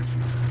to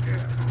smashing up a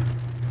scaffold.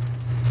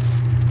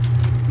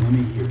 Let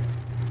me hear it.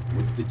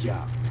 What's the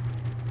job?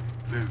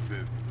 There's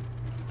this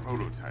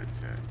prototype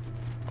tech.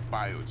 A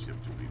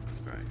biochip to be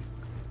precise.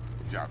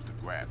 Job's to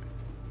grab it.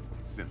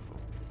 Simple.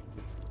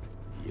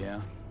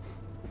 Yeah?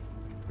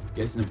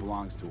 Guessing it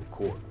belongs to a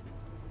corp.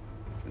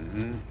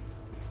 Mm-hmm.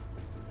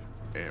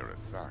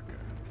 Arasaka.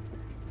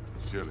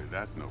 Surely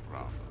that's no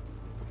problem.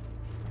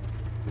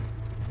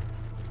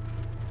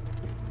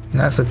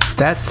 That's a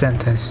death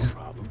sentence. No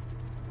problem.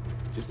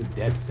 Just a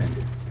death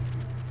sentence.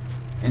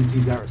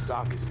 NC's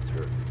Arasaka's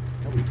turf.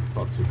 Nobody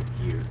fucks with him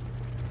here.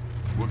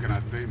 What can I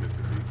say,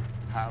 Mr. B?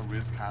 High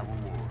risk, high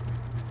reward.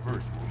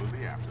 First rule of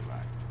the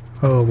afterlife.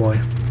 Oh boy.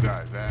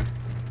 Besides that,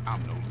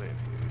 I'm no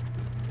leadhead.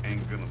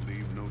 Ain't gonna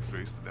leave no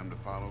trace for them to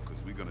follow,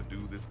 cause we're gonna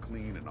do this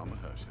clean and on the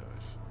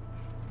hush-hush.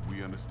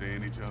 We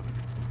understand each other?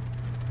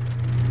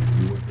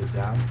 You work this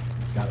out?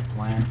 Got a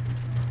plan?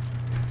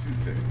 Two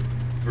things.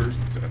 First,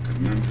 a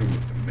conundrum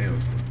with the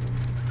maelstrom.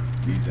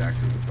 Needs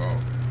active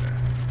resolve in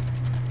that.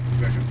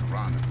 Second,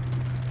 Rhonda.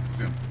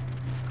 Simple.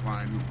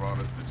 Client who brought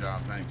us the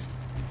job's anxious.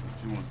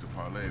 She wants to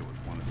parlay with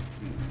one of the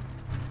team.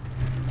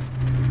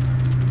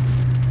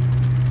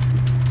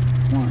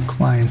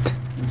 Client.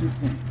 What's her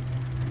thing?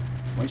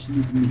 Why she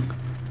need me?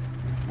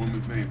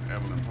 Woman's name's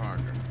Evelyn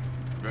Parker.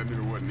 Vetting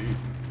her wasn't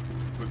easy.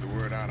 Put the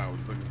word out I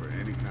was looking for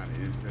any kind of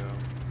intel.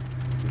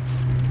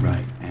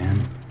 Right,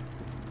 and?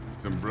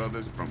 Some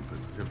brothers from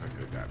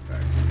Pacifica got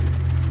back.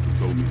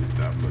 Told me to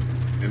stop looking.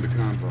 In the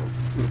convo.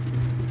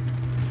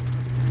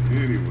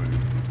 Anyway,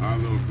 our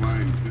little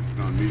client insisted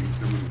on needing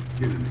someone with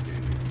skin in the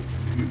game.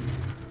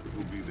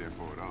 Who'll be there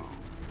for it all.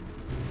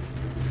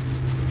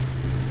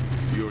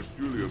 Yours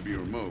truly will be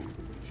remote.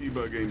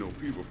 T-Bug ain't no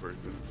people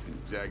person, and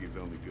Jaggy's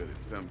only good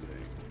at some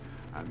things.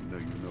 I know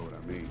you know what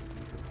I mean.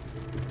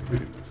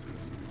 Pretty much you.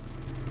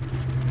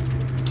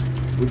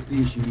 What's the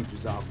issue needs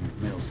resolving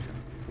with Maelstrom?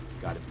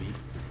 Got a beef?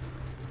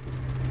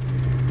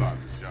 Slot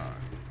is shot.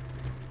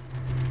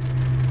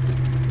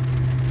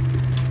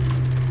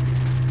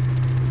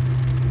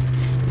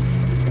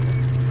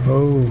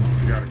 Oh.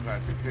 We got a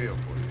classic tale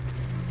for you.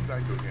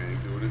 Psycho gang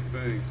doing his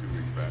thing 2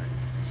 weeks back.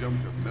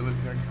 Jumped a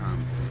Militech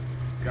convoy.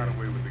 Got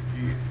away with the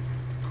kid.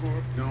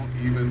 Corp don't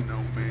even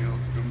know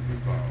Maelstrom's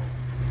involved.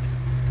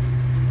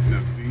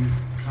 Now see,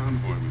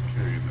 convoy was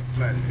carrying the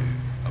flathead,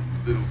 a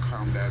little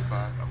combat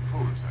bot, a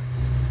prototype.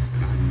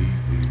 And I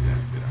need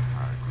that bit of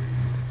high grade.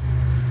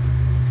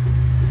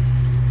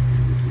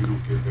 Because if we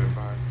don't get that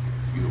bot,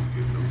 you don't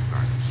get no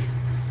side chick.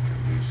 And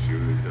we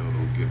sure as hell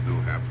don't get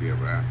no happily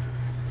ever after.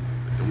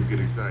 But don't get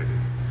excited.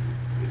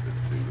 It's a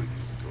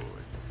single-use toy.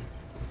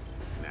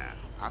 Now,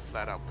 I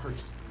flat out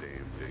purchased the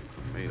damn thing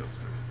from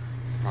Maelstrom.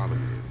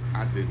 Problem is,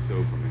 I did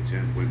so from a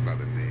gent went by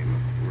the name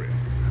of Brick.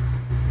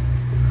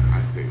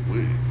 I say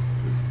when,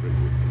 This Brick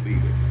was the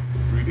leader.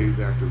 3 days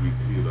after we'd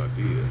sealed our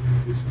deal,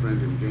 his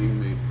friend and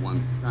gangmate,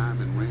 one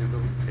Simon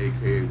Randall,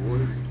 a.k.a.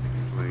 Royce,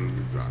 claimed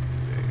to drop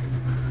his ass.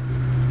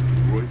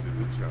 Royce is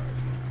in charge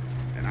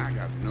now, and I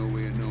got no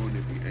way of knowing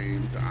if he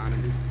aims to honor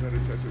his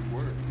predecessor's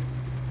word.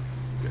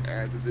 To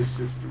add to this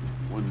shitstorm,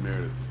 one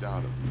Meredith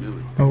Stout of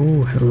military.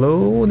 Oh,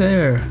 hello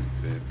there.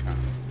 Said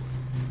convoy.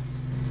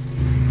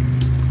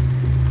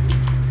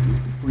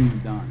 Mr. Prima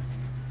Donna.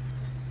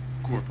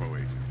 Corpo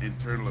agent,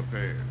 internal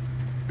affairs.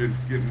 Been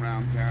skidding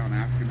around town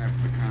asking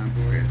after the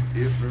convoy as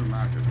if her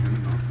life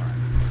depended on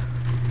finding her.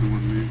 The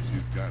one lives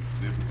she's got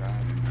zip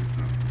tied in her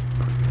trunk.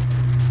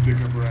 Stick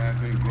up her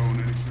ass ain't growing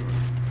any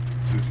shorter,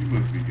 so she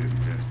must be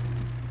getting desperate.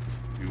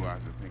 Be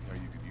wise to think how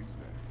you could use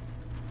that.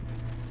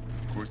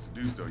 Of course, to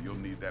do so, you'll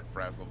need that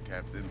frazzled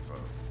cat's info.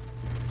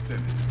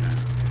 Send it down.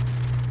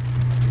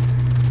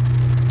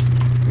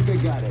 I think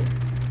I got it.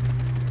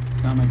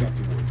 Time I got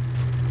to work.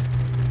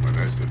 Well,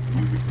 that's just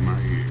music to my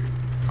ears.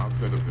 I'll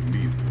set up the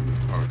meeting with Miss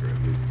Parker at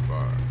Liz's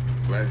bar.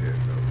 Flathead,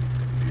 though,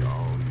 be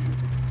all you.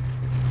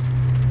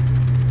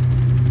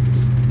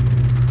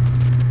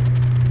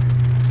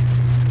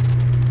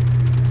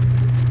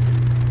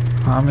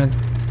 I mean,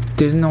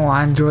 didn't know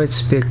androids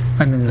speak,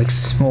 like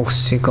smoke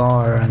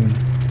cigar and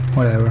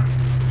whatever.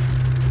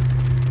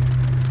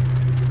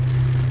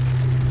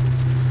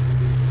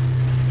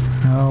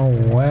 Oh,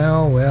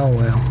 well.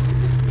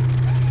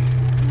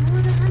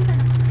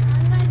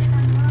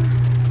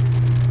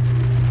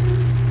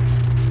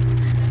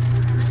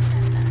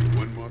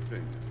 One more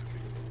thing, Mr.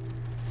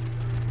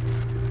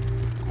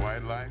 P.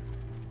 Quiet life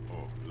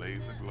or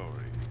blaze of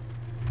glory?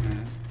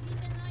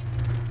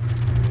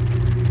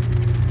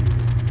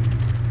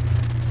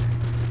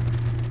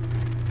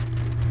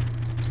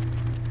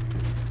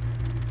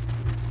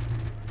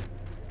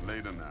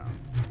 Later now.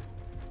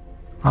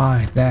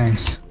 Alright,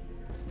 thanks.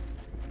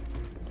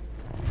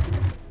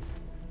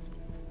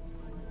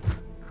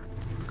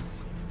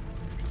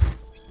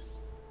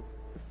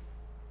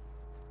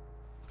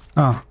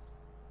 Oh.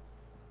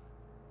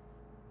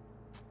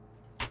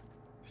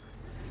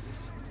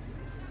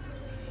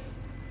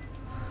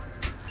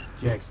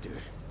 Jackster,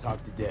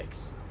 talk to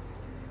Dex.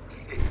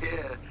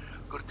 Yeah,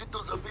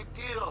 Gordito's a big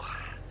deal.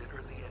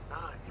 Literally at 9,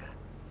 yeah.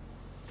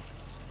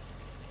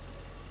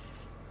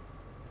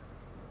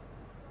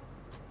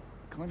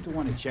 Claimed to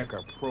want to check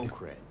our pro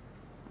cred,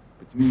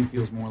 but to me it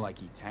feels more like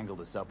he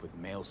tangled us up with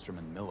Maelstrom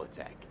and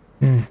Militech.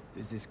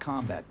 There's this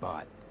combat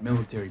bot,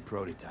 military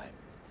prototype.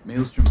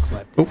 Maelstrom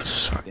clept it.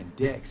 Oops. Then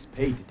Dex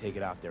paid to take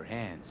it off their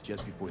hands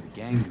just before the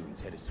gang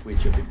goons had a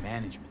switch up in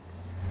management.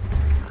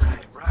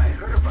 Right,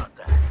 heard about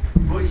that.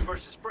 Royce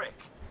versus Brick.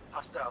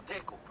 Hostile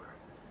takeover.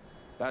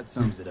 That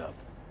sums it up.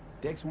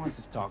 Dex wants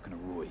us talking to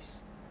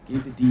Royce.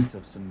 Gave the deets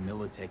of some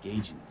Militech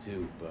agent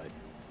too, but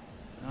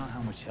I don't know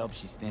how much help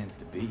she stands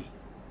to be.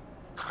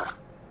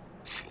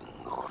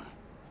 Chingon.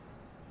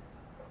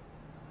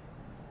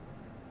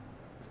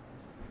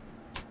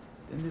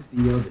 Then there's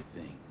the other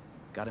thing.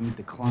 Gotta meet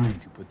the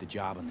client who put the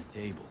job on the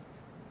table.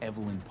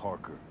 Evelyn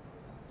Parker.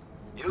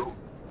 You?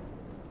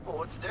 Well,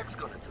 what's Dex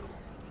gonna do?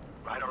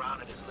 Ride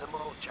around in his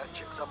limo, chat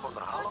chicks up on the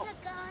hollow?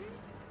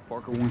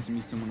 Parker wants to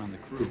meet someone on the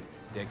crew.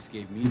 Dex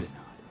gave me the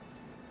nod.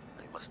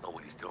 He must know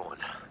what he's doing.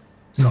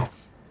 So,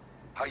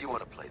 how you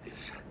want to play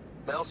this?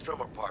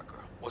 Maelstrom or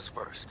Parker? What's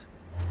first?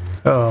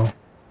 Oh.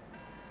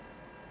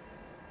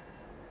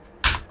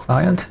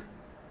 Client?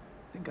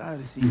 I think I ought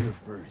to see her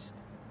first.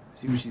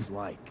 See what she's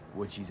like,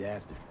 what she's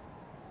after.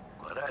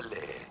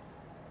 Orale.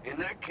 In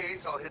that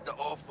case, I'll hit the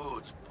all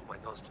foods. Put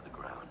my nose to the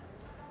ground.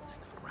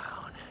 Sniff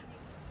around.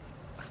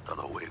 Hasta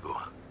luego.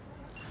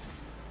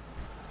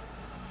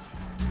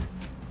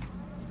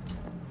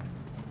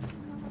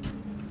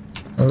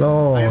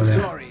 Hello I am there.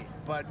 sorry,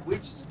 but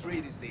which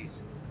street is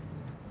this?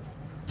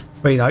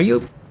 Wait, are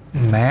you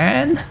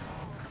man?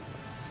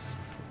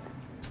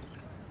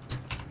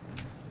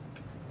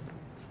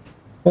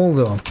 Hold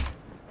on.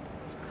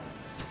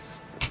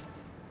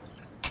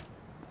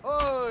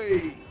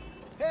 Oi!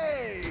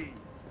 Hey!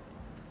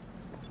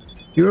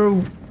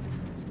 You're...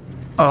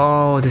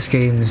 Oh, this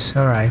game's...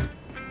 Alright.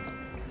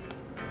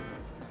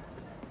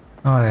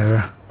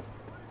 Whatever.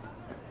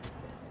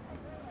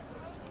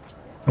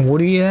 And what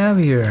do you have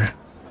here?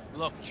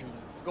 Look, June,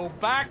 go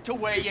back to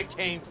where you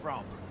came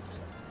from.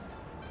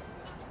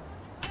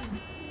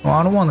 Well,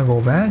 I don't want to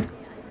go back.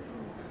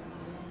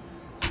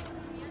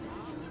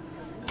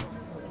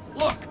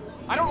 Look,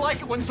 I don't like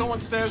it when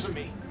someone stares at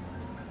me.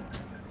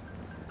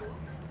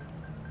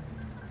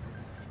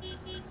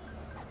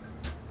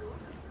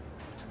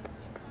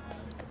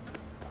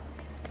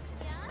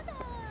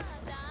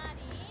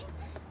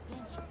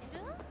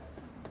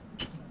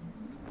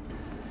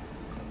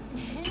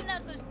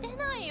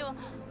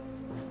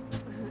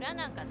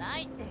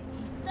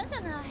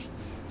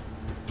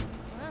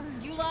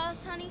 You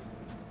lost, honey?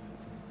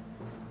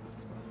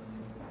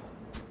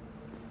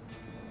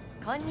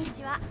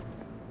 Konnichiwa.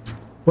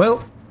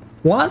 Well,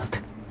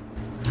 what?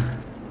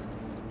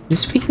 You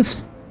speaking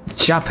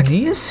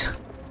Japanese?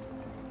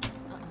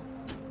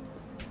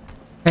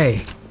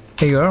 Hey,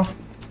 hey girl.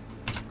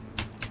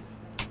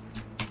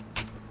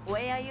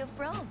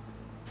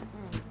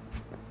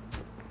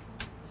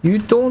 You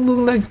don't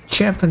look like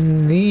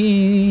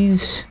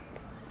Japanese.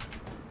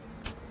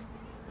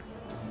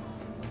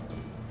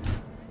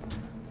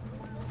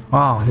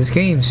 Wow, this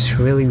game's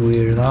really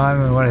weird. I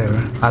mean,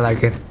 whatever. I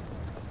like it.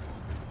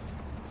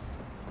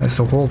 That's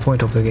the whole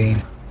point of the game.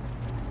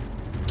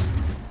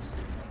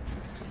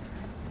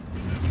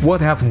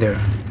 What happened there?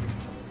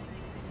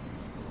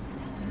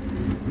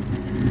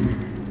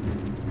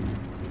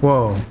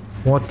 Whoa,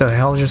 what the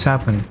hell just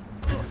happened?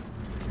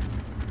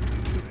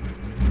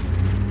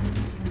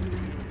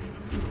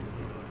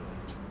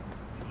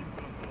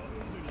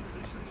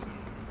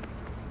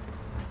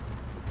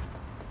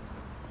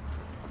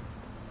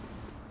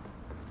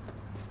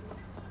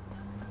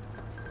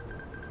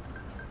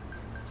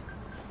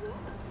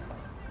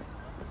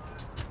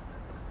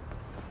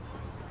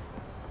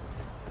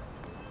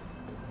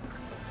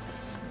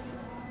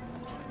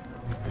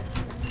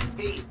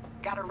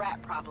 Got a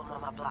rat problem on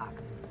my block.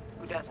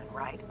 Who doesn't,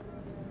 right?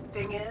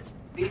 Thing is,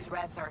 these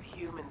rats are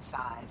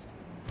human-sized.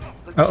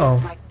 Look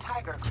just like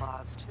tiger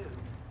claws, too.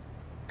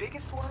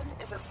 Biggest one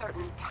is a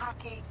certain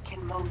Taki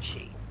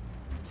Kinmochi.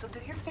 So do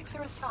your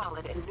fixer a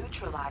solid and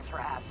neutralize her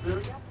ass,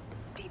 will ya?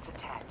 Deeds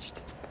attached.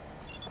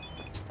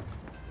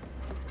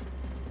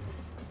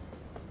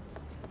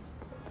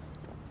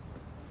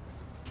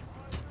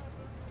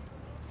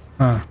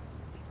 Huh.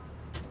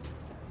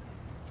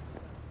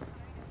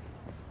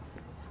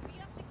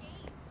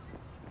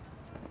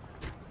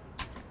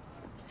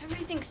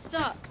 Everything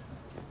sucks.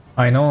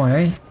 I know,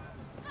 eh?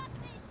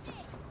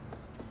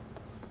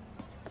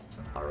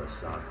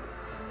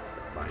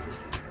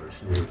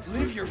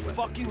 Live your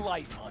fucking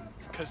life, hun,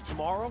 because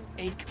tomorrow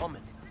ain't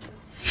coming.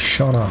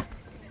 Shut up.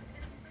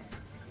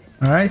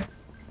 Alright?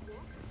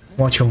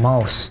 Watch your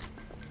mouth.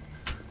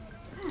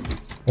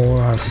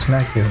 Or I'll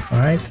smack you,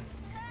 alright?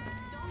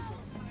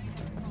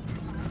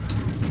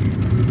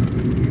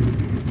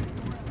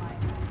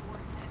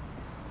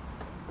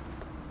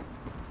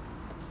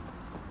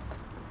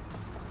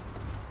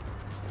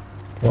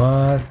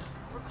 What?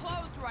 We're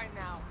closed right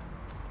now.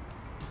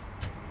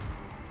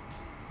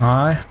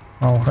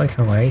 Oh, I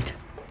can wait.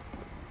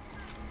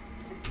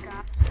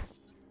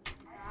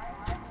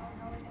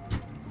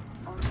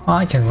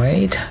 I can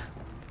wait.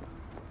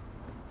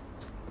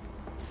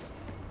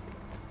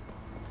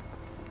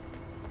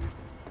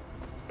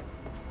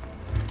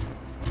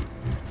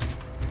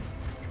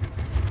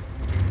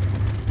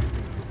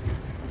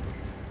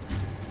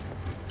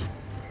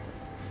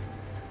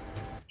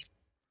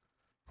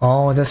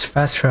 Oh, that's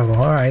fast travel,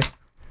 alright.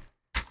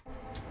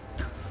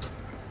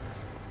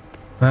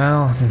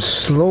 Well, I'm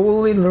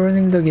slowly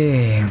learning the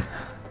game,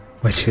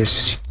 which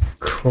is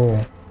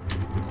cool.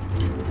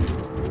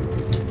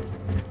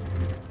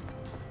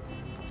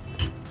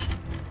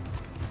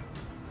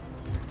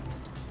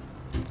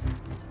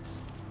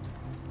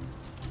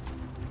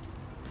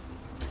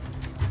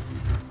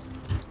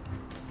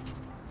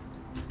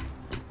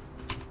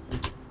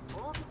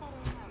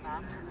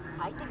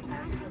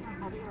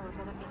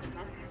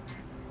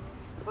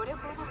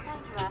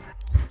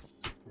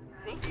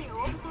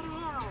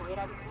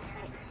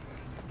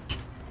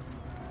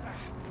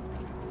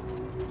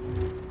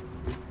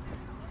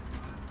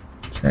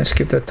 Can I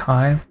skip the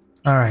time?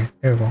 Alright,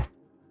 there we go.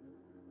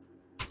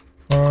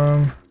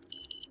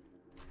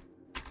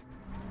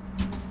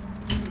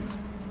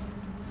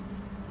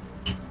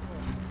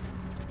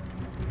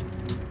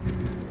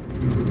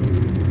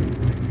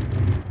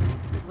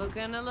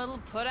 Looking a little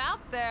put out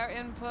there,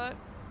 input.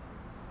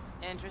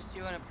 Interest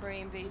you in a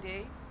preem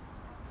BD?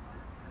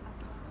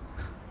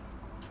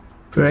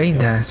 Brain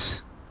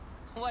dance.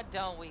 What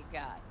don't we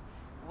got?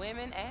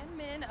 Women and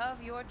men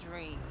of your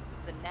dreams.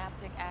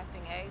 Synaptic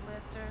acting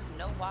A-listers,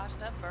 no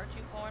washed up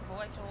virtue porn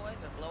boy toys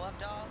or blow up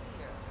dolls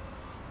here.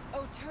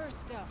 Auteur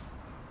stuff.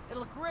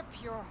 It'll grip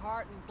your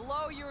heart and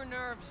blow your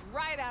nerves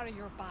right out of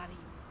your body.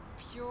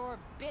 Pure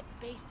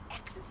bit-based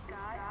ecstasy.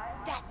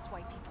 That's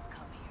why people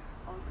come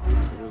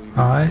here.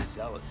 Hi.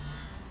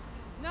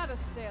 Not a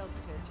sales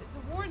pitch, it's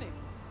a warning.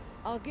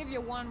 I'll give you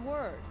one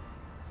word.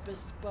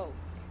 Bespoke.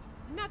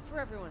 Not for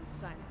everyone's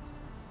synapses.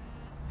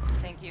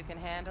 Think you can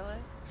handle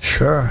it?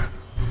 Sure.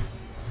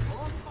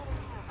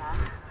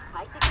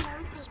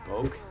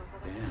 Bespoke?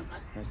 Damn,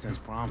 that sounds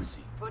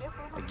promising.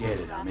 I get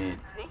it, I'm in.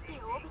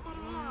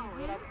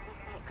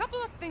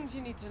 Couple of things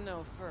you need to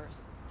know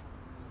first.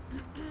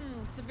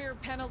 Severe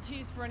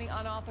penalties for any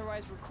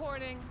unauthorized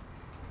recording.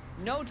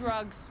 No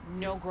drugs,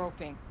 no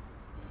groping.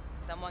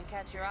 Someone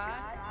catch your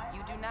eye?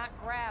 You do not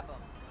grab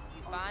them.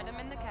 You find them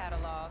in the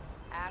catalog,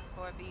 ask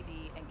for a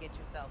BD, and get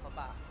yourself a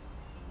box.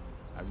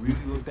 I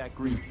really look that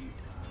green to you.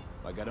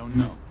 Like I don't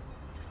know.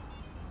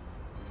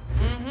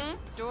 Mm-hmm.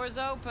 Door's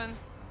open.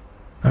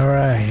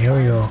 Alright, here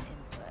we go.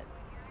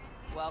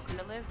 Welcome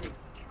to Lizzie's.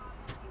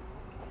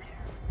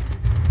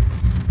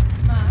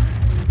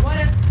 What a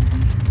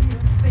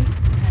little face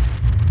you have.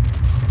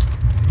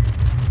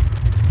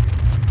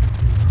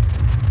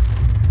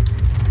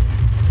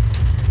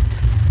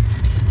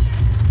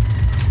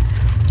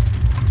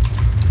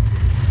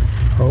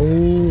 Oh,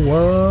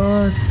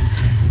 what?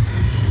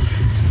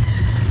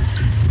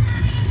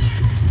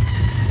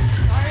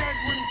 I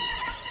wouldn't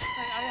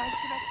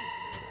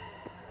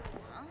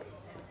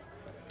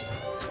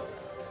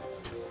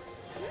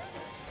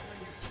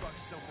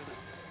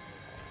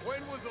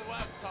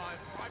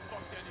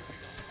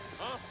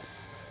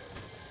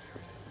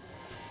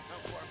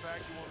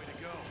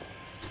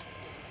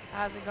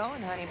How's it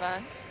going, honey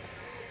bun?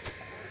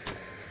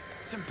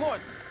 It's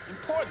important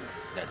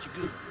that you're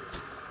good.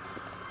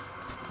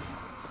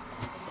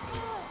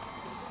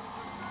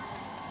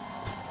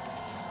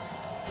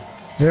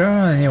 Is there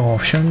any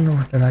option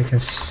that I can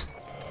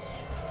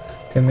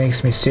that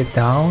makes me sit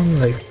down,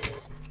 like?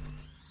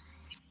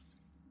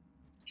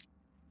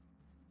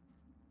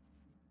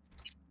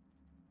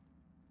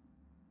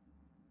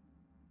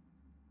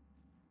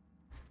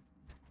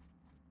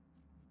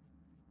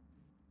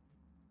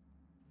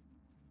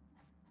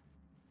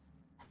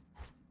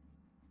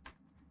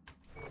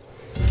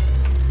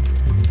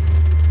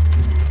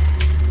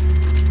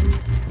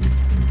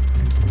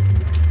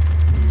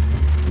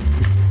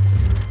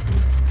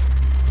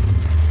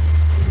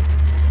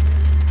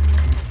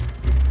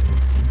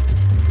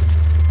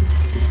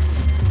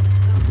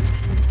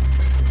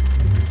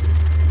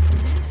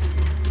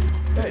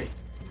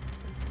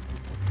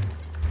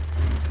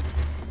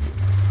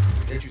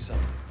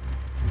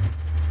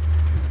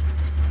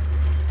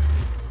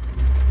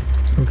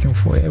 Looking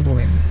for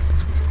Evelyn.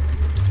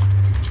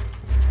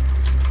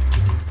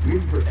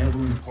 Looking for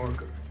Evelyn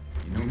Parker.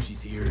 You know if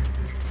she's here?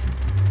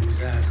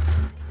 Who's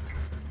asking?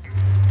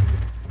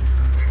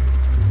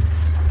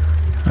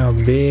 A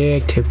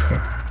big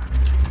tipper.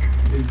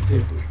 Big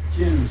tipper.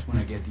 Generous when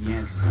I get the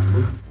answers I'm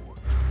looking for.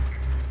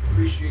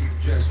 Appreciate the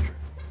gesture,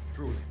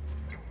 truly.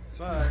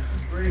 But I'm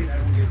afraid I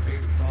don't get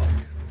paid to talk.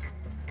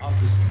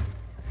 Office.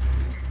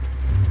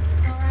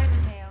 It's alright,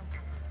 Mateo.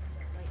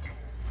 Let's wait.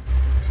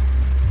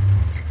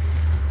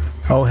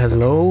 Oh,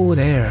 hello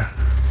there.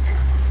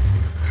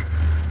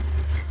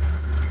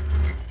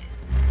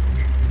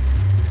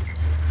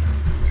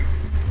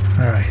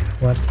 Alright,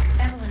 what?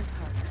 Evelyn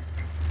Parker.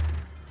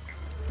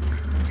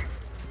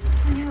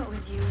 I knew it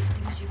was you as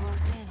soon as you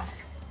walked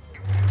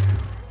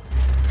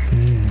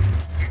in.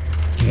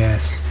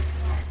 Yes.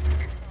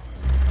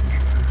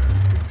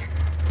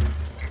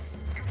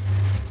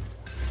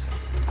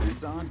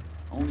 Since on,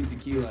 only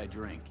tequila I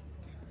drink.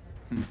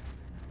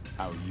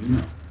 How do you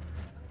know?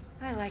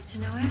 I like to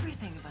know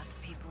everything about the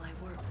people I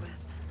work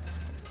with.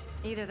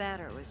 Either that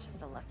or it was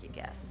just a lucky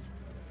guess.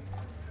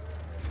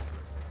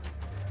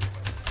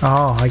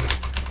 Oh,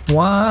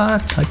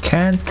 what? I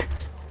can't.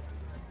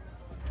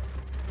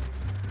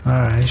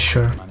 Alright,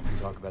 sure. Mind if we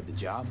talk about the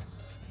job?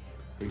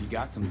 Heard you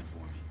got something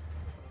for me.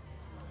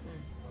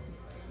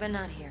 But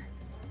not here.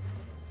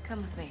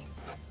 Come with me.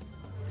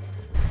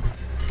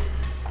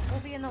 We'll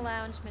be in the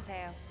lounge,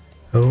 Mateo.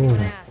 Oh,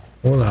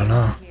 oh la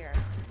la. Here.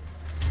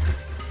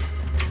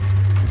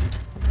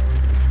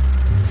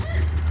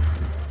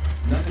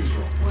 Nothing's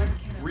wrong.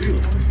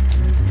 Really?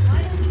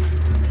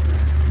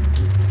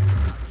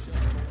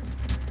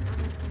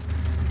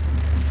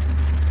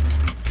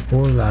 Oh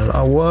la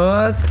la,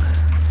 what?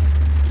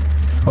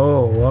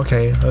 Oh,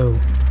 okay, oh.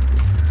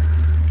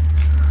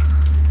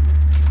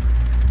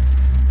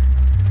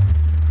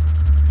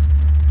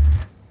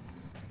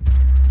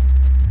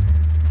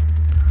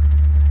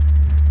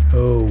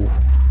 Oh.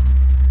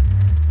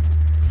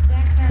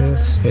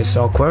 This is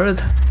awkward.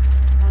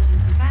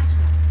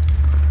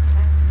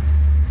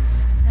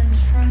 And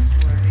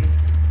trustworthy.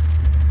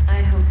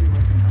 I hope he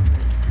wasn't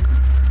overset.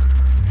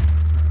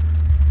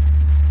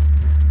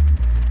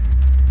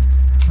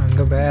 I'm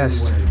the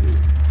best. What I do.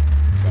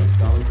 Got a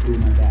solid crew in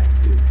my back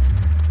too.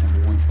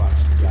 Number one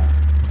spot's the job.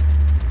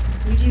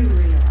 You do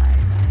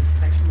realize I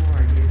expect more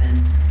of you than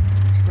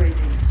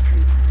scraping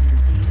street corner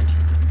data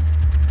jobs.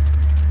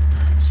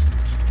 Much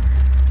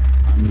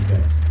more. I'm the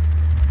best.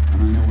 And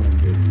I know what I'm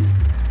getting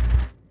into.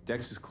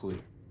 Dex was clear.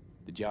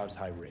 The job's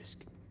high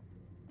risk.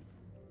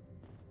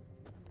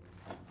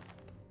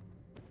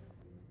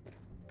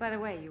 By the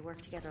way, you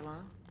work together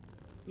long?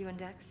 You and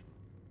Dex?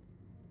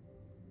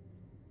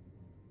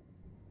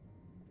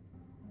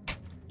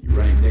 You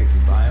writing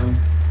Dex's bio?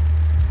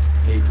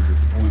 Hate to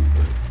disappoint,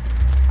 but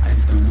I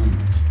just don't know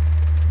much.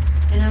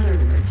 In other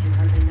words, you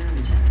hardly know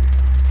each other.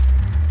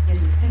 Yet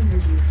he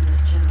fingered you for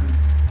this job.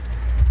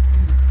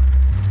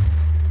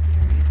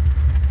 Curious.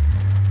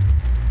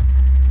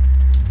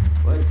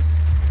 Let's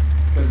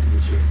cut to the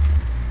chase.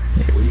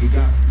 What do you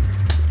got for me?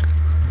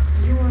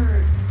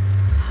 Your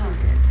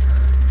target.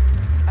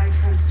 I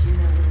trust you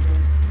know what it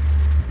is.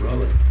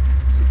 Relic.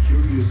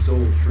 Secure your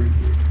soul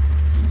trinket.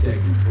 E-Tech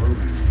and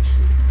program,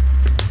 actually.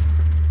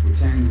 We're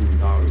tangling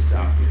with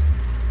Arasaka.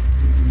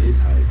 Making this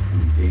heist a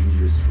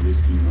dangerous,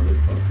 risky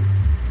motherfucker.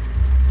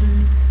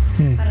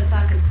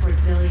 Arasaka's poured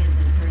billions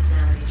into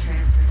personality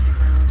transfer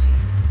technology.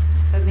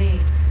 But me,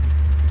 I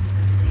just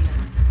got the data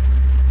on this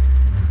one.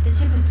 The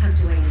chip was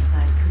tucked away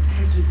inside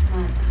Compeki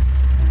Plaza,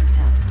 the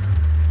hotel.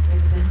 You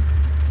ever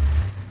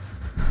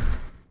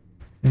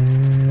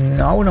been?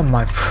 Out of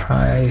my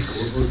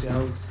price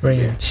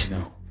range. Yeah,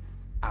 no,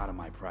 out of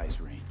my price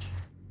range.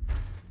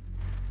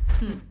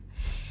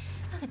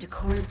 Well, the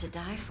decor's to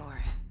die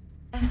for.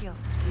 As you'll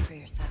see for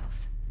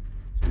yourself.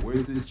 So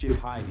where's this chip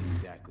hiding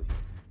exactly?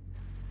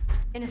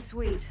 In a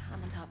suite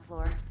on the top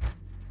floor.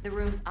 The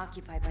room's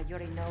occupied by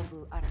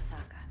Yorinobu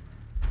Arasaka.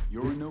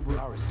 Yorinobu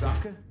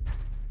Arasaka?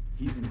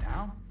 He's in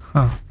town?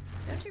 Huh.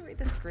 Don't you read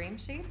the scream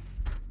sheets?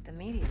 The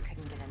media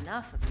couldn't get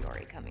enough of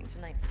Yori coming to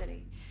Night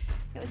City.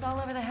 It was all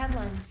over the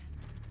headlines.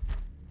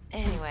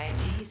 Anyway,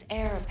 he's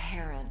heir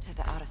apparent to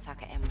the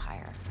Arasaka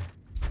Empire.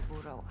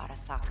 Saburo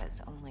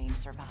Arasaka's only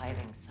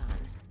surviving son.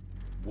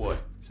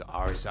 What? So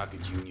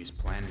Arasaka Jr.'s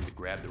planning to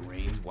grab the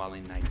reins while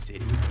in Night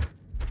City?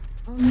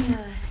 Only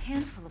a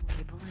handful of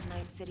people in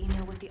Night City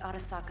know what the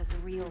Arasaka's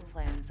real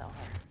plans are.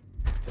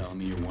 Tell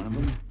me you're one of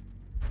them?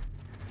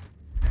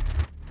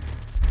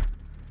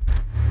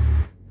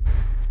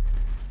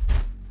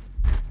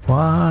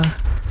 What?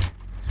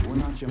 So we're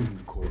not jumping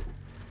the court.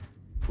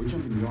 We're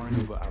jumping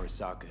Yorinobu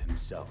Arasaka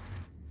himself.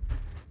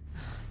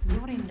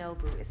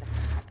 Yorinobu is a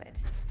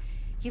puppet.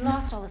 He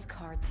lost all his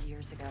cards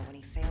years ago when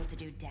he failed to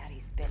do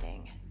Daddy's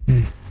bidding.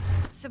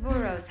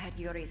 Saburo's had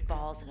Yori's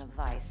balls in a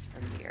vice for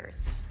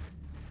years.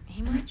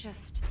 He might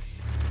just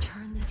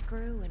turn the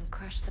screw and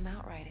crush them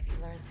outright if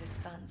he learns his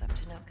son's up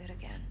to no good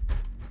again.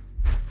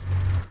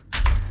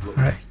 Look,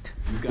 right.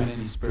 If you've got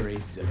any spare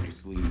aces up your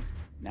sleeve,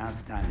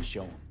 now's the time to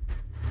show them.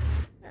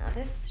 Now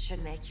this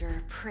should make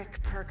your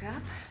prick perk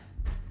up.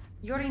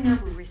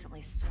 Yorinobu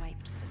recently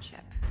swiped the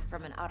chip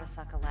from an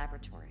Arasaka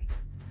laboratory.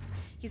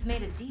 He's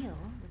made a deal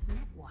with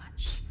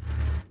Netwatch.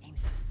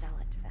 Aims to sell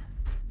it to them.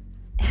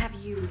 Have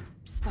you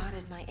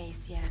spotted my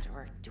ace yet,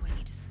 or do I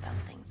need to spell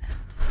things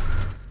out?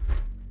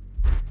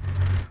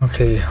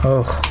 Okay,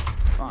 oh.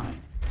 Fine.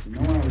 So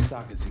no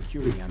Arasaka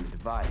security on the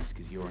device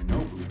because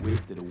Yorinobu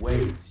whisked it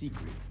away in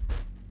secret.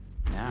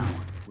 Now,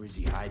 where's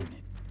he hiding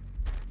it?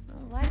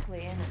 Well,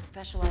 likely in a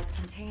specialized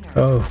container.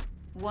 Oh.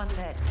 One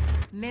that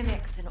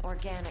mimics an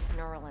organic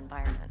neural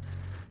environment.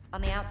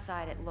 On the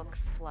outside, it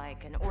looks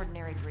like an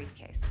ordinary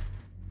briefcase.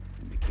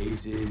 And the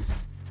case is...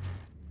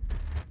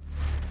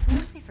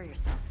 You'll see for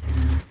yourself soon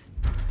enough.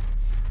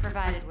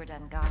 Provided we're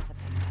done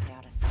gossiping about the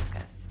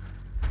Arasakas.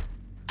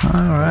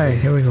 Alright,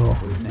 here we go.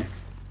 What's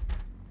next?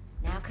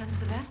 Now comes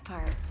the best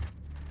part.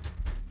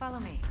 Follow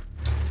me.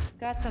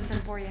 Got something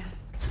for you.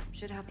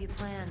 Should help you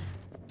plan.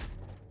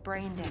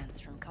 Brain dance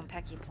from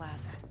Konpeki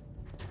Plaza.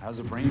 How's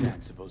a brain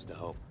dance supposed to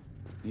help?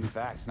 Need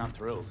facts, not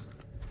thrills.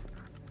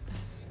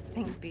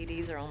 Think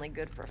BDs are only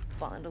good for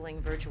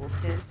fondling virtual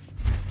tits?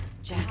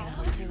 Jacking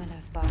off too in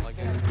those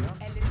boxes? No.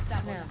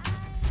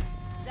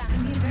 It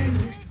can be a very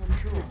useful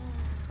tool.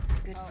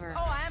 Good for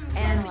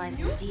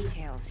analyzing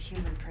details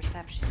human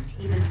perception,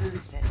 even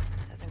boosted,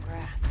 doesn't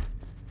grasp.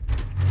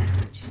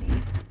 Exactly what you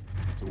need.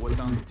 So what's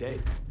on the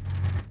tape?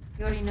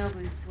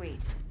 Yorinobu's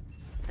suite.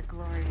 The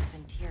glorious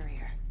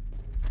interior.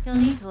 You'll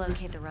need to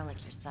locate the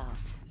relic yourself.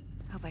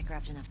 Hope I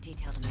grabbed enough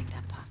detail to make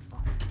that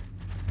possible.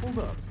 Hold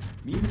up.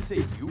 Mean to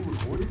say you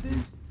recorded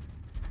this?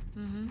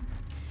 Mm-hmm.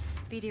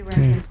 BD rec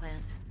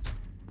implant.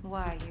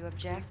 Why, you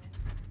object?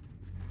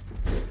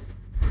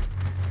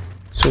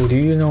 So do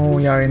you know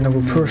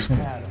Yorinobu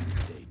personally?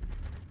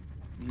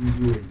 Means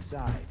you were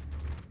inside.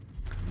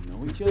 You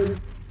know each other?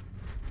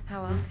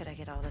 How else could I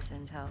get all this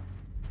intel?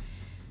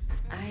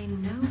 I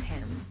know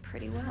him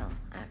pretty well,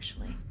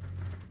 actually.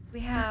 We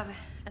have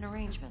an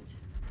arrangement.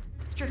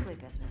 Strictly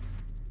business.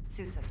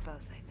 Suits us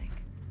both, I think.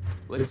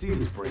 Let's see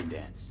this brain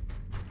dance.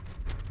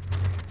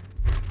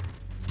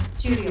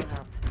 Judy will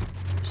help.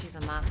 She's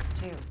a mox,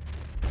 too.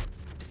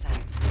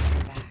 Besides,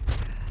 we're back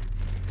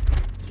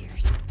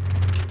years.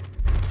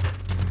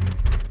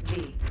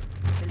 V,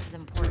 this is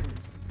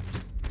important.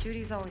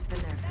 Judy's always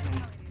been there for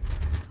me.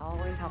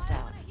 Always helped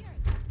out.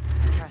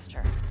 I trust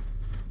her.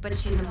 But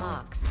she's a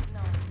mox,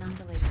 not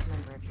the latest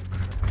member of your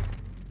crew.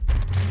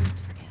 Don't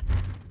forget.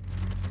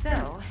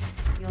 So,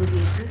 you'll be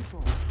a good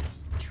boy.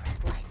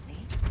 Tread lightly.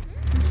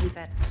 Keep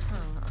that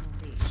tongue on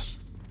a leash.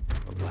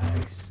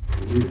 Relax.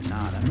 Believe it or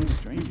not, I'm no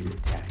stranger to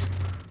tact.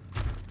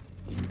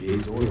 In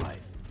biz or life.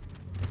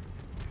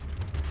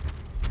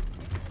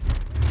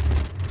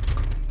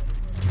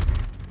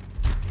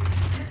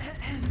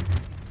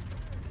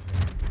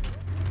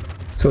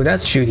 So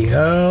that's Judy.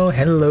 Oh,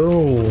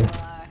 hello.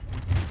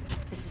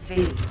 This is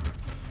V.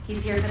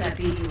 He's here for that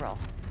BD role.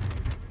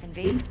 And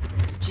V,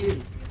 this is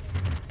Judy.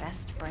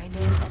 Best brain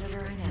dance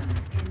editor I know.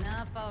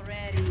 Enough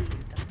already.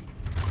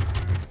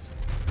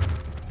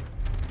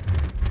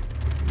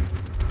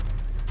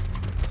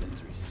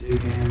 Sensory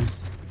SIGAMs,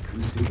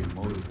 acoustic and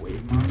motive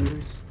weight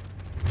monitors.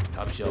 It's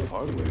top shelf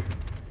hardware.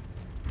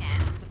 Yeah,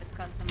 with the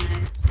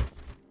customized.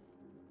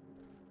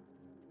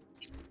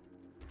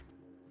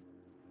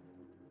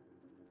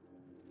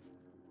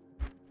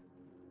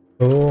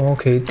 Oh,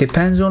 okay.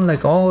 Depends on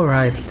like. All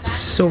right.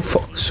 So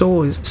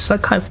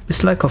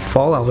it's like a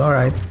Fallout. All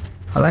right.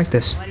 I like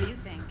this. What do you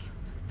think?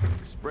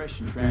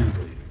 Expression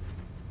translator.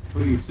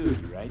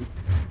 Fuyusugi, right?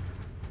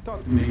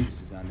 Thought the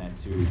matrices on that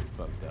series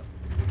were fucked up.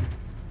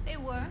 They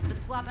were,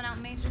 but swapping out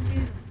matrices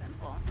is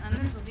simple. And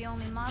this was the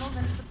only model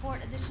that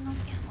support additional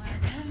scanware.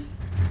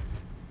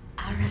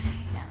 Alright.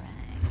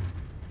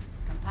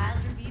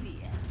 Compiled your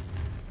BDA.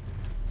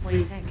 What do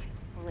you think?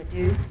 Will it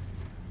do?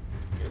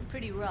 Still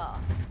pretty raw,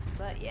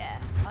 but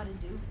yeah, ought to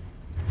do.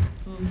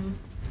 Mm-hmm.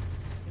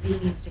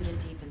 V needs to get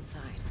deep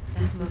inside.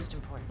 That's most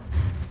important.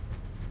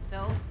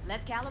 So,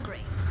 let's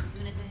calibrate.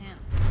 Tune it to him.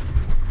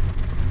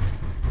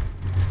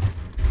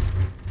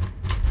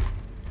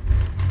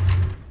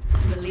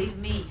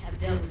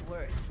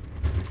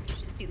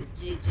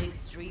 jig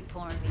street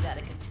porn we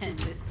gotta contend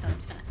with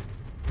sometimes.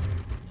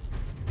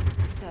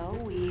 So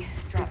we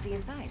drop V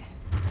inside.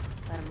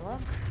 Let him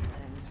look,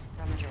 let him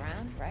rummage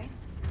around, right?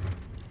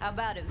 How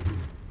about it?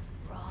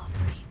 Raw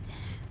brain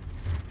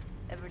dance.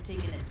 Ever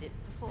taken a dip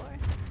before?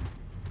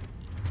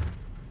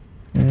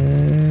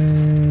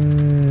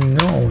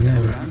 No,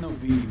 never. I'm no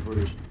BD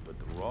version, but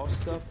the raw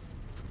stuff,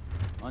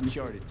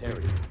 uncharted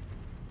territory.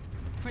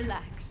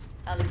 Relax.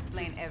 I'll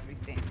explain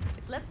everything.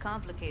 It's less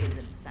complicated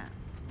than it sounds.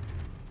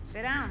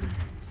 Sit down,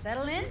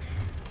 settle in,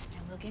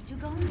 and we'll get you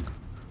going.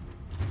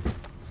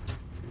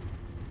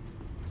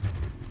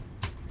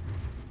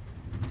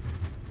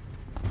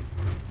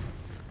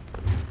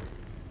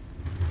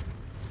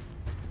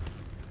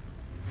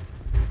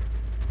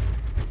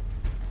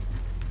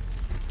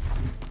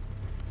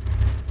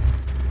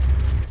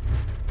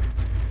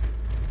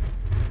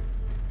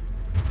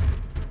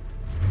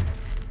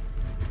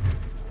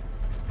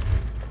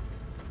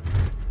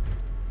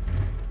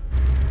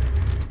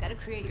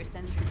 Create your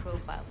sensory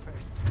profile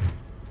first.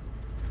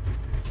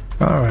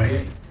 All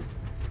right.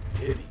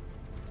 Hit me.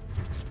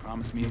 Just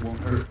promise me it won't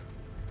hurt.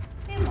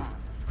 It won't.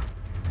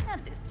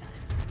 Not this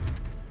time.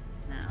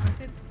 Now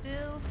sit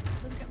still.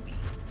 Look at me.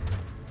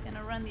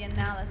 Gonna run the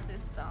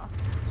analysis soft.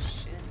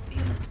 Should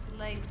feel a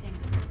slight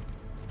tingle.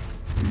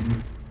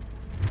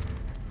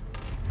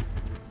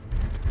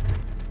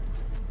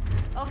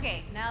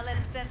 Okay, now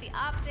let's set the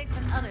optics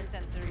and other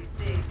sensory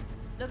SIGs.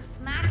 Look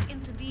smack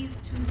into these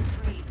two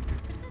screens.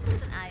 Pretend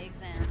it's an eye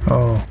exam.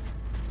 Oh.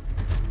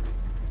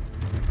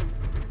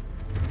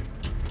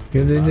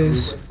 You did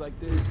this? Like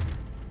this?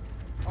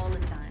 All the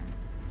time.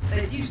 But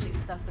it's usually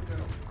stuff the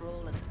girls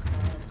scroll at the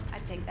club. I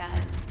take that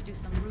and do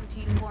some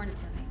routine porn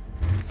tuning.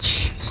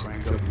 Jeez.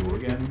 Crank up your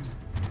orgasms?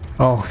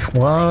 Oh,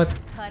 what?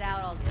 Cut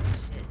out all the other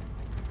shit.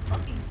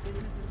 Fucking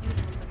business as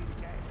usual for these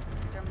guys.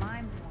 Their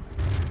minds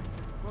wander.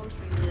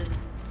 Grocery lists,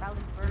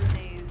 spouses'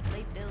 birthdays,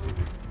 late bills,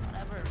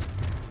 whatever.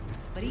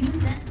 But even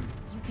then,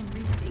 you can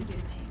refigure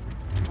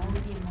things, mold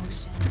the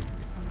emotions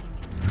into something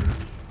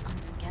unique,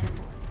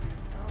 unforgettable.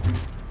 So,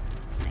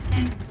 I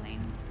can't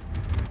complain.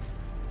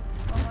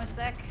 One more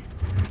sec,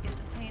 get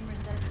the pain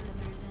receptor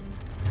limiters in.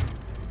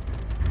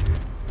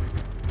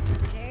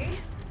 Okay,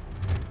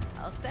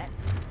 all set.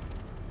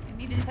 You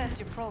need to test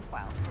your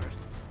profile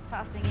first.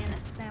 Tossing in a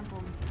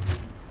sample.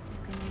 You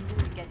can use it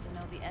to get to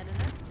know the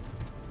editor.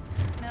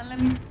 Now let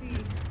me see,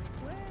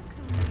 where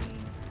can we...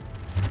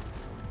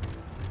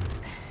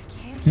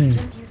 Can't you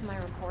just use my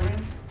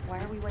recording? Why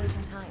are we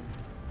wasting time?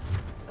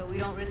 So we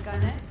don't risk our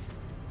necks?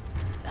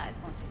 Besides,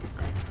 won't take a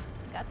sec.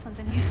 Got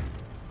something here.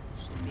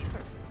 Should be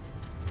perfect.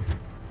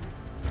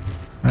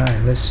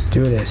 Alright, let's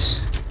do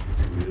this.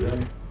 Let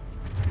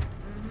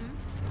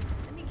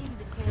me give you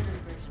the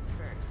tailored version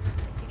first.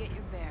 Let you get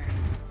your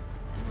bearings.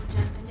 Then we'll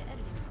jump into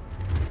editing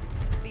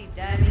mode. Be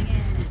diving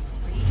in and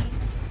read.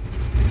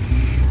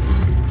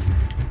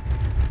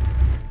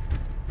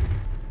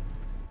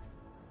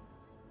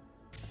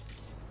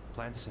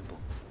 Plan simple.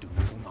 Do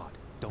nothing odd.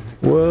 Don't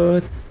get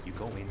What? You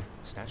go in,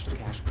 snatch the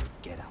cash,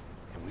 get out.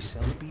 And we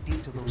sell the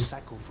BD to those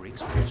psycho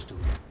freaks first too.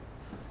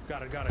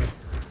 Got it.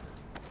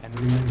 And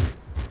remember,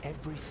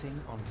 everything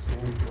on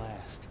full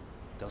blast.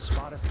 They'll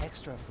spot us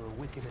extra for a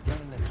wicked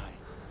adrenaline high.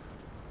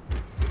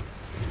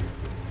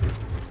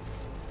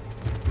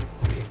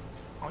 Okay,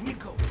 on you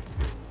go.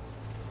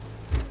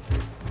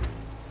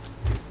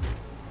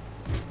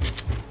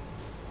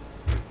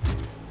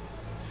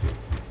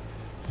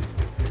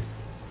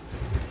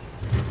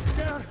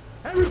 Down!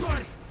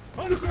 Everybody!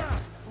 On the ground!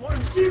 I want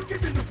to see you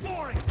get in the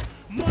flooring!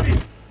 Money!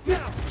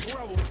 Now!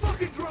 Or I will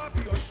fucking drop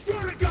you! I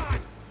swear to God!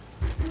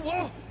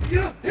 Whoa!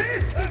 Yeah!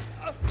 Hey!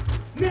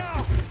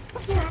 Now!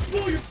 Before I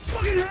blow your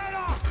fucking head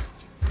off!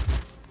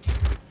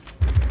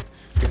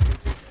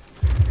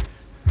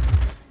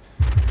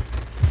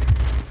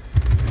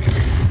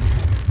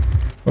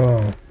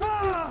 Oh.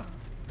 Ah!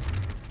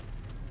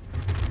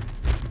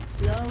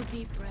 Slow,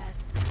 deep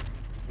breaths.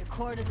 Your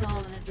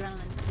cortisol and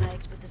adrenaline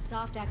spiked, but the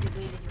soft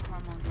activated your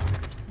hormone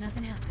blockers.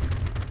 Nothing happened.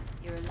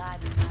 You're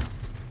alive and well.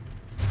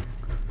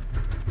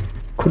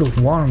 Could have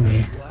warned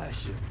me.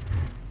 Flash of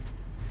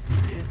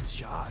intense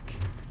shock.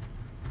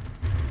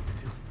 I can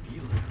still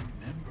feel it,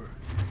 remember?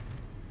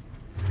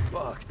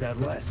 Fuck, that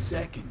last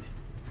second.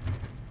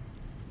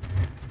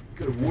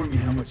 Could have warned me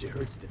how much it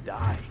hurts to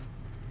die.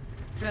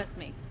 Trust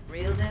me,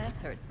 real death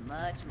hurts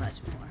much,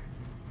 much more.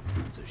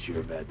 Not so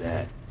sure about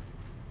that.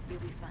 You'll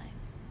be fine.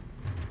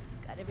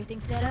 Got everything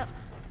set up?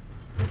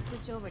 Let's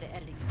switch over to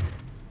editing.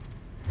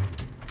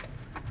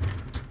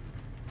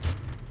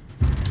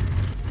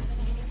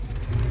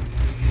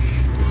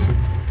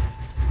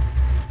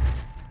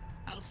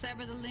 I'll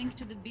sever the link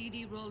to the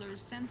BD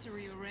Roller's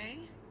sensory array.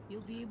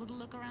 You'll be able to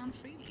look around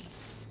freely.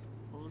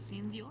 Whole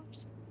scene's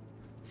yours.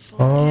 Full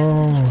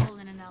camera control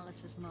in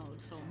analysis mode,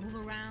 so move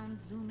around,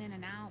 zoom in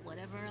and out,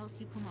 whatever else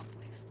you come up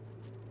with.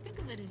 Think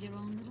of it as your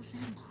own little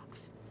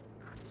sandbox.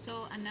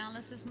 So,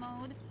 analysis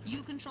mode,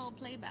 you control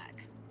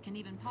playback. Can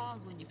even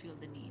pause when you feel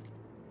the need.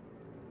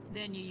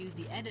 Then you use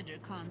the editor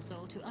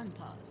console to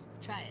unpause.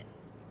 Try it.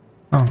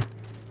 Oh.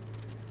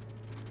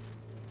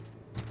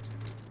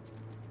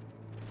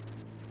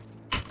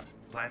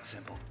 Plan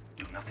simple.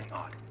 Do nothing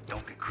odd.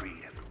 Don't get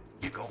creative.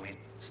 You go in,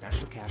 snatch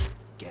the cash,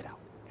 get out.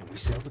 And we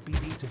sell the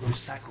BD to those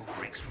psycho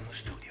freaks from the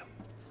studio.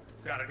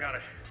 Got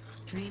it.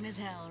 Dream as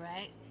hell,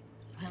 right?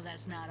 Well,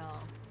 that's not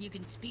all. You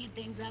can speed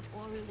things up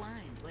or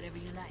rewind, whatever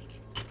you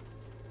like.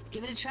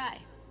 Give it a try.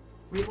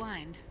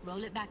 Rewind,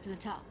 roll it back to the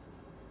top.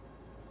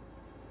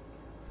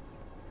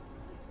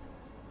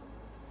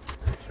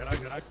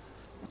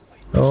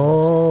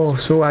 Oh,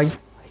 so I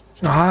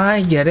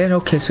get it.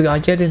 Okay, so I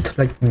get into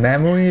like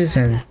memories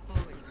and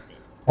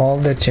all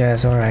the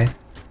jazz. All right.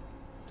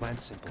 Plan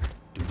simple.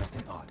 Do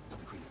nothing odd.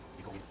 Don't creep.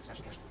 You go in, snatch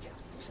the cash, get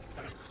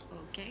out.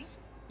 Okay.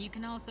 You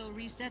can also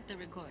reset the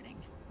recording.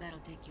 That'll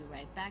take you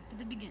right back to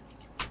the beginning.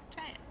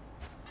 Try it.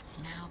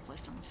 Now for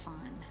some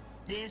fun.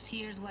 This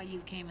here's why you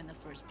came in the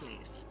first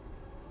place.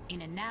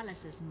 In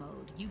analysis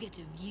mode, you get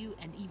to view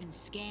and even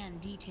scan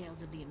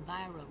details of the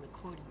enviro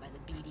recorded by the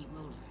BD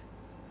roller.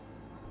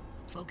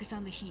 Focus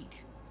on the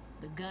heat,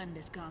 the gun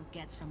this gonk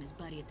gets from his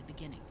buddy at the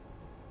beginning.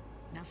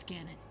 Now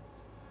scan it.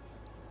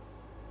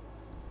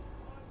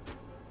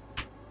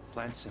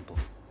 Plan simple.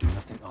 Do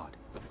nothing odd.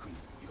 Don't creep.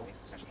 You go in,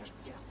 snatch the cash,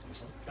 get out. We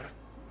sell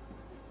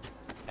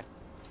it.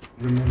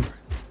 Remember,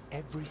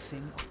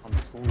 everything on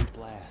full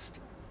blast.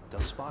 They'll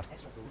spot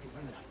extra for wicked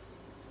run tonight.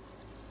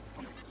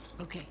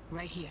 Okay,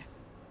 right here.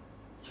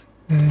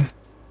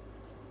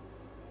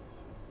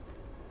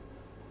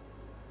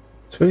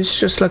 So it's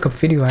just like a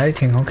video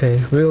editing,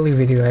 okay, really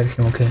video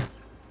editing, okay.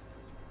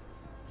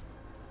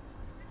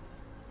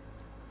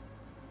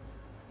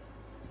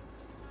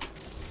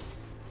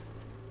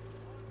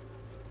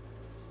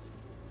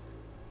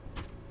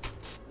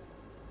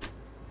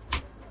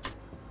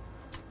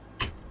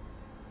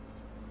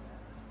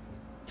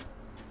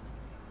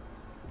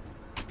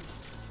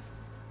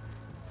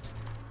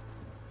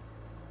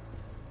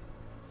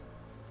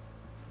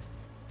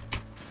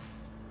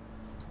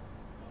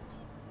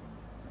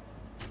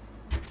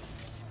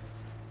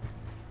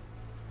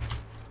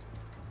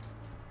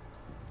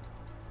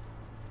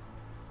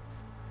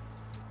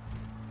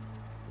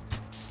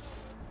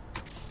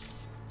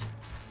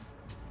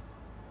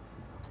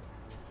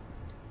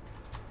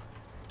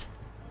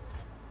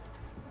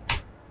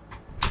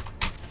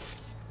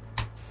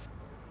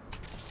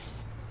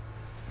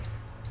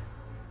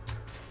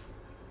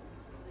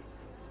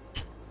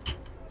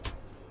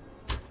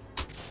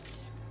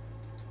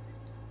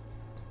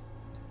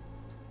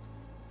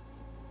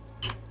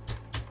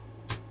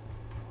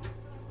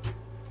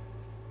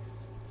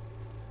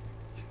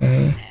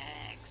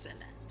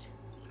 Excellent.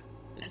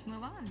 Let's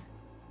move on.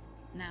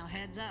 Now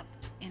heads up.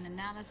 In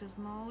analysis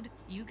mode,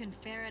 you can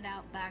ferret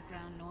out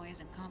background noise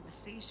and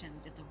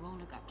conversations if the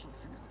roller got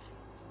close enough.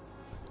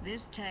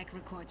 This tech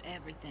records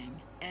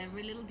everything,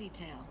 every little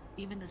detail,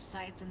 even the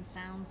sights and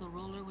sounds the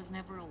roller was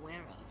never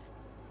aware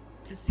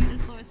of. To see the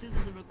sources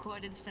of the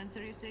recorded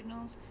sensory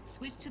signals,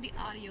 switch to the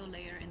audio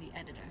layer in the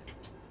editor.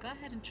 Go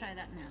ahead and try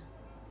that now.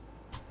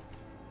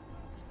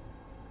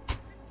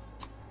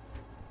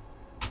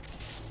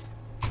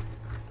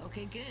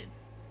 Okay, good.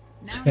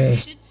 Now you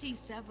should see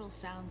several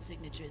sound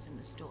signatures in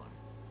the store.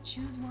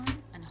 Choose one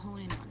and hone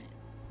in on it.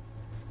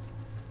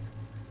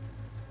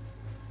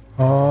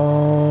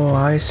 Oh,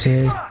 I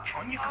see.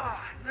 On you go,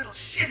 little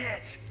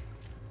shitheads.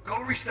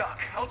 Go restock.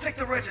 I'll take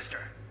the register.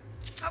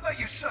 How about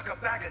you suck a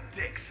bag of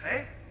dicks,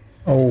 eh?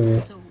 Oh.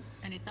 So,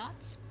 any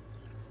thoughts?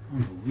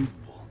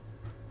 Unbelievable.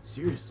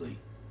 Seriously,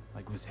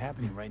 like what's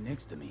happening right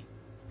next to me.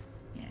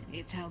 Yeah,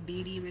 it's how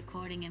BD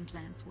recording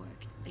implants work.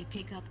 They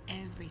pick up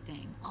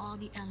everything, all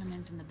the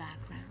elements in the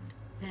background.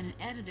 Then an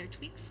editor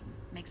tweaks them,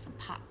 makes them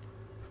pop.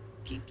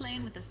 Keep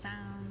playing with the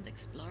sound,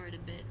 explore it a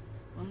bit.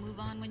 We'll move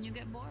on when you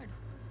get bored.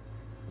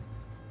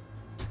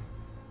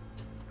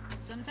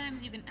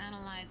 Sometimes you can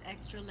analyze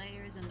extra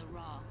layers in the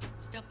raw,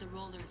 stuff the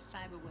roller's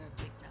cyberware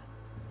picked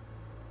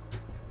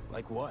up.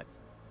 Like what?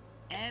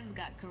 Ev's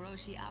got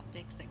Kiroshi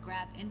optics that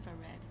grab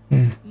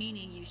infrared,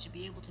 meaning you should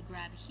be able to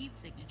grab heat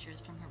signatures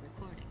from her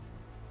recording.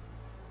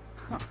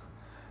 Huh.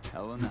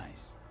 Hella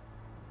nice.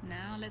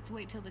 Now let's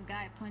wait till the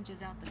guy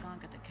punches out the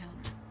gonk at the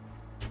counter.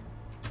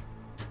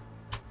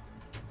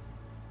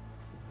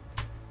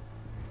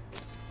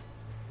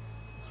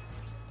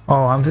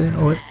 Oh, I'm doing.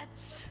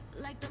 That's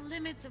like the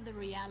limits of the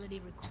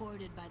reality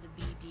recorded by the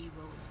BD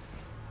roller.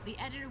 The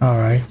editor will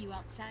Alright. put you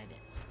outside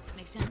it.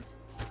 Make sense?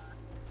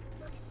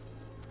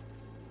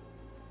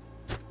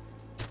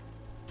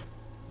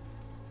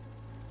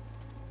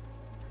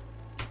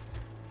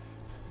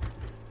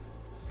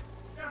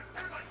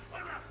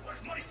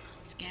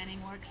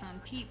 Scanning works on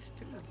peeps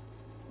too.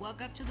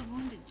 Walk up to the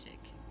wounded chick.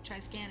 Try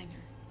scanning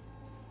her.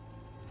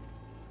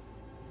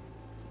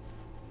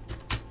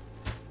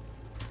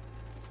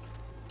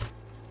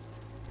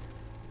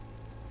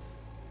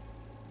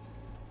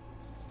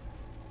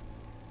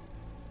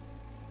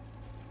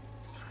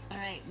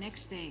 Alright,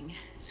 next thing.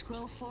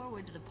 Scroll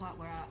forward to the part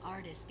where our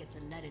artist gets a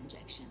lead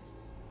injection.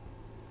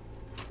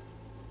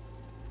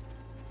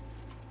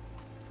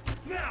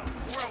 Now,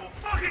 or I will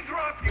fucking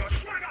drop you! I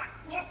swear to God!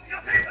 Look,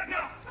 you'll take it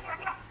now!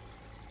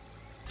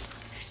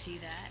 See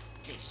that?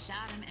 They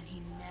shot him and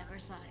he never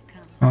saw it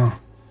coming. Oh.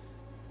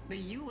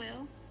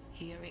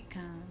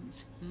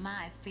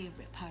 My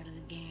favorite part of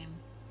the game.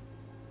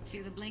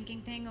 See the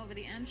blinking thing over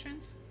the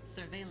entrance?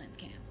 Surveillance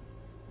cam.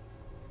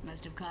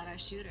 Must have caught our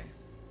shooter.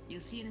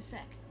 You'll see in a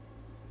sec.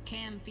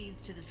 Cam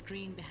feeds to the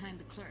screen behind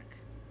the clerk.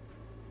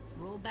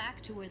 Roll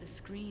back to where the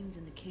screen's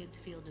in the kid's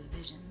field of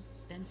vision,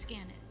 then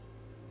scan it.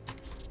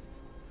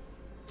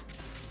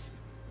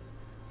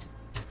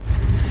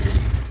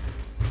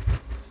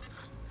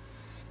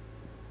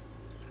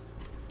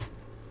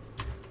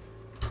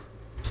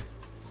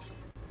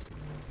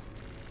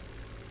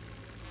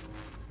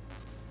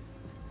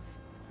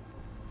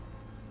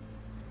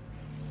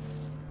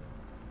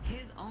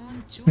 His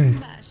own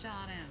Chumba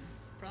shot him.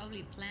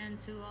 Probably planned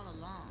to all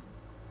along.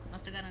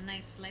 Must have got a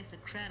nice slice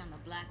of cred on the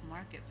black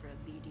market for a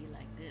BD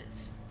like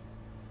this.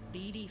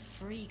 BD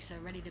freaks are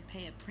ready to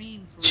pay a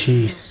preem for a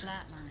real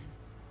flatline.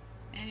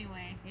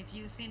 Anyway, if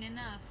you've seen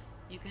enough,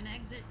 you can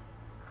exit.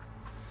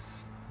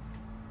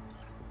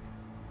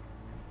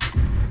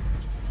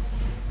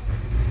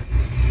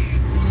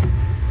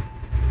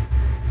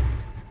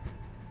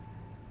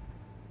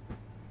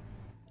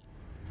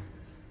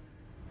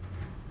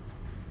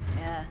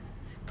 Yeah,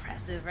 it's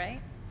impressive,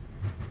 right?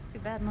 It's too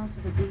bad most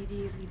of the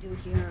BDs we do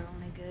here are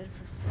only good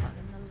for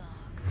flogging the log.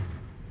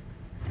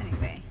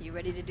 Anyway, you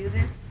ready to do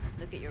this?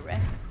 Look at your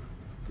rec.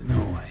 No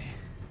way.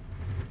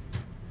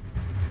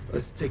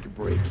 Let's take a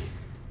break.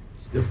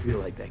 Still feel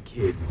like that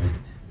kid when...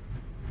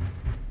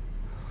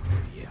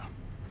 Oh, yeah.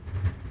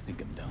 I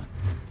think I'm done.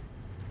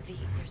 V,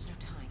 there's no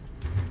time.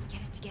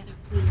 Get it together,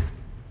 please.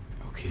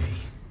 Okay.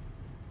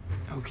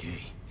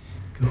 Okay.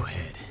 Go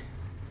ahead.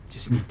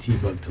 Just need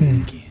T-Bug to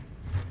link in.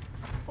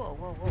 Whoa,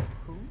 whoa, whoa.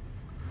 Who?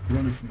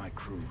 Running for my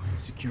crew.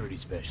 Security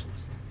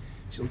specialist.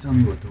 She'll tell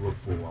me what to look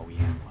for while we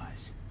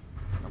analyze.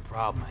 No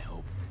problem, I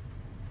hope.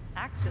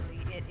 Actually,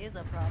 it is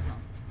a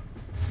problem.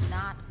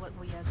 Not what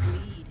we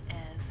agreed, Ev.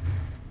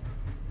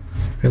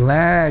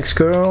 Relax,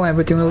 girl.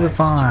 Everything will be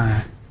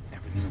fine.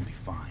 Everything will be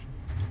fine.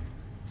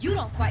 You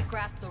don't quite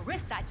grasp the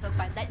risks I took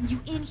by letting you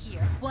in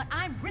here. What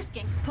I'm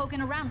risking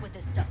poking around with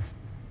this stuff.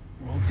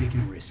 We're all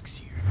taking risks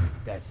here.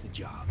 That's the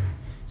job.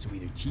 So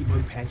either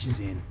T-Bug patches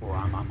in or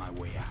I'm on my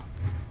way out.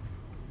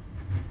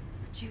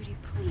 Judy,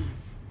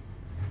 please.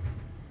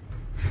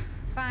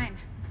 Fine.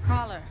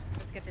 Call her.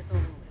 Let's get this over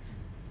with.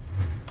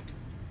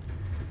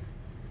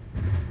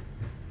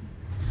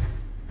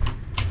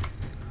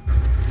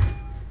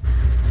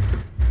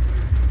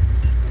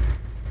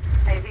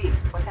 Hey, V,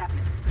 what's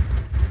happening?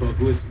 Buck,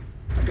 listen.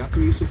 I got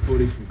some useful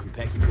footage from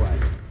Konpeki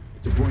Plaza.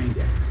 It's a brain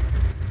dance.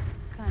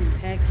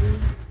 Konpeki?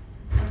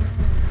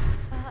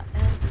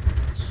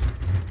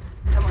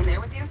 Someone there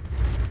with you?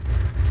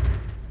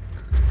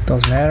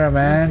 Doesn't matter,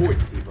 man.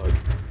 Important, T-Bug.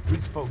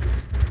 Please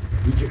focus.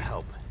 Need your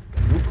help.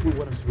 Got no clue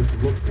what I'm supposed to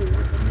look for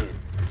once I'm in.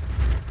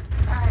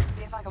 Alright,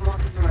 see if I can walk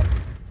you through it.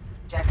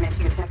 Jacking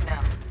into your tech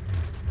now.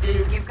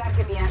 You've got to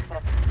give me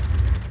access.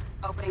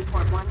 Opening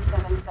port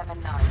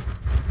 1779.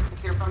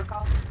 Secure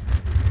protocol?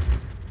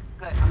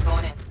 Good, I'm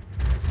going in.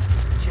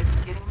 Should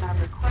be getting my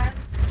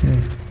requests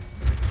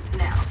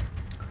now.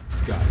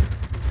 Got it.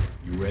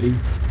 You ready?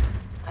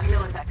 A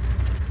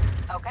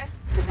millisecond. Okay,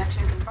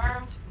 connection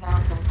confirmed. Now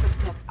some quick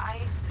tip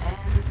ice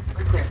and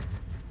we're clear.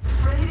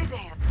 Ready to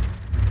dance.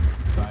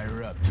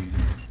 Fire up, Judy.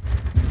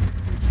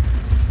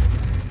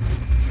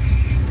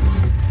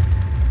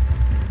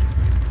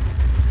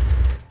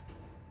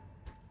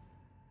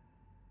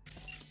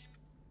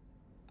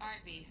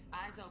 Alright, V.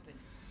 Eyes open.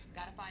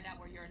 Gotta find out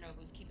where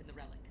Yorinobu's keeping the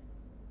relic.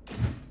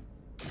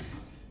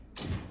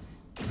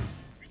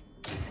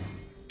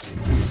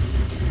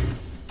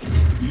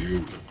 You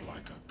look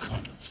like a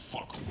cut of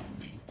fuckable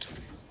meat.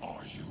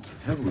 Are you?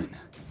 Evelyn.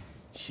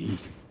 She...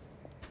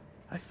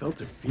 I felt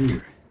her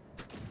fear.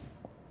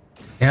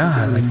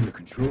 Yeah, like under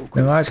control.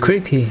 the guy's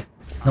creepy.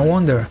 No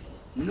wonder.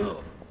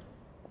 No.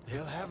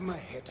 They'll have my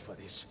head for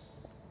this.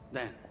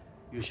 Then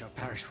you shall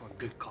perish for a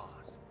good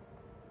cause.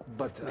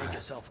 But make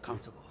yourself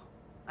comfortable.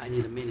 I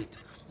need a minute.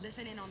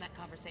 Listen in on that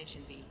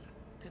conversation, V.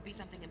 Could be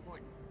something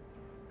important.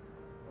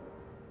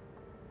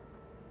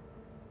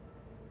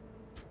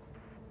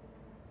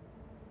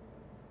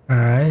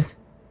 Alright.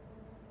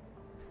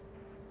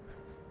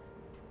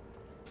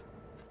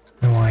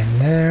 Go in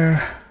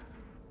there.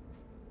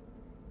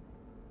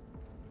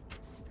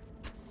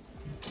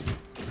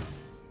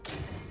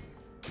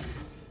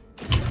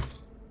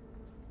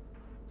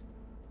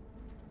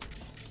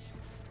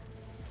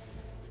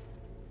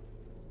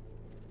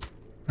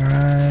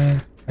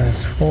 Alright,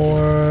 fast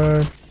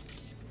forward.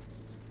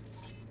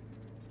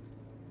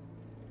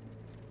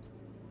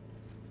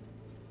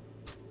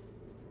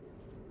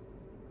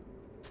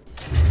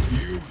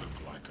 You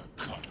look like a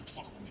cut of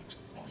fuckable meat.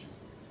 Are you?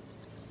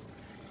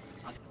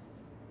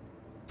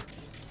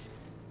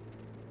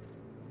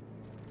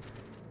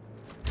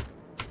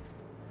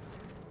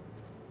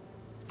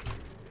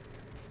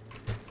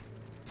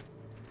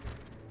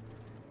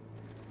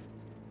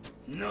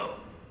 No.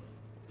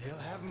 They'll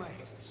have my head.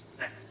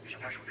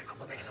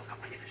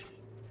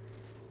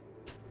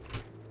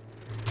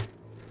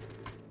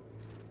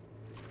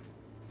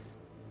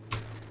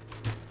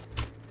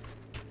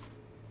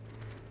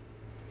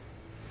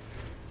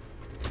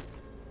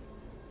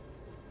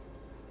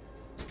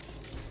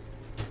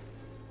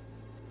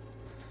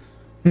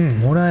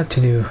 What do I have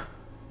to do?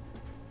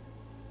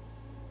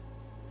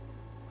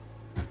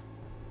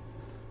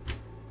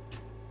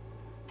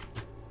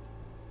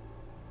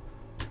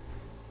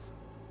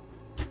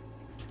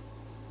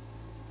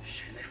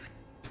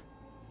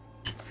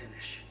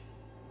 Finish.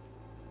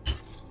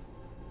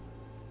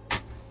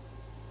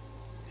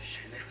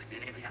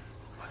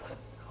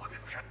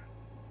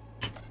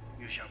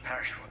 You shall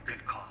perish for a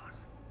good cause.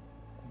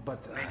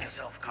 But make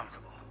yourself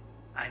comfortable.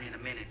 I need a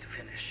minute to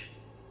finish.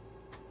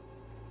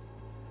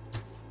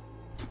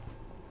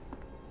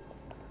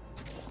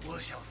 We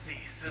shall see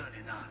soon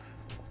enough.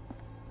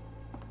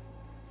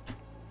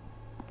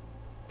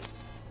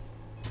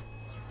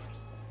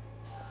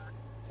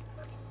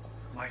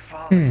 My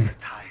father is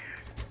tired.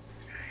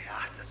 Ja,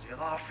 das wird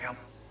aufhören.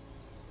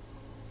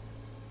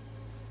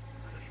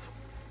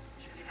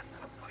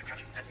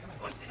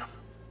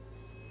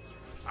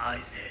 I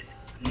said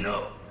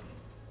no.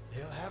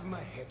 They'll have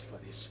my head for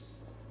this.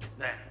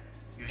 Then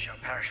you shall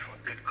perish for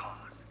a good cause.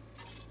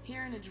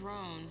 Here in a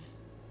drone,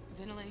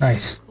 ventilation,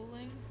 Nice.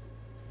 cooling,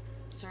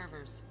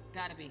 servers,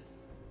 gotta be.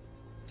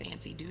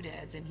 Fancy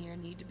doodads in here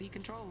need to be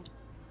controlled.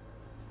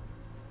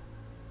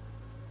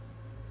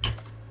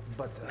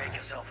 But make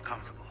yourself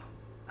comfortable.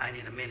 I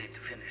need a minute to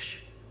finish.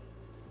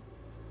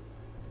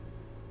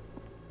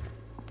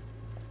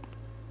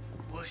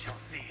 We shall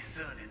see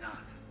soon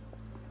enough.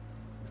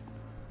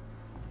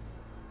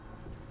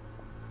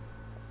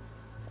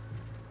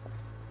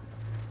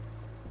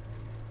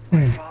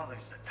 My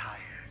father's a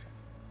tired,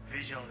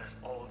 visionless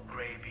old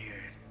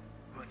graybeard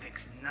who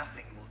thinks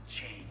nothing will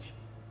change,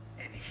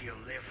 and he'll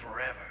live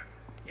forever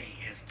in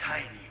his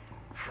tiny,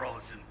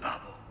 frozen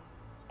bubble.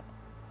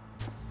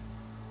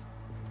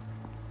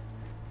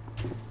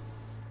 You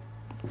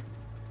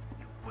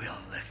will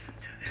listen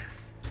to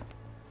this.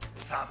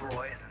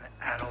 Saburo is an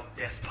adult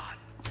despot,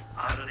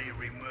 utterly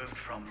removed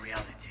from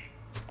reality.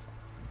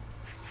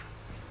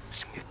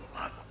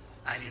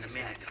 I need a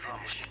minute to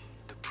finish.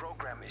 The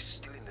program is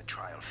still in the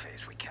trial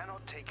phase. We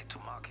cannot take it to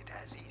market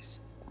as is.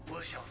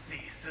 We shall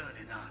see soon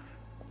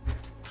enough.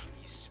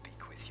 Please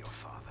speak with your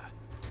father.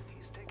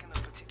 He's taken a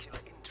particular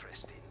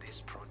interest in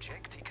this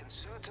project. He can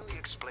certainly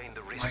explain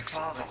the risks. My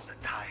father's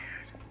a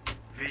tired,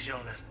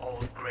 visionless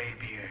old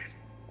graybeard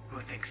who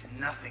thinks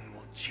nothing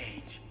will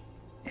change,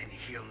 and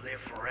he'll live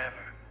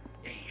forever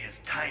in his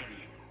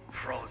tiny,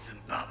 frozen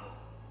bubble.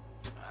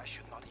 I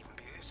should not even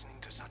be listening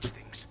to such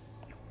things.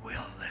 You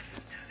will listen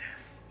to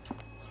this.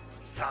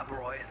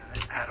 Saburo is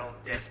an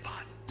adult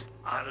despot,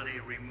 utterly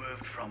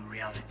removed from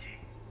reality.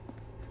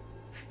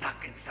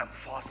 Stuck in some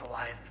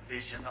fossilized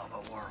vision of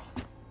a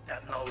world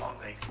that no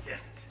longer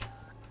exists.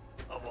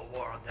 Of a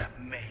world that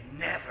may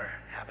never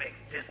have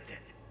existed.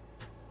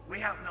 We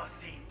have not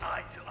seen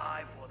eye to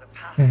eye for the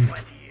past 20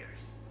 years.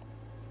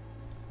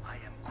 I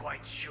am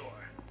quite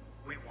sure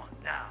we want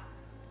now.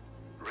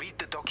 Read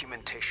the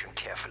documentation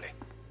carefully.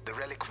 The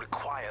relic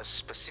requires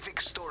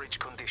specific storage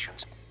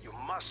conditions. You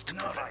must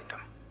provide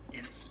them.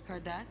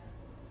 Heard that?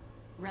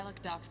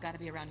 Relic docs gotta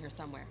be around here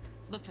somewhere.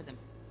 Look for them.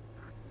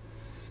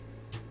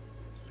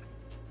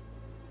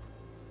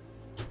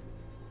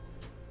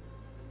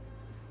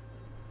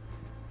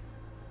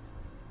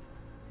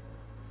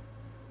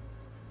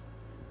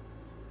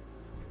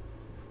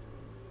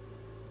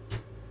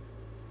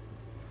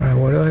 Alright,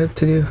 what do I have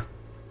to do?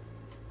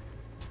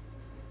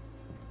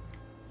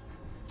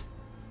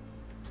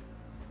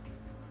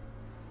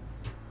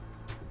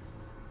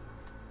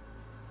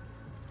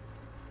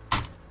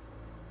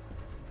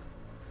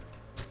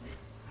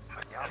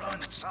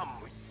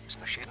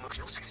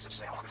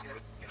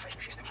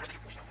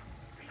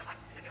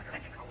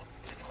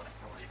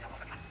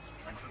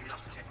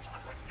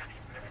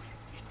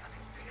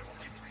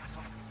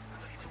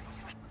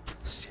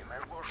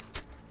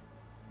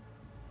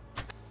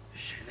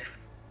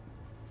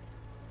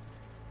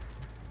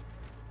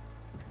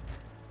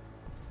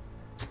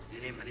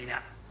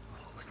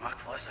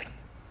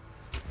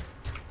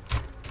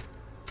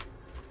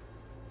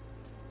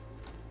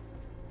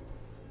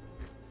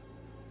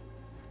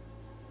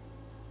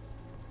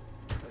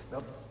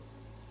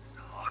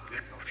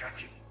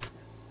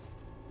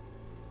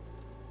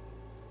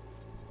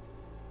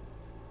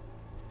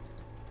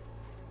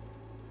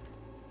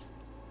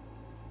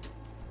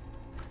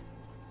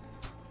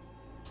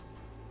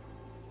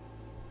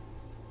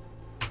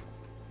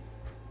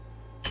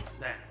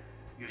 Then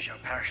you shall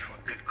perish for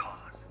a good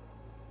cause.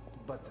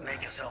 But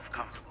make yourself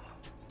comfortable.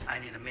 I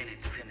need a minute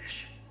to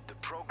finish. The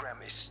program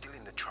is still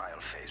in the trial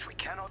phase. We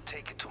cannot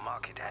take it to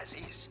market as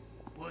is.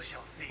 We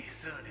shall see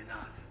soon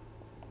enough.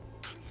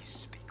 Please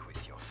speak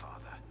with your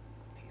father.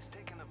 He's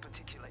taken a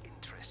particular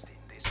interest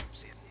in this.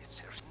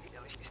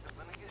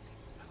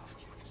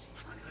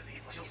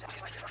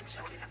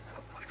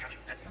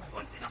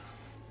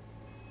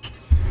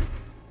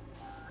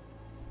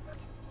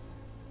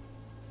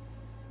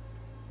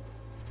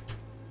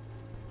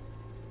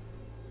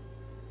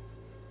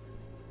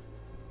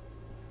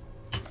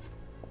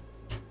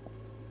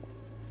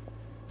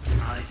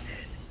 I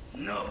said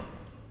no.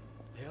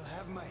 They'll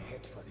have my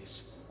head for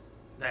this.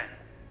 Then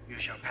you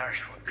shall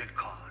perish for a good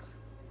cause.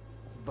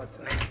 But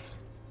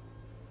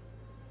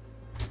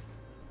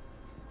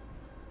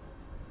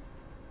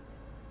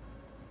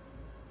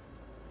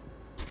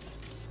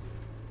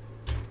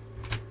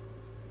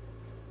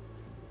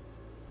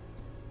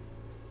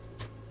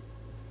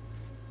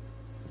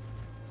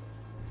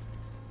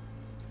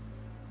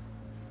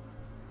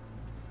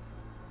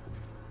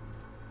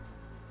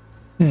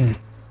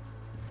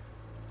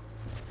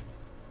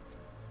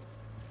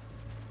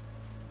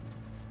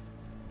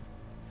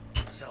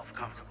Self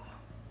comfortable.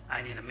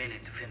 I need a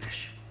minute to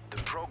finish. The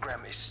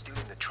program is still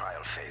in the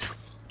trial phase.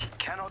 We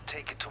cannot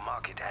take it to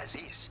market as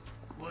is.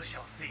 We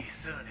shall see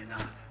soon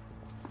enough.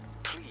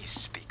 Please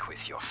speak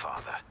with your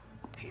father.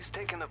 He's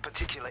taken a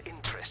particular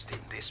interest in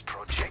this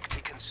project.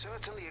 He can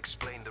certainly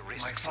explain the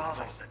risks My involved.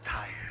 father's a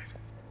tired,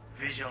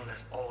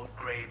 visionless old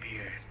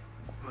graybeard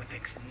who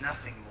thinks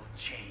nothing will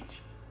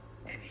change,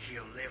 and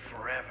he'll live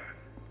forever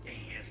in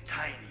his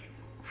tiny,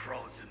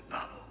 frozen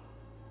bubble.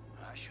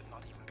 I should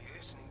not even be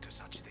listening to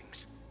such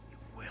things.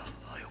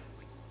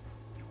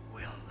 You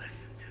will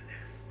listen to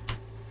this.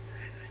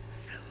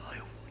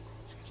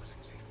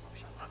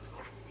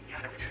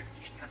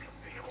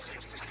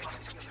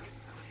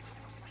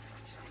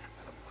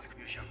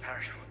 You shall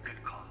perish for a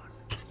good cause.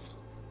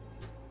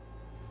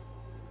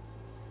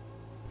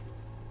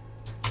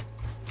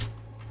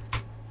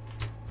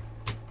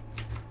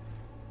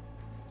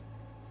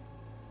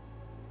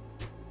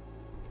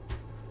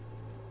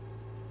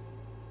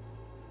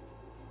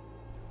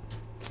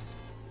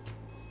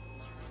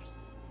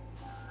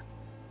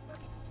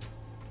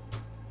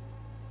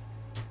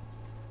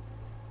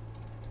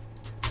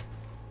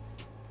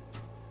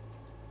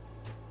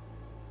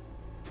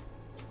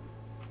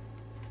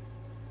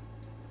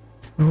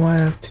 What do I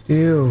have to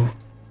do?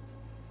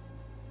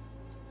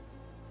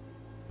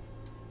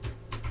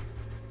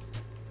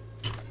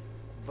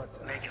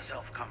 Make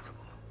yourself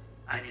comfortable.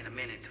 I need a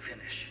minute to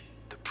finish.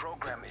 The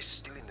program is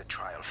still in the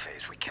trial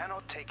phase. We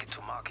cannot take it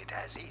to market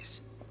as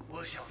is.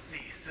 We shall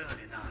see soon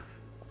enough.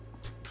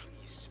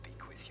 Please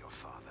speak with your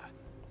father.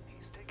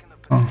 He's taken a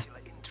particular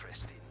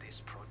interest in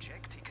this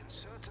project. He can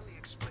certainly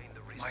explain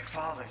the risks. My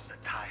father's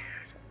a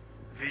tired,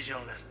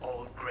 visionless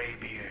old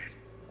graybeard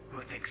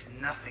who thinks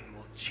nothing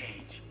will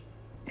change,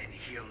 and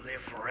he'll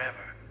live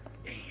forever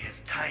in his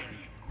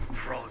tiny,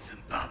 frozen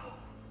bubble.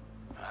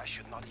 I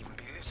should not even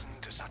be listening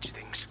to such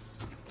things.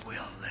 You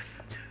will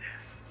listen to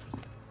this.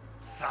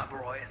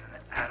 Cyberpunk is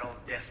an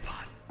adult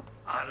despot,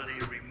 utterly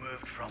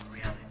removed from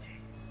reality.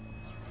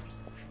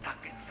 Stuck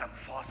in some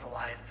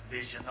fossilized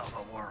vision of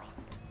a world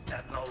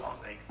that no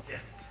longer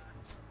exists.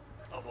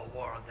 Of a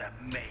world that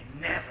may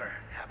never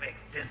have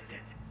existed.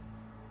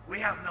 We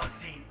have not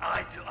seen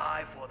eye to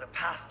eye for the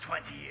past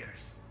 20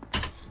 years.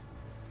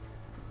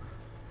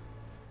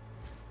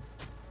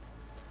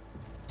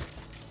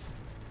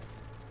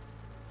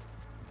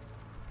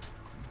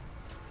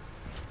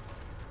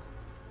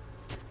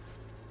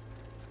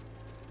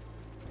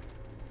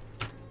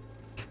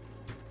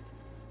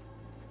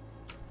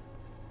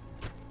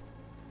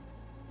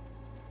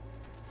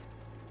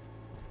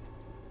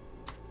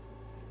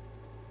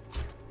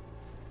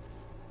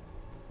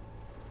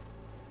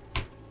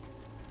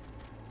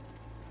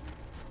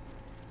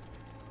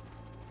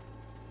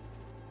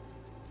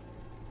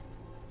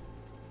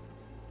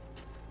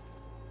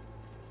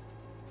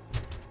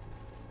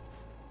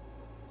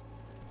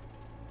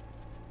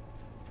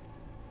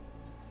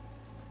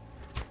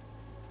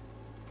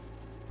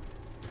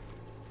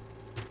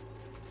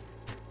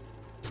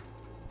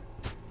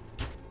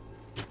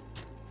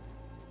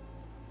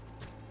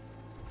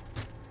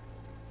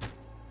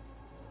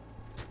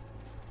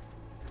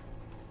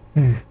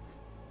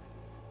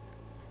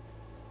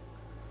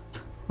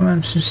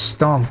 I'm so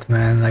stumped,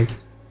 man. Like,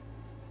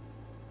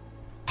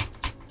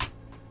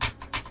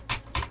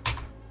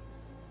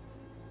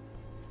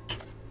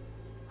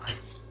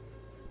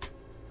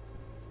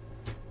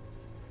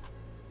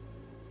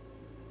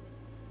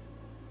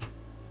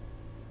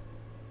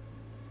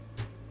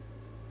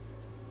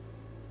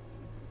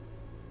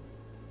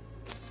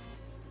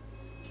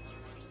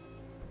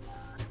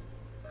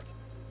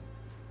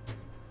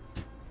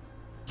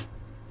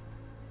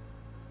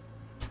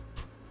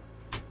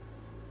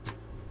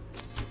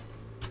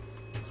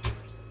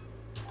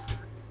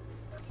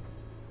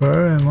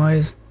 where am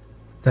I?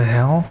 The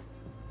hell?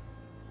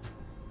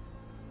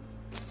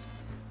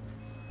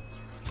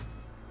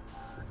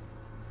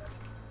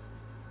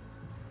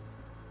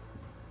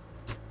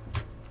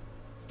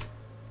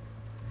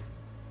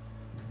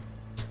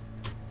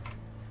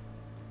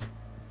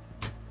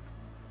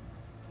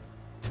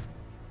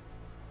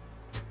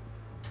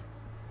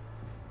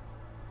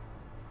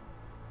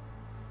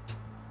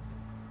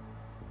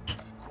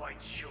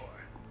 Quite sure.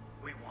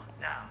 We want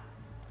now.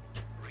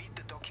 Read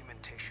the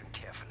documentation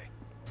carefully.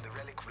 The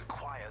relic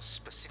requires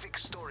specific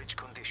storage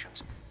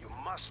conditions. You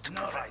must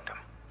provide them.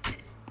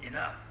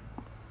 Enough.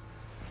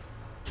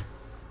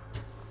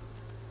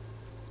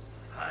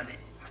 Honey.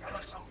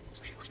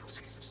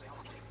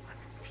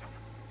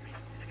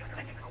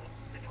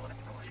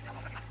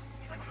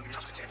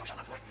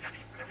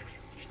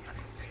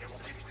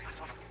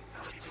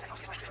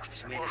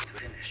 minutes to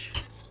finish.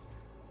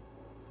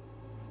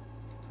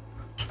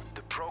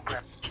 The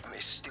program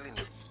is still in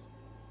the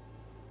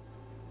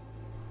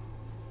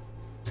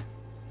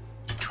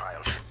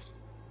trial.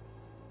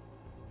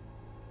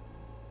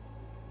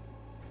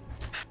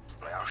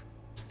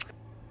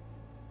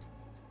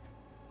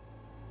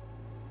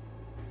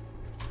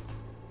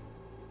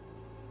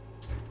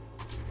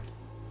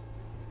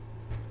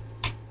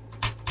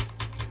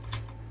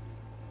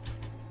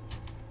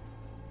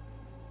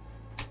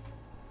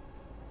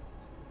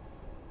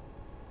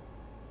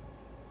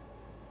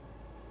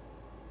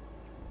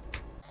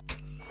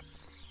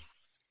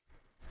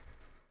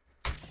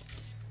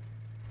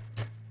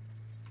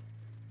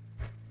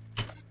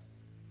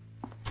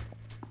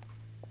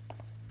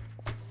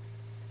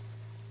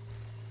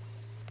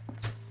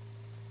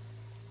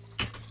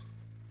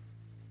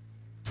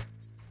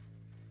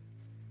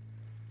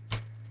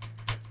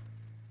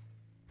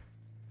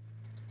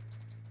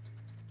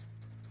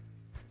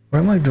 What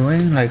am I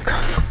doing? Like,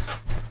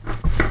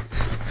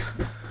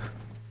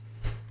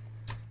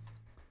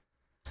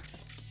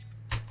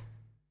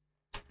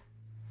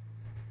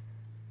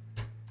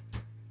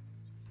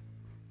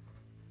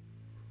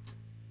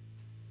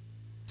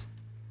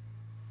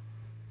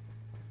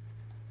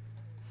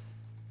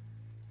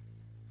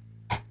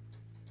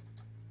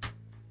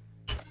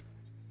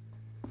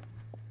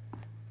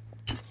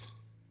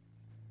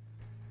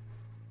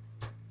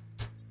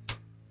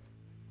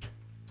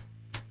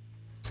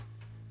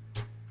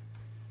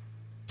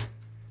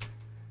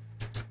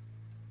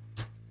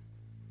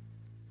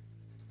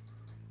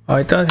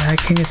 I thought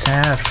hacking is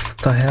half. What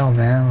the hell,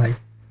 man? Like,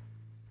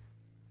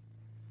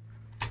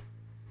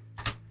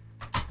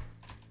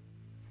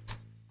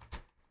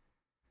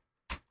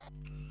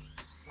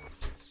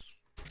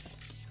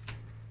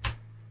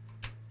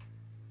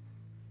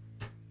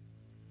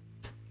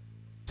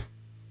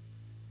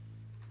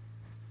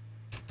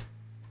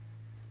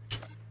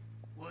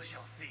 We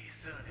shall see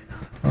soon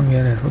enough. I don't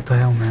get it. What the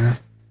hell, man?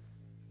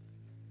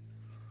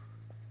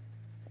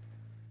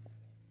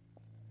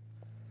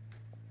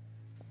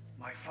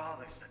 My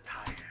father's a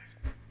tired,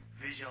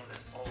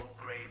 visionless old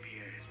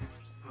graybeard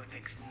who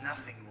thinks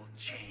nothing will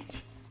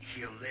change.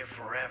 He'll live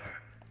forever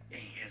in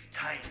his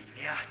tiny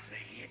yacht.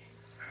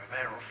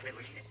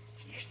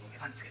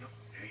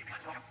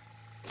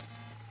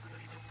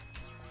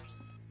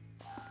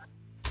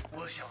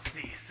 We shall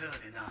see soon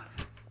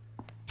enough.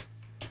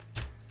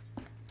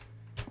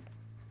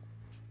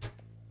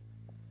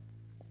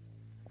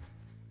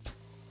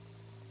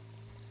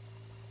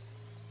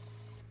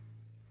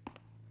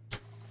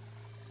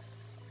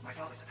 My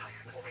father's a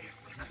tired, over here.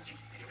 He's nothing changing.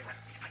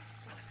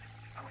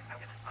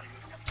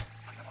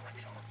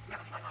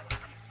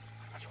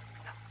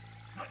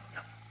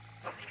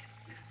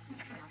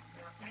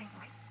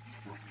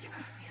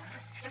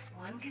 Just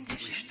one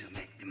condition. Wish to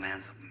make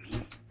demands of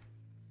me.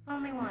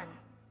 Only one.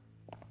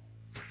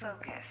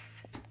 Focus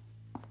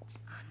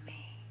on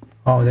me.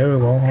 Oh, there we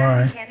go. All Got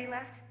any right. candy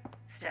left?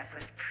 Stuff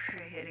was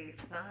pretty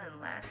fun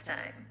last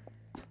time.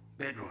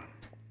 Bedroom,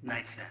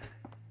 nightstand.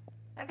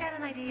 I've got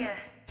an idea.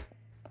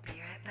 Be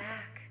right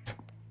back.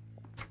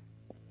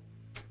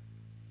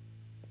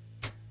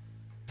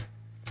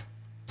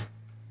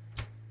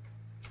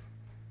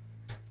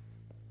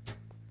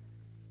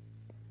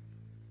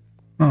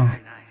 Oh.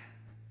 Very nice.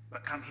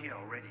 But come here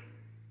already.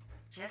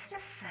 Just a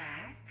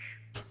sec.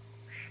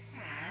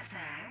 A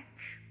sec.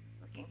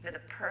 Looking for the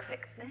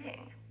perfect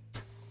thing.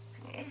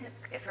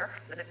 If her,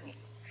 but if me.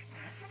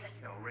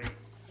 Already.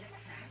 Just a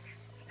sec.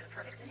 Looking for the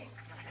perfect thing.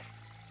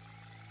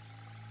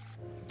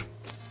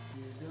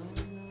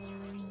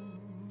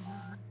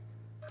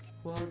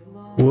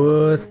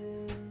 What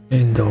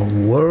in the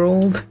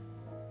world?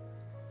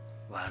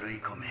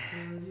 Waruikome.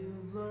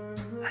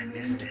 I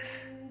miss this.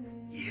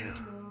 You.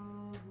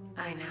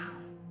 I know.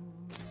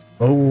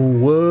 Oh,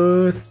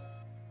 what?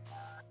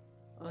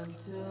 Why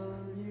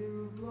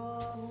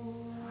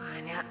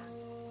not?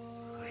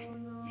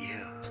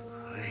 You.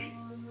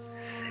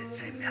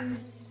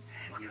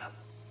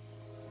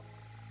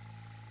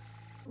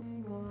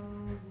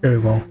 There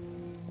we go.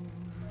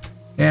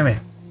 Damn it.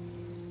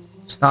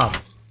 Stop.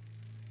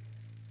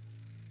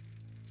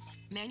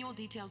 Manual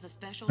details a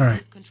special All right.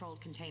 tip-controlled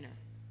container.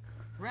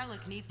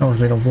 Relic needs That to was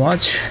a bit of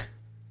watch.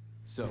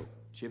 So,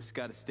 Chip's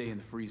got to stay in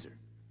the freezer.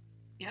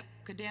 Yep,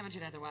 could damage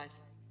it otherwise.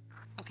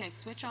 Okay,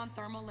 switch on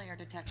thermal layer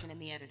detection in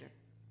the editor.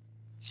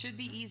 Should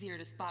be easier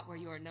to spot where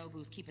your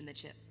Nobu's keeping the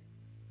chip.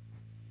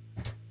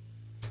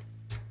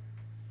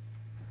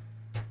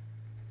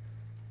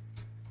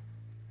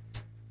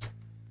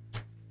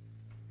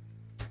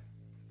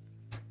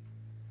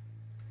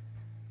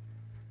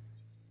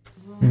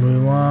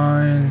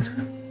 Rewind.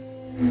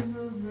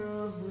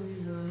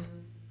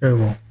 There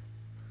we go.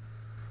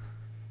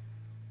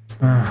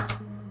 Ah.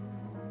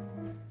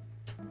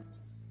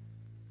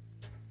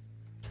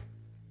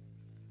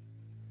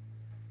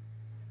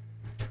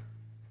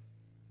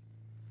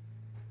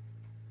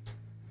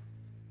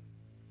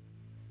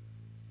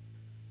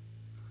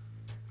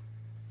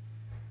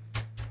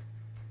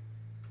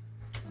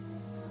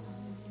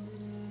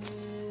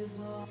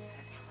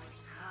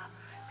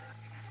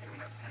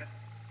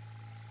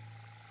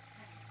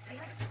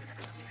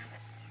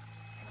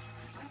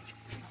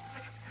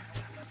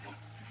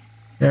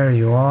 There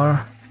you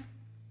are.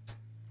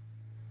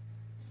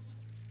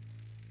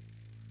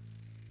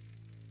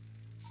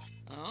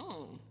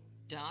 Oh,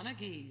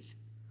 Donaghy's.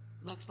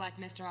 Looks like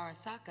Mr.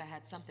 Arasaka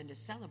had something to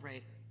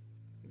celebrate.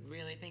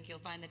 Really think you'll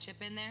find the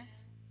chip in there?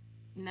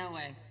 No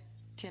way.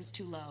 Temp's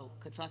too low.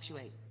 Could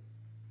fluctuate.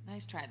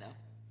 Nice try,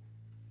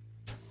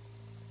 though.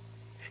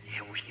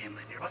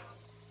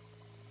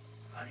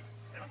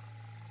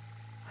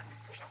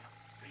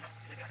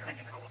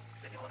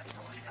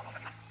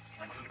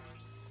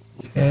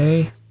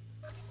 Okay.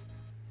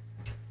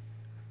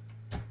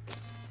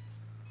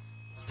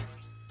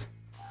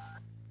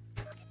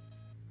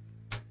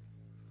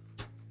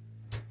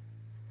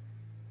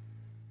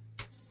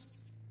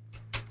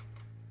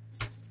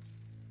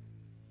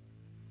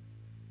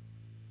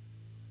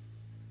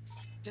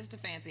 Just a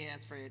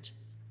fancy-ass fridge.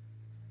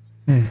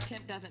 Hmm.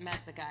 Temp doesn't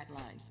match the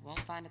guidelines. Won't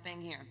find a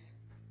thing here.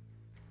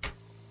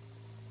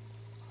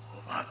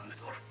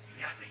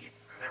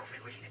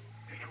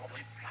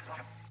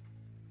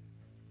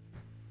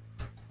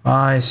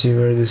 I see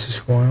where this is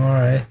going,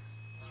 alright.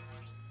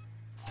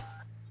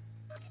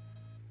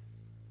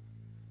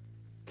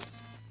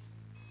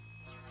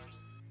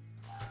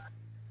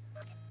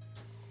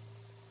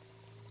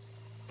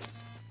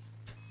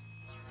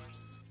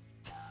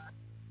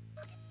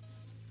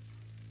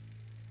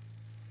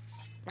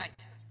 Right.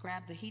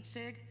 Grab the heat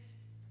sig.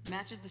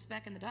 Matches the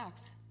spec in the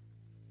docks.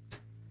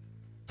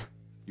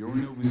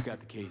 Yorinobu's got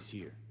the case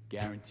here.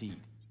 Guaranteed.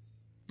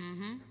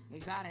 Mm-hmm. We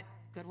got it.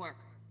 Good work.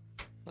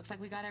 Looks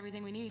like we got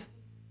everything we need.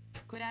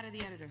 Quit out of the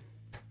editor.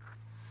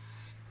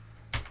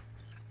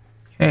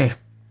 Okay.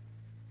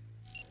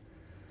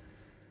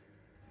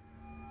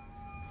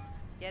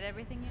 Get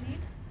everything you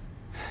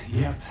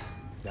need? Yep.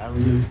 That'll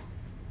do.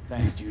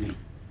 Thanks, Judy.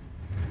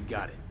 We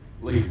got it.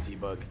 Later,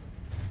 T-Bug.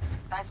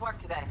 Nice work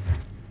today.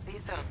 See you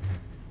soon.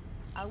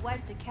 I'll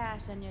wipe the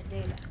cache on your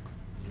data.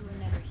 You were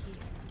never here.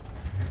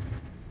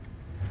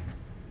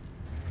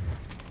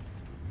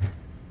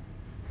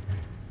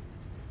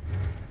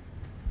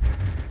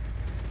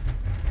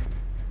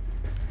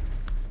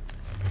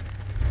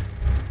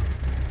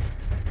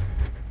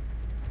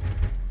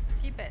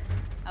 Keep it.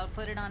 I'll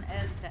put it on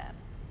Ez tab.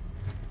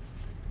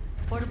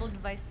 Portable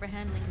device for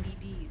handling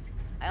BDs.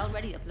 I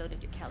already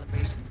uploaded your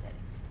calibration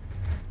settings.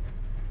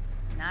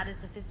 Not as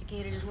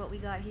sophisticated as what we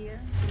got here,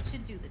 but it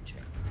should do the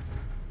trick.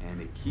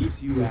 And it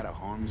keeps you out of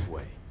harm's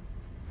way.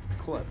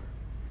 Clever.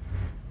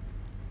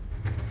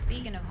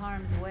 Speaking of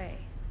harm's way,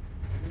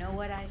 you know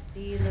what I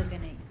see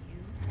looking at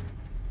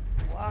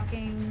you?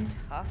 Walking,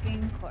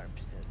 talking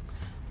corpses.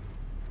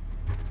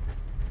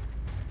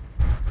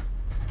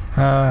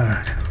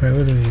 Where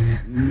would we You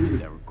knew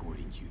that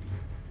recording, Judy.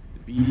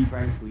 The BD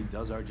practically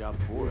does our job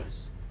for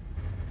us.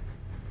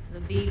 The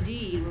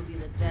BD will be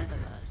the death of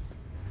us.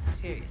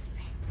 Seriously.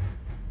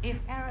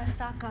 If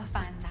Arasaka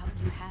finds out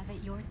you have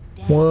it, you're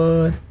dead.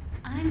 What?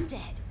 I'm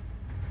dead.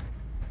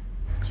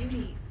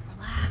 Judy,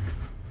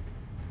 relax.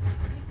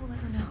 Nobody will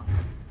ever know.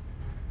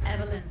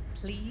 Evelyn,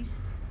 please.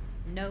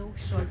 No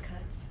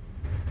shortcuts.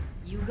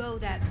 You go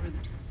that route,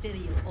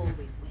 City will always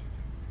win.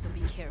 So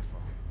be careful.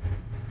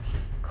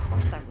 Of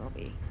course I will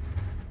be.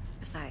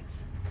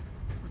 Besides,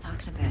 we'll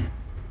talk in a bit.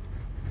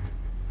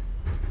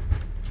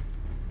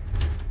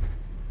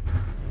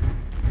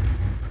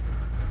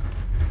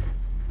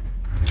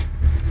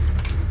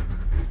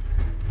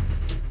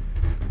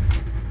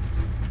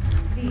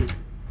 V,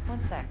 one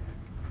sec.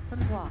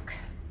 Let's walk.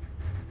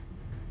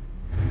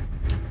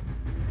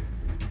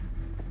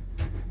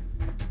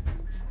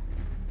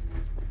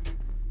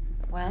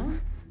 Well,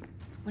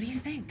 what do you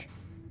think?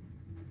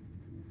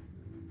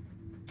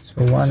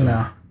 So what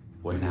now?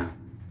 What now?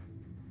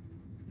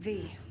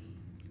 V,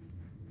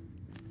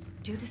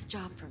 do this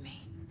job for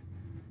me.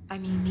 I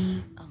mean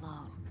me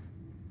alone.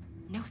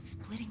 No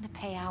splitting the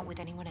payout with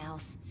anyone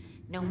else.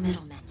 No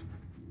middlemen.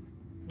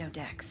 No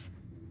Dex.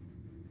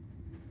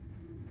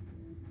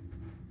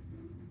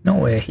 No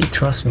way, he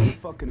trusts No me.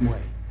 fucking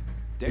way.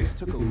 Dex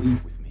took a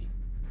leap with me.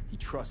 He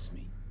trusts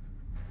me.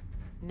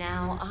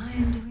 Now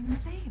I'm doing the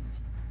same.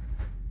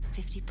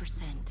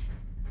 50%.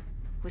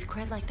 With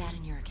cred like that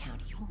in your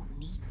account, you won't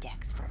need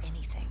Dex for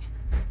anything.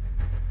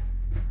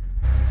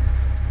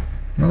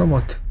 Not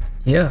about.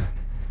 Yeah.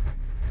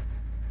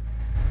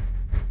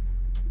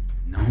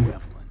 No,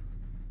 Evelyn.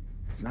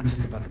 It's not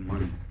just about the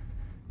money.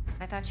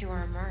 I thought you were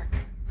a merc.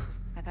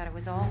 I thought it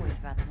was always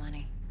about the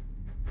money.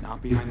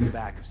 Not behind the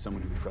back of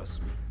someone who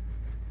trusts me.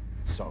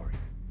 Sorry.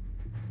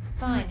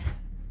 Fine.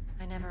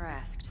 I never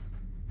asked.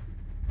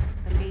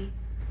 But V,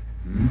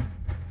 Hmm?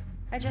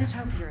 I just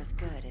hope you're as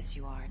good as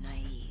you are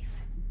naive.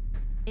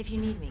 If you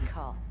need me,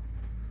 call.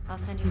 I'll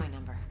send you my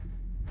number.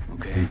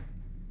 Okay.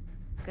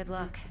 Good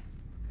luck.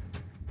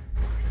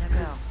 Now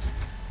go.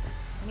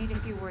 I need a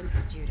few words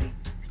with Judy.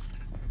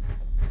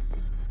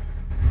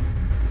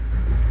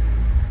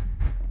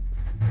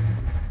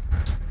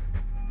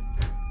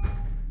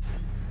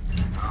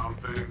 How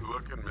things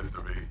looking,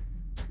 Mr. V?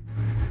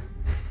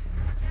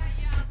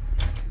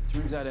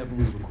 Turns out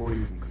Evelyn's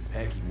recording from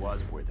Konpeki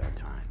was worth our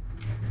time.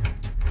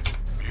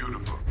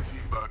 Beautiful.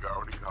 T-Bug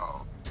already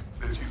called.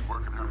 said she's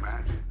working her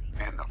magic.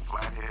 And the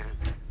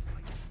flathead.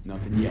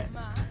 Nothing yet.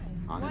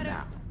 On it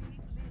now.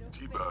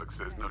 T-Bug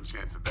says no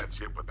chance of that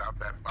chip without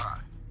that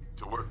bot.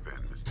 To work then,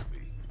 Mr. B.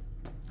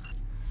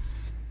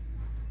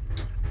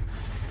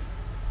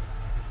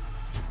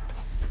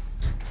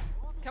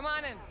 Come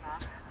on in.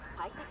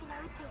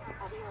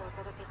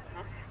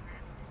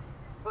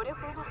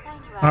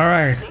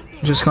 Alright,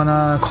 just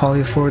gonna call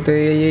it for the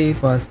day,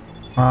 but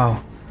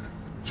wow,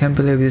 can't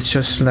believe it's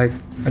just like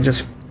I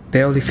just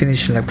barely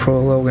finished like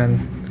prologue and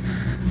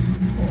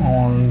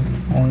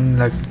on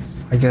like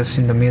I guess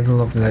in the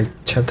middle of like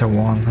chapter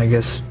 1. I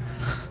guess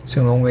it's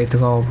a long way to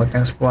go, but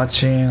thanks for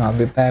watching. I'll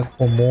be back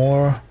for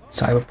more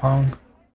Cyberpunk.